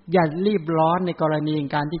อย่ารีบร้อนในกรณี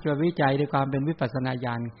การที่จะวิจัยด้วยความเป็นวิปัสสนาญ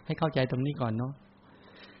าณให้เข้าใจตรงนี้ก่อนเนาะ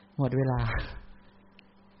หมดเวลา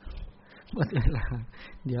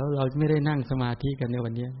เดี๋ยวเราไม่ได้นั่งสมาธิกันในวั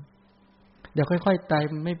นนี้เดี๋ยวค่อยๆไต่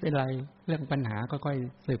ไม่เป็นไรเรื่องปัญหาก็ค่อย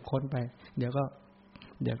สืบค้นไปเดี๋ยว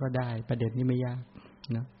ก็ได้ประเด็นนี้ไม่ยาก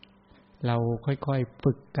นะเราค่อยๆ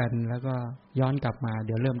ฝึกกันแล้วก็ย้อนกลับมาเ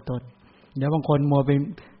ดี๋ยวเริ่มต้นเดี๋ยวบางคนมัวไป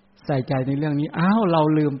ใส่ใจในเรื่องนี้เรา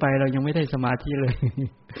ลืมไปเรายังไม่ได้สมาธิเลย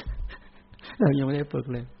เรายังไม่ได้ฝึก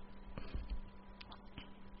เลย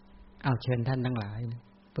เชิญท่านทั้งหลาย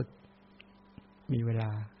ฝึกมีเวลา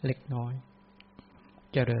เล็กน้อย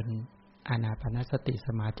เจริญอานาปานสติส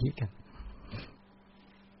มาธิกัน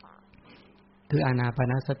คืออานาปา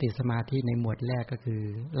นสติสมาธิในหมวดแรกก็คือ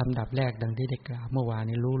ลำดับแรกดังที่ได้กล่าวเมื่อวาน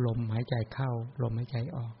นี้รู้ลมหายใจเข้าลมหายใจ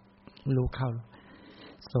ออกรู้เข้า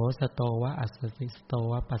โสสโตวะอัสสติสโต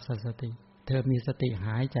วะปัสสติเธอมีสติห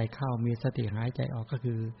ายใจเข้ามีสติหายใจออกก็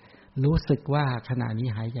คือรู้สึกว่าขณะนี้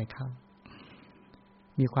หายใจเข้า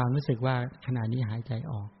มีความรู้สึกว่าขณะนี้หายใจ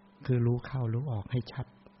ออกคือรู้เข้ารู้ออกให้ชัด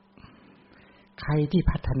ใครที่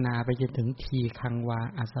พัฒนาไปจนถึงทีคังวา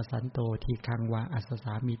อัสสสันโตทีคังวาอัสสส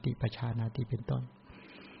ามิติปชานาติเป็นต้น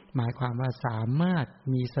หมายความว่าสามารถ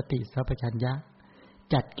มีสติสัพพัญญะ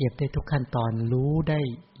จัดเก็บได้ทุกขั้นตอนรู้ได้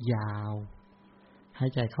ยาวหาย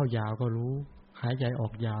ใจเข้ายาวก็รู้หายใจออ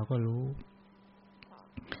กยาวก็รู้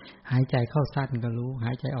หายใจเข้าสั้นก็รู้ห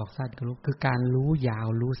ายใจออกสั้นก็รู้คือการรู้ยาว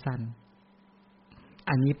รู้สั้น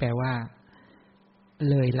อันนี้แปลว่า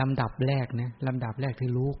เลยลำดับแรกนะลำดับแรกที่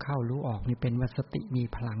รู้เข้ารู้ออกนี่เป็นว่าสติมี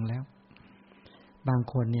พลังแล้วบาง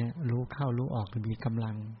คนเนี่ยรู้เข้ารู้ออกมีกำ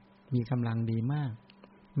ลังดีมาก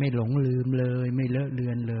ไม่หลงลืมเลยไม่เลอะเลื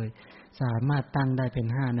อนเลยสามารถตั้งได้เป็น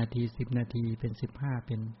5นาที10นาทีเป็น15เ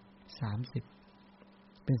ป็น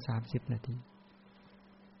30เป็น30นาที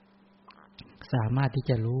สามารถที่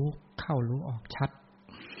จะรู้เข้ารู้ออกชัด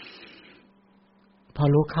พอ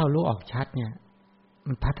รู้เข้ารู้ออกชัดเนี่ย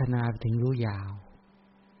มันพัฒนาไปถึงรู้ยาว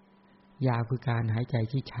คือการหายใจ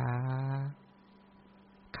ที่ช้า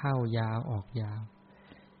เข้ายาวออกยาว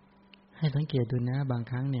ให้สังเกตดูนะบาง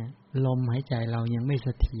ครั้งเนี่ยลมหายใจเรายังไม่เส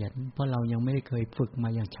ถียรเพราะเรายังไม่ได้เคยฝึกมา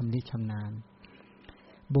อย่างชำนิชำนาญ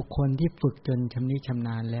บุคคลที่ฝึกจนชำนิชำน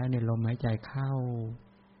าญแล้วเนี่ยลมหายใจเข้า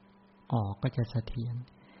ออกก็จะเสถียร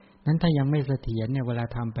นั้นถ้ายังไม่เสถียรเนี่ยเวลา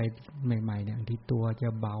ทำไปใหม่ๆเนี่ยที่ตัวจะ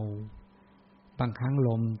เบาบางครั้งล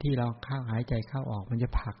มที่เราเข้าหายใจเข้าออกมันจะ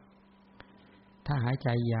ผลักถ้าหายใจ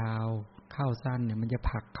ยาวเข้าสั้นเนี่ยมันจะ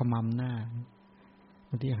ผลักขมำหน้าบ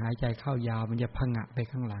างทีหายใจเข้ายาวมันจะผงะไป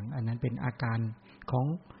ข้างหลังอันนั้นเป็นอาการของ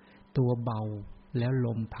ตัวเบาแล้วล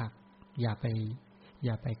มผลักอย่า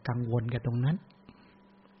ไปกังวลกับตรงนั้น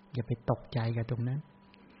อย่าไปตกใจกับตรงนั้น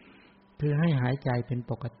คือให้หายใจเป็น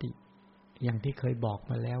ปกติอย่างที่เคยบอก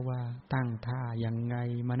มาแล้วว่าตั้งท่ายังไง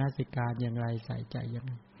มนสิการอย่างไรใส่ใจยังไ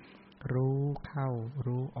งรู้เข้า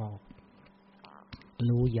รู้ออก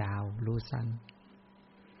รู้ยาวรู้สั้น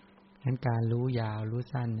งั้นการรู้ยาวรู้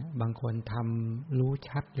สั้นเนี่ยบางคนทำรู้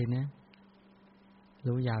ชัดเลยนะ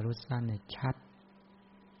รู้ยาวรู้สั้นเนี่ยชัด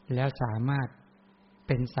แล้วสามารถเ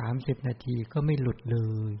ป็น30นาทีก็ไม่หลุดเล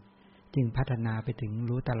ยจึงพัฒนาไปถึง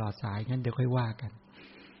รู้ตลอดสายงั้นเดี๋ยวค่อยว่ากัน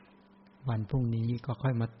วันพรุ่งนี้ก็ค่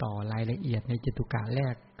อยมาต่อรายละเอียดในจตุกะแร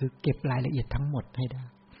กคือเก็บรายละเอียดทั้งหมดให้ได้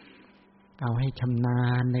เอาให้ชำนา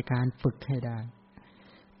ญในการฝึกให้ได้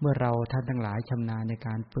เมื่อเราท่านทั้งหลายชำนาญในก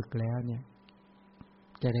ารฝึกแล้วเนี่ย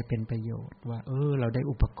จะได้เป็นประโยชน์ว่าเราได้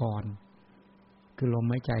อุปกรณ์คือลม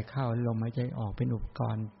หายใจเข้าลมหายใจออกเป็นอุปก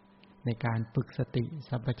รณ์ในการฝึกสติ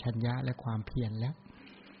สัมปชัญญะและความเพียรแล้ว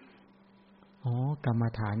กรรม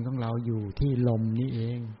ฐานของเราอยู่ที่ลมนี่เอ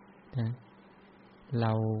งนะเร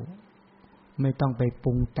าไม่ต้องไปป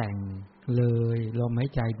รุงแต่งเลยลมหาย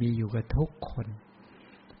ใจมีอยู่กับทุกคน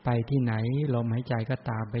ไปที่ไหนลมหายใจก็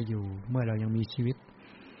ตามไปอยู่เมื่อเรายังมีชีวิต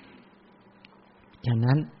ฉะ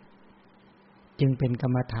นั้นจึงเป็นกร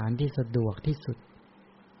รมฐานที่สะดวกที่สุด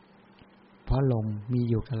เพราะลมมี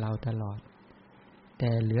อยู่กับเราตลอดแต่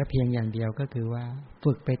เหลือเพียงอย่างเดียวก็คือว่า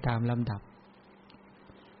ฝึกไปตามลำดับ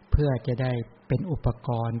เพื่อจะได้เป็นอุปก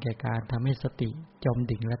รณ์แก่การทำให้สติจม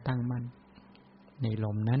ดิ่งและตั้งมั่นในล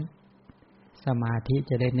มนั้นสมาธิ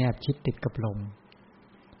จะได้แนบชิดติดกับลม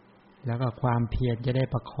แล้วก็ความเพียรจะได้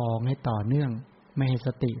ประคองให้ต่อเนื่องไม่ให้ส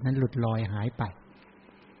ตินั้นหลุดลอยหายไป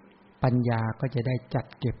ปัญญาก็จะได้จัด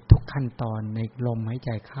เก็บทุกขั้นตอนในลมหายใจ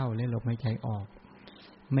เข้าและลมหายใจออก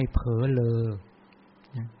ไม่เผลอเลย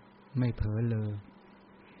นะไม่เผลอเลย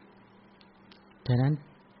ฉะนั้น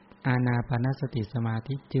อานาปานสติสมา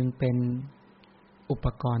ธิจึงเป็น อุป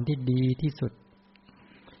กรณ์ที่ดีที่สุด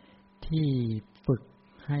ที่ฝึก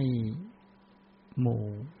ให้หมู่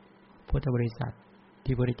พุทธบริษัท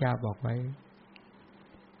ที่พระพุทธเจ้าบอกไว้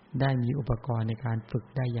ได้มีอุปกรณ์ในการฝึก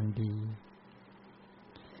ได้อย่างดี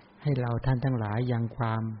ให้เราท่านทั้งหลายยังคว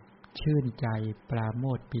ามชื่นใจปราโม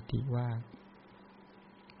ทย์ปิติว่า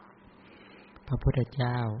พระพุทธเ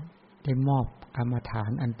จ้าได้มอบกรรมฐา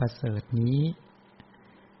นอันประเสริฐนี้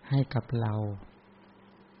ให้กับเรา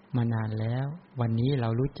มานานแล้ววันนี้เรา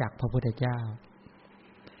รู้จักพระพุทธเจ้า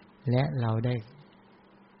และเราได้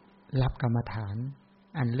รับกรรมฐาน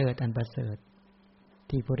อันเลิศอันประเสริฐ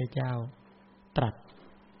ที่พระพุทธเจ้าตรัส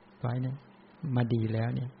ไว้เนี่ยมาดีแล้ว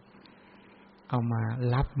เนี่ยเอามา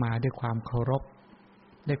รับมาด้วยความเคารพ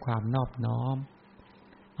ด้วยความนอบน้อม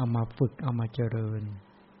เอามาฝึกเอามาเจริญ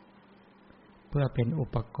เพื่อเป็นอุ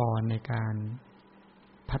ปกรณ์ในการ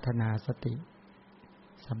พัฒนาสติ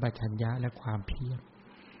สัมปชัญญะและความเพียร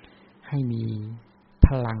ให้มีพ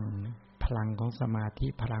ลังของสมาธิ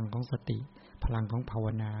พลังของสติพลังของภาว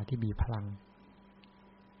นาที่มีพลัง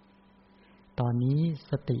ตอนนี้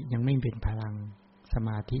สติยังไม่เป็นพลังสม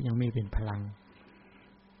าธิยังไม่เป็นพลัง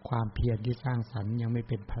ความเพียรที่สร้างสรรค์ยังไม่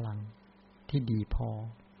เป็นพลังที่ดีพอ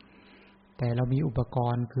แต่เรามีอุปก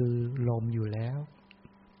รณ์คือลมอยู่แล้ว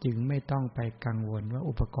จึงไม่ต้องไปกังวลว่า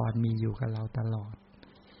อุปกรณ์มีอยู่กับเราตลอด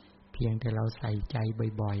เพียงแต่เราใส่ใจ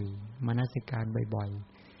บ่อยๆมนสิการบ่อย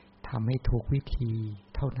ๆทำให้ถูกวิธี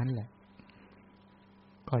เท่านั้นแหละ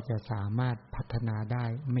ก็จะสามารถพัฒนาได้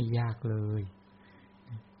ไม่ยากเลย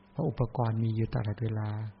เพราะอุปกรณ์มีอยู่ตลอดเวลา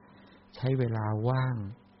ใช้เวลาว่าง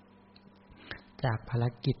จากภาร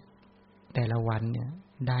กิจแต่ละวันเนี่ย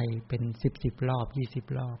ได้เป็น10รอบ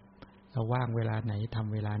20รอบเราว่างเวลาไหนท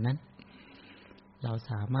ำเวลานั้นเรา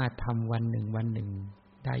สามารถทำวันหนึ่ง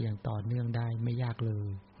ได้อย่างต่อเนื่องได้ไม่ยากเลย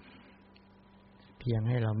เพียงใ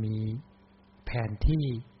ห้เรามีแผนที่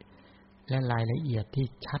และรายละเอียดที่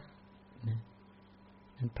ชัดนะ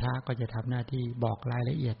พระก็จะทำหน้าที่บอกราย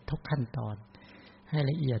ละเอียดทุกขั้นตอนให้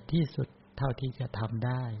ละเอียดที่สุดเท่าที่จะทำไ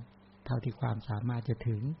ด้เท่าที่ความสามารถจะ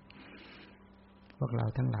ถึงพวกเรา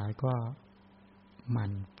ทั้งหลายก็หมั่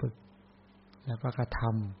นฝึกแล้วก็กระท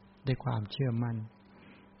ำด้วยความเชื่อมั่น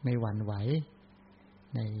ไม่หวั่นไหว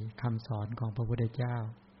ในคำสอนของพระพุทธเจ้า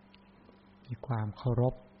มีความเคาร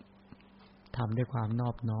พทำด้วยความนอ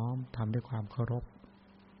บน้อมทำด้วยความเคารพ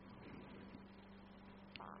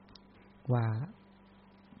ว่า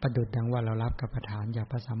ประดุจดังว่าเรารับกรรมฐานจาก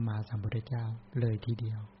พระสัมมาสัมพุทธเจ้าเลยทีเ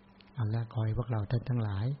ดียวเอาละขอให้พวกเราท่านทั้งหล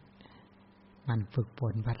ายมันฝึกฝ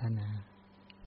นพัฒนา